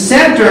 In the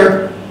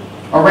center,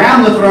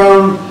 around the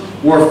throne,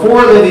 were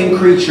 4 living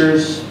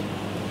creatures,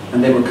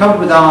 and they were covered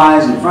with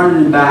eyes in front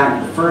and in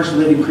back. The first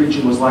living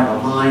creature was like a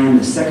lion,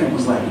 the second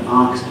was like an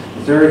ox,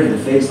 the third had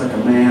a face like a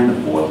man,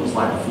 the fourth was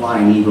like a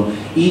flying eagle.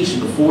 Each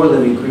of the 4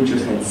 living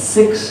creatures had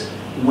 6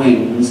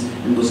 wings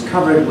and was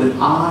covered with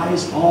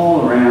eyes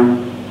all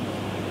around,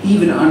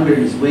 even under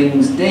his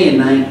wings, day and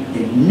night.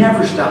 They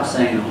never stopped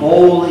saying,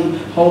 holy,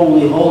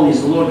 holy, holy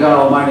is the Lord God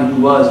Almighty,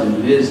 who was and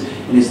who is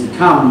and is to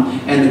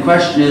come. And the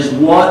question is,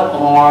 what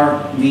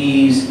are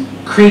these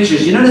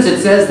creatures? You notice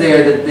it says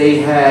there that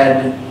they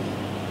had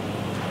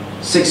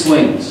 6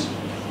 wings.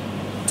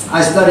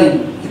 I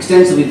studied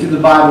extensively through the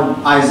Bible.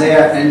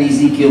 Isaiah and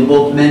Ezekiel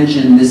both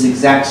mention this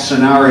exact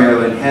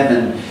scenario in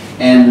heaven.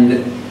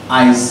 And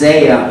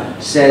Isaiah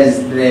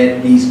says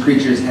that these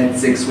creatures had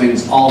 6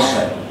 wings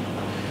also.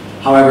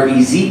 However,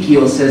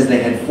 Ezekiel says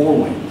they had 4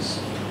 wings.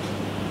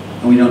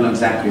 And we don't know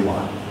exactly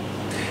why.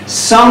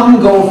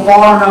 Some go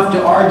far enough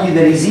to argue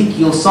that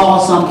Ezekiel saw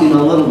something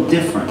a little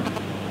different.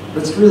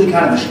 But it's really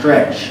kind of a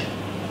stretch.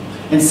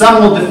 And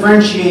some will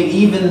differentiate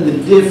even the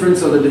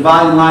difference or the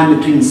dividing line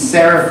between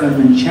seraphim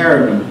and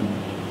cherubim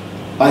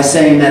by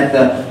saying that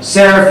the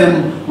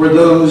seraphim were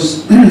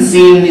those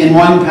seen in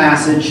one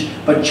passage,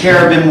 but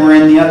cherubim were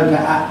in the other.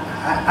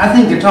 I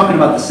think they're talking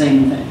about the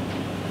same thing.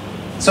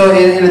 So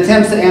in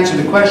attempts to answer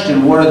the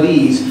question, what are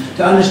these?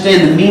 To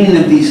understand the meaning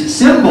of these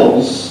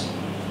symbols,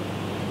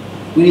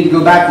 we need to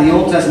go back to the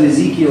Old Testament,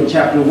 Ezekiel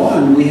chapter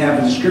 1. We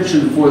have a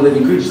description of 4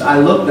 living creatures. I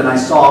looked and I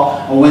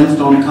saw a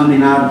windstorm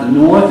coming out of the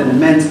north, an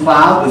immense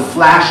cloud with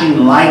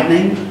flashing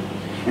lightning,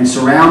 and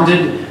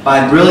surrounded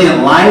by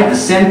brilliant light. The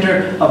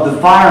center of the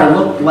fire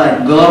looked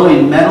like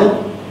glowing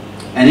metal,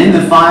 and in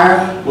the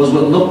fire was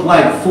what looked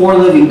like 4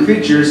 living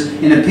creatures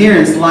in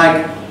appearance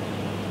like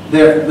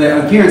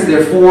their appearance,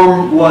 their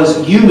form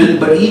was human,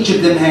 but each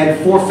of them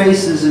had 4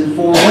 faces and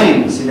 4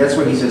 wings. See, that's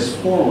where he says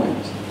 4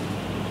 wings.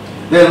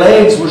 Their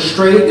legs were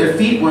straight, their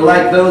feet were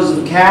like those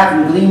of a calf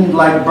and gleamed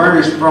like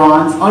burnished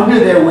bronze. Under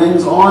their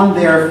wings, on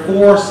their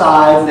 4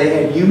 sides,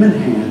 they had human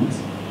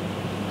hands.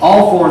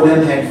 All 4 of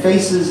them had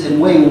faces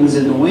and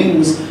the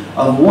wings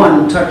of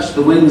one touched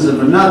the wings of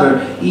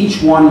another.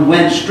 Each one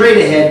went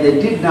straight ahead.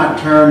 They did not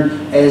turn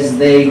as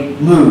they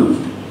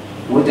moved.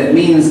 What that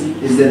means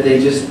is that they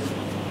just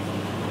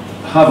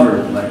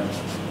hovered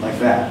like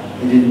that.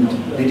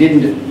 They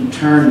didn't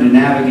turn to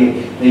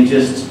navigate. They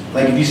just,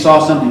 like if you saw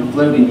something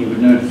floating, you would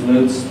know it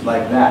floats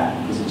like that,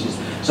 because it's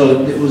just,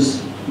 so it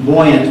was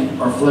buoyant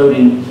or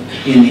floating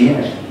in the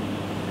air.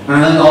 And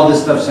I know all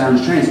this stuff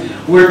sounds strange.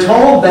 We're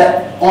told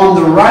that on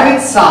the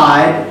right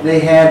side they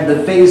had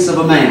the face of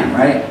a man,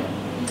 right?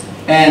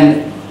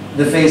 And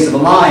the face of a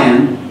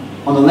lion.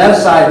 On the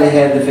left side they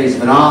had the face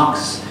of an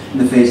ox and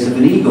the face of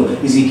an eagle.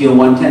 Ezekiel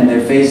 1:10.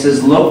 Their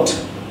faces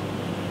looked,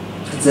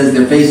 it says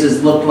their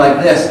faces looked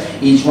like this.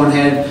 Each one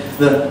had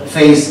the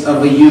face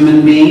of a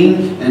human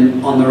being,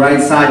 and on the right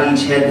side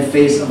each had the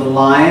face of a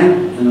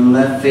lion, and on the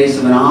left face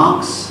of an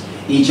ox.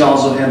 Each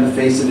also had the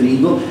face of an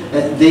eagle.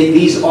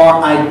 These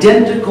are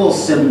identical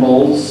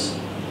symbols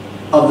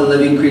of the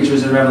living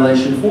creatures in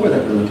Revelation 4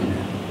 that we're looking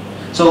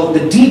at. So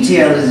the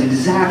detail is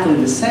exactly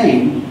the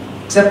same,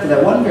 except for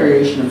that one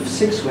variation of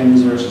 6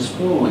 wings versus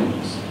 4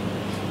 wings.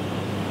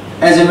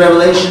 As in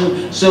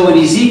Revelation, so in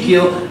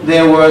Ezekiel,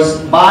 there was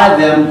by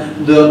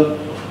them the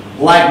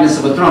likeness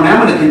of a throne.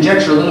 Now I'm going to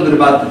conjecture a little bit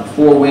about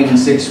the 4-wing and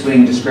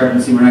 6-wing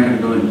discrepancy. We're not going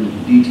to go into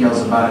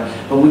details about it.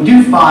 But we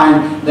do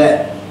find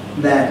that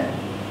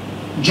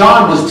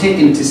John was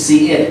taken to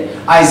see it.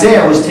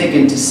 Isaiah was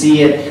taken to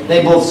see it.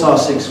 They both saw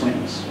 6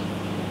 wings.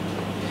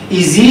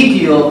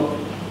 Ezekiel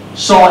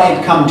saw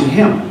it come to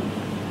him.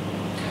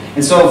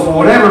 And so for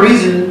whatever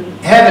reason,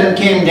 heaven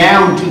came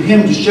down to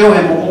him to show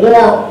him,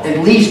 or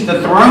at least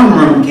the throne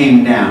room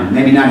came down.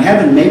 Maybe not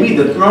heaven, maybe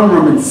the throne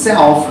room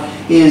itself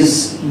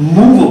is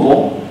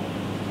movable,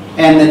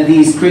 and that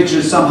these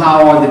creatures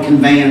somehow are the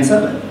conveyance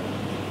of it.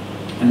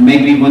 And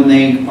maybe when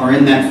they are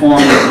in that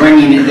form of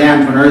bringing it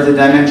down to an earthly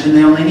dimension,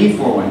 they only need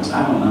 4 wings.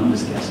 I don't know, I'm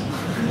just guessing.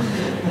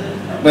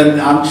 But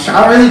I'm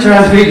really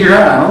trying to figure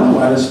out, I don't know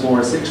why there's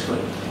 4 or 6 foot.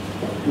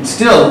 It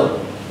still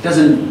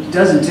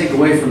doesn't take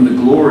away from the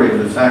glory of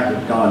the fact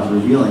that God's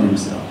revealing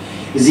himself.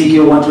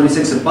 Ezekiel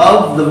 1:26,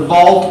 above the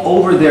vault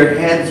over their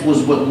heads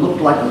was what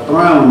looked like a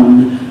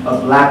throne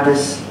of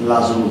lapis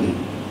lazuli.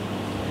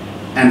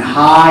 And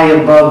high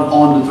above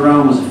on the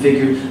throne was a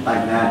figure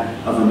like that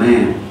of a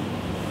man.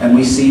 And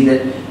we see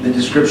that the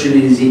description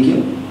in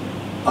Ezekiel,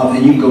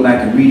 and you can go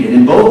back and read it,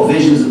 in both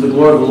visions of the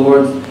glory of the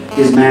Lord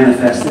is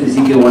manifested,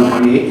 Ezekiel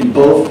 1:28. In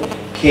both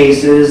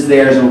cases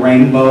there's a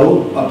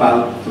rainbow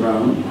about the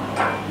throne.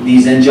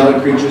 These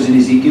angelic creatures in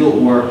Ezekiel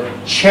were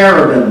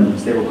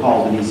cherubims, they were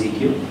called in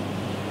Ezekiel.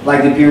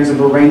 Like the appearance of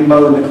a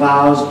rainbow in the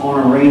clouds on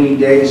a rainy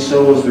day,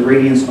 so was the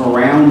radiance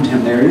around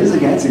him. There it is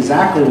again, it's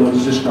exactly what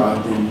was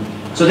described in.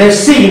 So they're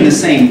seeing the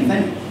same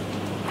thing.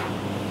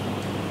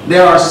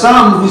 There are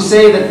some who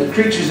say that the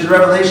creatures in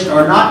Revelation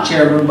are not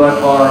cherubim,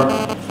 but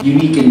are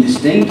unique and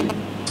distinct.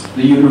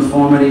 The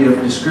uniformity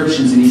of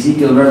descriptions in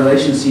Ezekiel and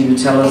Revelation seem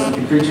to tell us that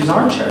the creatures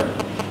are cherubim.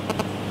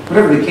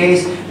 Whatever the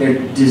case, they're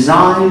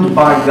designed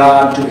by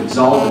God to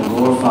exalt and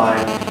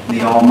glorify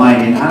the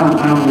Almighty. And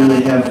I don't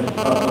really have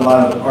a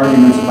lot of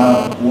arguments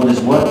about what is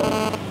what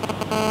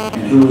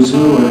and who is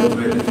who,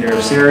 or if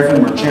they're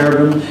seraphim or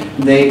cherubim.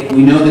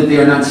 We know that they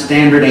are not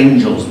standard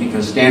angels,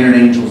 because standard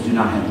angels do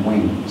not have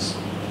wings.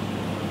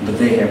 But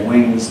they have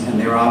wings, and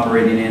they're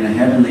operating in a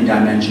heavenly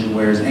dimension,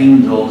 whereas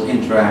angels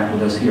interact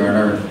with us here on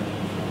earth.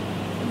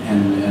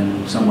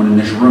 And someone in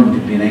this room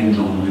could be an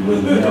angel and we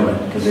wouldn't know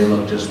it, because they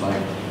look just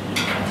like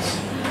us.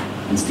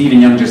 And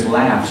Stephen Young just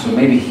laughed, so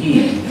maybe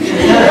he.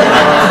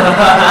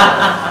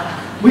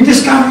 We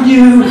discovered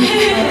you!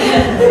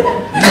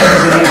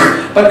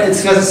 But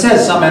it's because it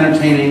says some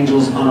entertain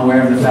angels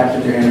unaware of the fact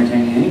that they're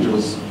entertaining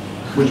angels,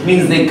 which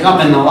means they come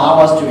and allow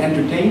us to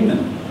entertain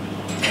them.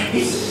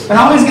 And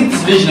I always get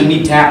this vision of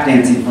me tap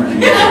dancing for an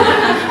angel.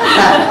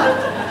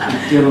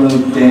 Do a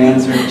little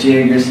dance or a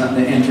jig or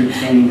something to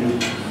entertain them.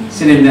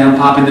 Sitting down,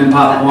 popping them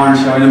popcorn,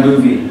 showing a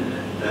movie.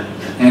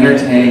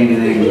 Entertaining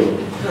an angel.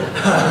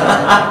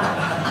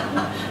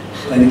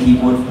 Play the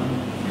keyboard for them.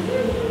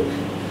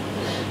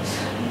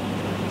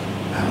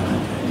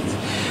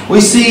 We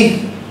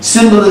see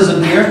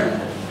symbolism here.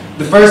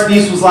 The first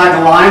beast was like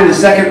a lion, the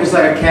second was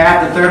like a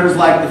calf, the third was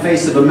like the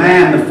face of a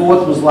man, the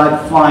fourth was like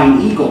a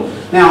flying eagle.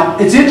 Now,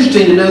 it's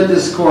interesting to note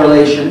this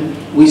correlation.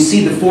 We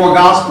see the 4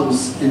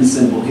 Gospels in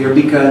symbol here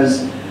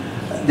because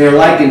they're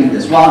likened to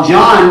this. While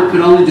John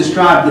could only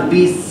describe the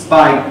beasts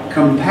by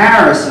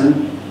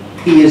comparison,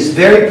 he is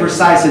very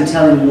precise in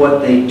telling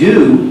what they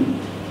do.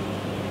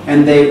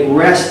 And they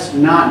rest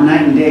not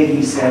night and day,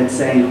 he said,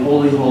 saying,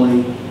 Holy,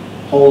 holy,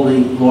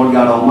 holy Lord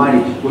God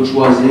Almighty, which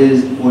was, and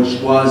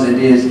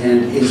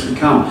is to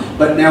come.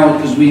 But now,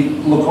 as we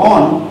look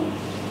on,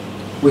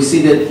 we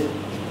see that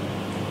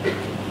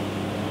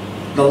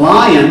The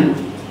lion,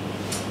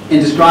 in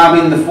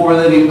describing the four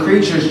living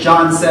creatures,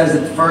 John says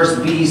that the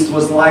first beast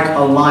was like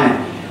a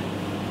lion.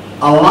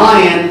 A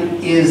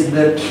lion is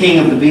the king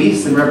of the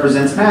beasts and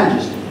represents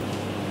majesty.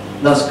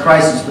 Thus,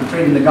 Christ is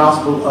portrayed in the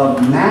Gospel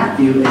of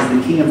Matthew as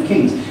the King of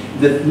Kings.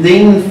 The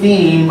main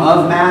theme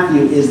of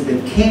Matthew is the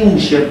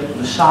kingship,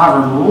 the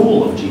sovereign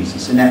rule of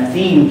Jesus. And that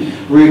theme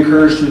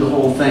reoccurs through the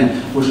whole thing,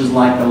 which is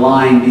like the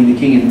lion being the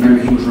king. And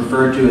remember, he was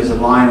referred to as a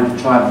lion of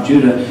the tribe of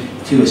Judah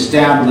to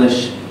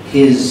establish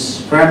his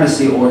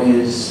supremacy or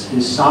his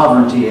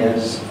sovereignty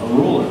as a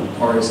ruler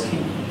or as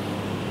king.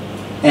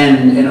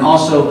 And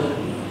also,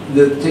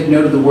 take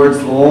note of the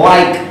words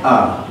like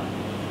a.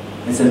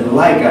 It said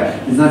like a.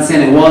 It's not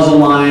saying it was a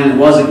lion, it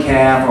was a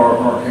calf,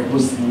 or it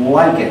was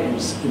like it. It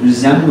was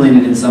resembling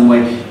it in some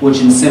way,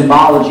 which in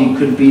symbology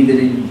could be that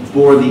it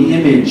bore the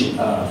image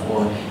of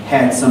or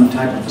had some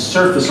type of a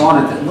surface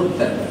on it that looked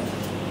that way.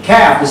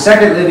 Calf, the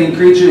second living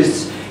creature,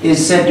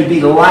 is said to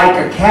be like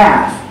a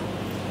calf.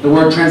 The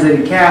word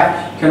translated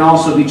calf can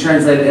also be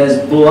translated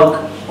as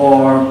bullock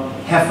or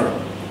heifer.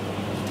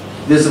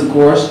 This, of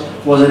course,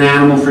 was an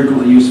animal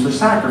frequently used for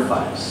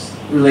sacrifice,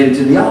 related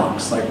to the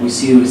ox. Like we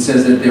see, it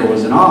says that there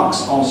was an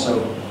ox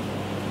also.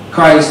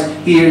 Christ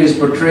here is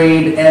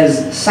portrayed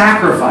as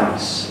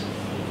sacrifice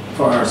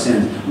for our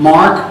sins.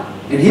 Mark,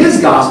 in his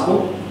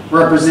gospel,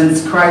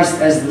 represents Christ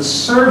as the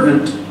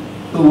servant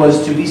who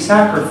was to be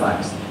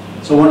sacrificed.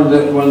 So one of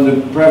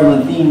the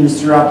prevalent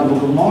themes throughout the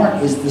book of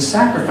Mark is the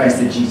sacrifice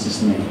that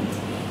Jesus made.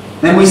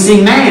 Then we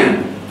see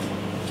man.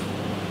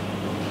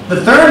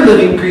 The third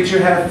living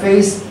creature had a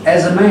face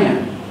as a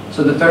man.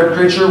 So the third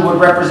creature would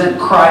represent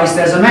Christ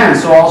as a man.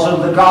 So also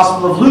the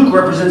Gospel of Luke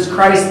represents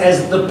Christ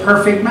as the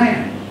perfect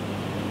man.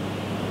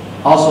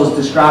 Also as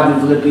described in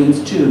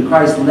Philippians 2,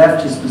 Christ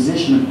left his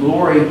position of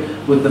glory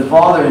with the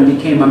Father and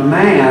became a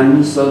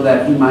man so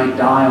that he might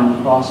die on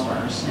the cross for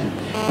our sin.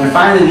 And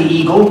finally the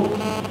eagle.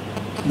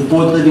 The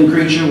fourth living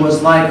creature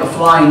was like a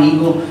flying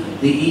eagle.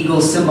 The eagle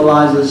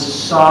symbolizes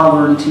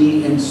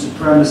sovereignty and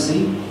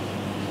supremacy.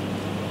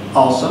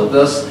 Also,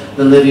 thus,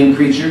 the living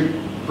creature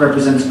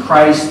represents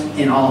Christ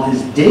in all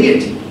his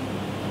deity.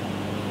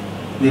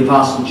 The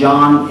Apostle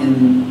John,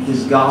 in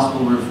his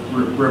Gospel,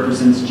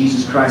 represents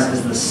Jesus Christ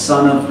as the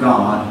Son of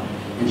God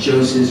and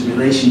shows his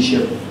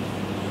relationship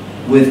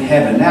with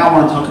heaven. Now I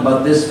want to talk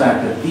about this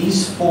fact that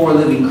these four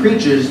living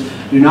creatures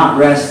do not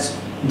rest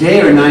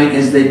day or night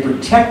as they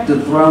protect the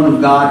throne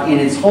of God in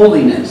its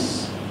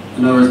holiness.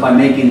 In other words, by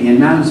making the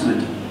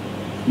announcement,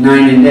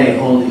 night and day,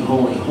 holy,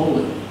 holy,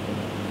 holy.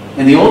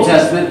 In the Old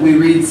Testament, we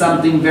read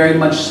something very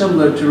much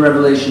similar to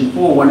Revelation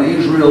 4. When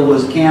Israel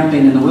was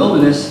camping in the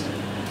wilderness,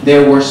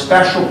 there were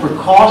special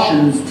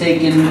precautions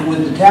taken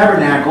with the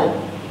tabernacle,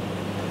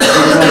 which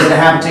was the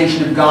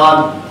habitation of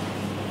God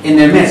in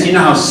their midst. You know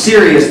how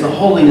serious the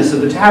holiness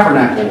of the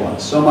tabernacle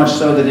was. So much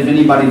so that if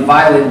anybody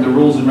violated the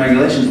rules and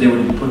regulations, they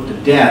would be put to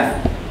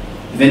death.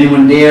 If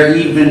anyone dare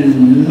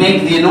even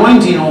make the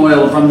anointing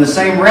oil from the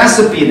same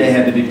recipe, they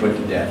had to be put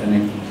to death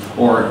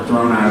or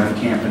thrown out of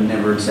the camp and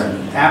never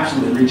accepted.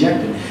 Absolutely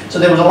rejected. So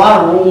there was a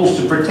lot of rules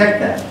to protect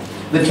that.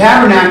 The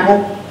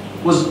tabernacle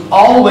was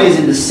always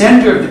in the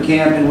center of the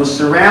camp and was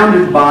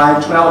surrounded by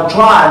 12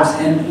 tribes.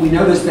 And we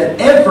notice that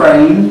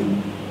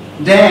Ephraim,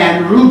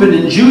 Dan, Reuben,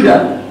 and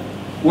Judah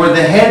were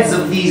the heads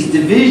of these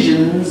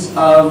divisions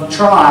of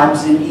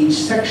tribes in each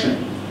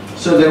section.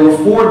 So there were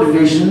 4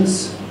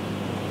 divisions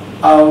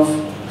of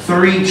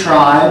 3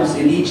 tribes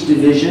in each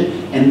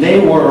division, and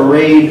they were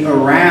arrayed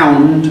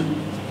around the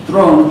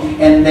throne,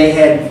 and they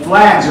had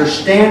flags or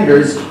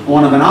standards,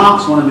 one of an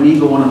ox, one of an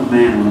eagle, one of a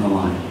man, one of a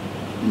lion.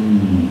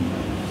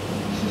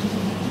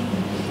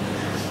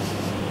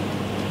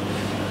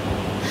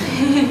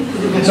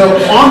 And so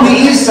on the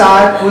east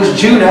side was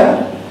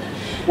Judah,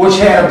 which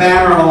had a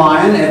banner of a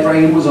lion.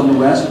 Ephraim was on the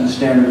west with the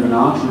standard of an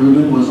ox.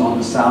 Reuben was on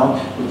the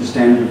south with the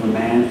standard of a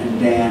man. And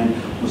Dan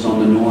was on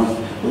the north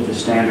with the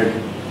standard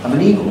of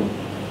an eagle.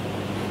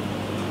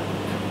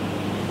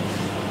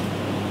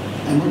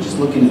 And we're just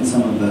looking at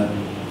some of the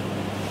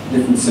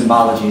different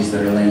symbologies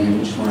that are laying here.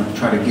 We just want to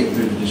try to get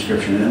through the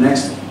description. In the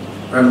next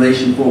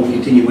Revelation 4, we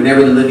continue.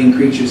 Whenever the living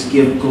creatures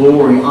give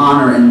glory,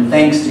 honor, and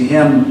thanks to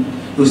him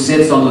who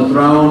sits on the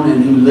throne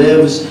and who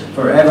lives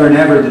forever and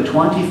ever, the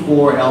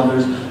 24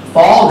 elders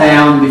fall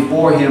down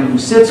before him who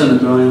sits on the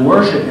throne and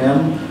worship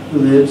him who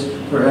lives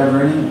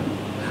forever and ever.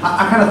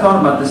 I kind of thought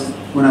about this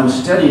when I was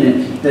studying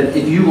it, that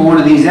if you were one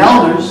of these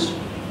elders,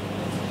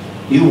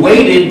 you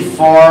waited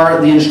for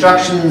the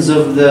instructions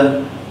of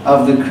the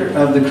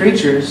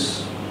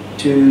creatures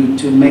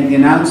to make the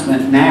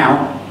announcement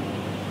now.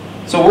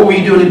 So what were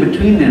you doing in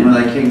between then? Were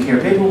they taking care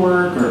of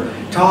paperwork or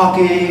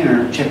talking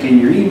or checking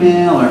your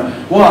email or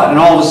what? And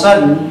all of a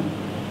sudden,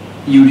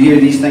 you'd hear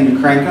these things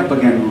crank up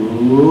again.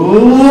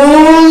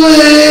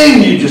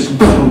 Rolling! You just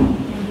boom,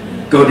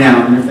 go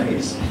down on your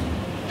face.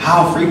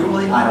 How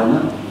frequently? I don't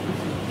know.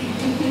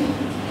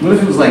 What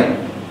if it was like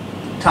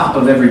top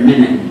of every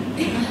minute?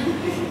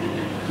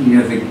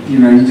 You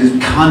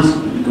just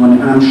constantly going,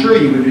 and I'm sure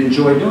you would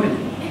enjoy doing it.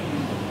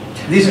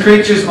 These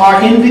creatures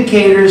are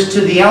indicators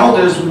to the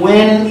elders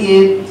when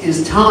it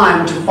is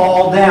time to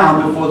fall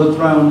down before the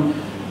throne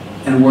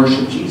and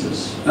worship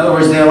Jesus. In other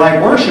words, they're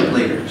like worship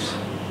leaders.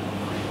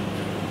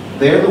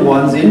 They're the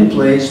ones in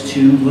place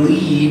to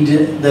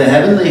lead the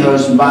heavenly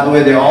host. And by the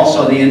way, they're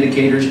also the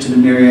indicators to the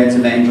myriads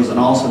of angels and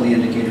also the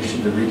indicators to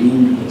the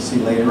redeemed, we'll see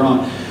later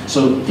on.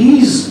 So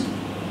these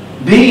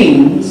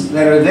beings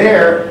that are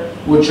there,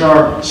 which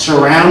are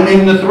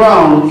surrounding the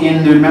throne,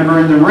 remember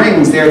in the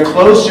rings, they're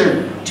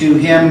closer to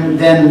him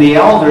than the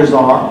elders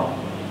are.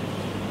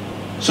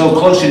 So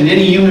closer than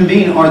any human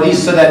being are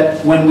these, so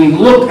that when we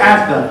look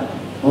at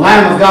the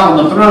Lamb of God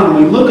on the throne,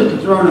 when we look at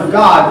the throne of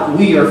God,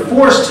 we are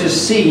forced to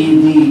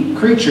see the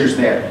creatures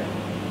there.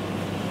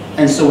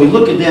 And so we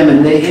look at them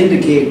and they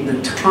indicate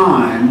the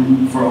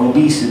time for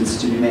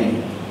obeisance to be made.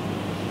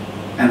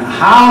 And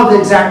how they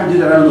exactly do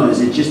that, I don't know.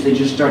 Is it just they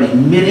just start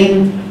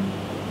emitting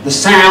the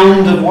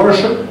sound of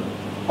worship?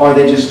 Or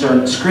they just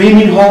start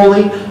screaming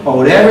holy? Or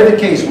whatever the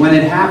case, when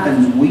it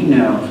happens, we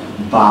know,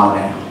 bow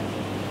down.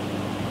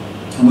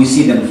 And we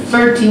see them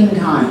 13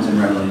 times in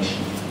Revelation.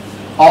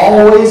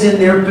 Always in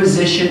their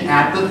position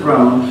at the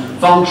throne,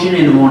 function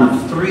in one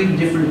of 3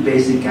 different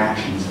basic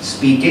actions: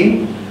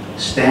 speaking,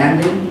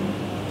 standing,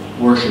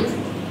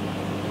 worshiping.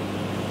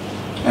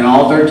 And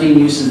all 13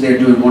 uses, they're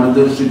doing one of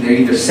those 2. They're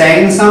either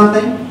saying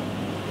something,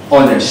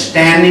 or they're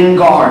standing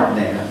guard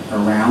there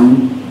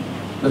around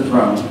the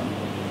throne,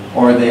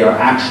 or they are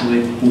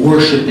actually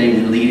worshiping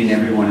and leading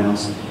everyone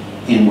else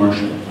in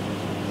worship.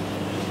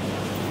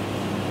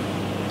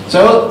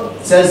 So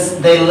it says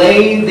they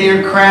lay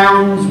their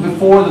crowns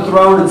before the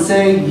throne and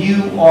say,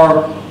 "You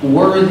are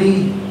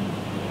worthy,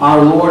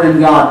 our Lord and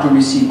God, to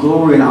receive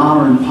glory and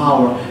honor and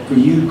power, for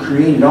you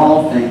created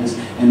all things,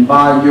 and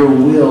by your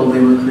will they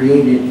were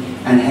created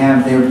and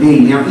have their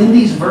being." Now in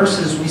these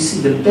verses we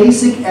see the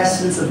basic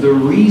essence of the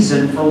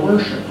reason for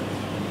worship.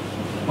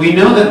 We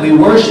know that we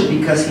worship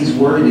because he's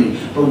worthy,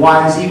 but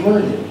why is he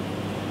worthy?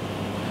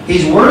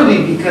 He's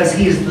worthy because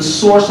he is the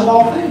source of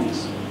all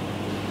things.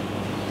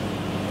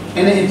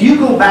 And if you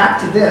go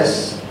back to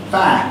this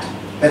fact,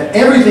 that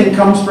everything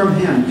comes from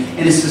him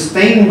and is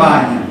sustained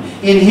by him,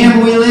 in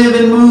him we live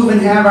and move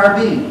and have our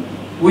being,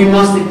 we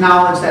must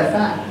acknowledge that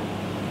fact.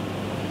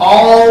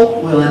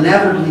 All will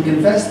inevitably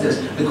confess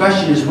this. The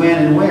question is when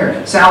and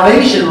where.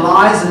 Salvation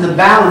lies in the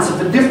balance of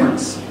the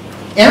difference.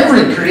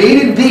 Every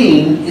created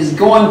being is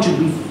going to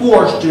be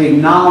forced to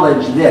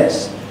acknowledge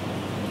this.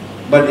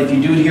 But if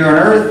you do it here on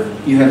earth,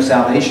 you have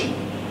salvation.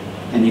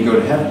 And you go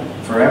to heaven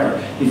forever.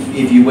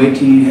 If you wait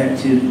till you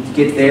have to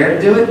get there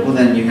to do it, well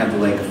then you have the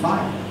lake of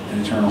fire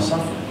and eternal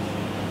suffering.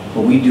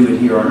 But we do it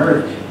here on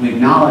earth. We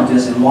acknowledge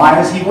this. And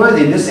why is he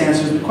worthy? And this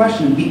answers the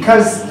question.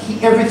 Because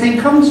everything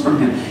comes from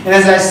him. And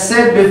as I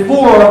said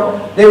before,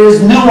 there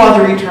is no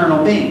other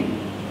eternal being.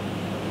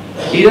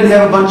 He doesn't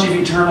have a bunch of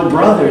eternal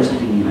brothers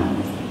hanging out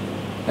with him.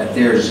 That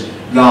there's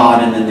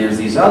God and then there's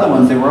these other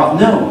ones. They were all,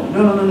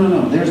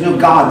 no. There's no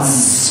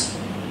gods.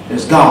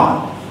 There's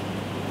God.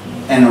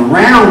 And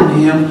around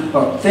him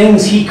are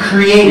things he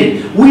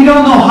created. We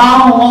don't know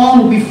how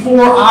long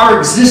before our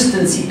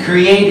existence he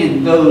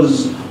created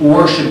those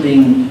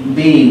worshiping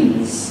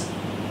beings.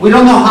 We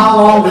don't know how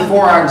long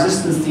before our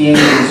existence the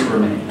angels were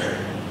made.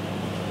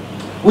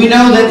 We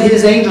know that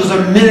his angels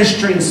are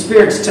ministering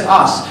spirits to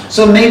us.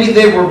 So maybe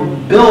they were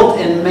built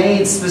and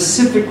made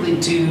specifically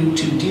to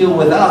deal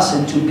with us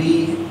and to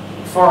be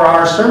for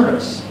our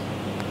service.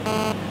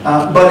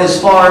 But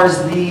as far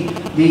as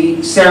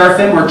the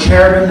seraphim or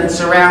cherubim that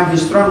surround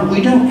his throne,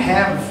 we don't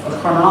have a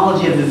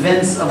chronology of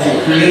events of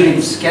the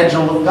creative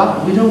schedule of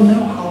God. We don't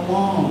know how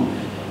long.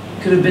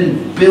 It could have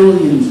been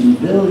billions and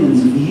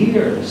billions of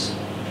years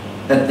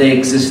that they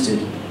existed.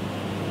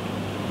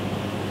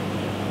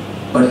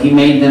 But he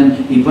made them,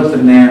 he put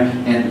them there,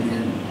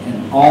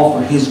 and all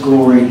for his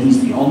glory, and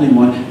he's the only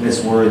one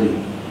that's worthy.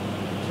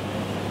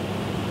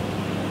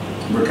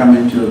 We're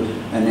coming to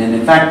an end.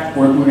 In fact,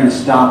 we're going to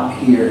stop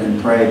here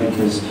and pray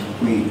because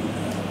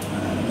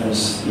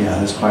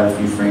there's quite a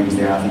few frames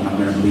there. I think I'm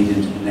going to bleed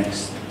into the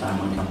next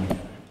time we come together.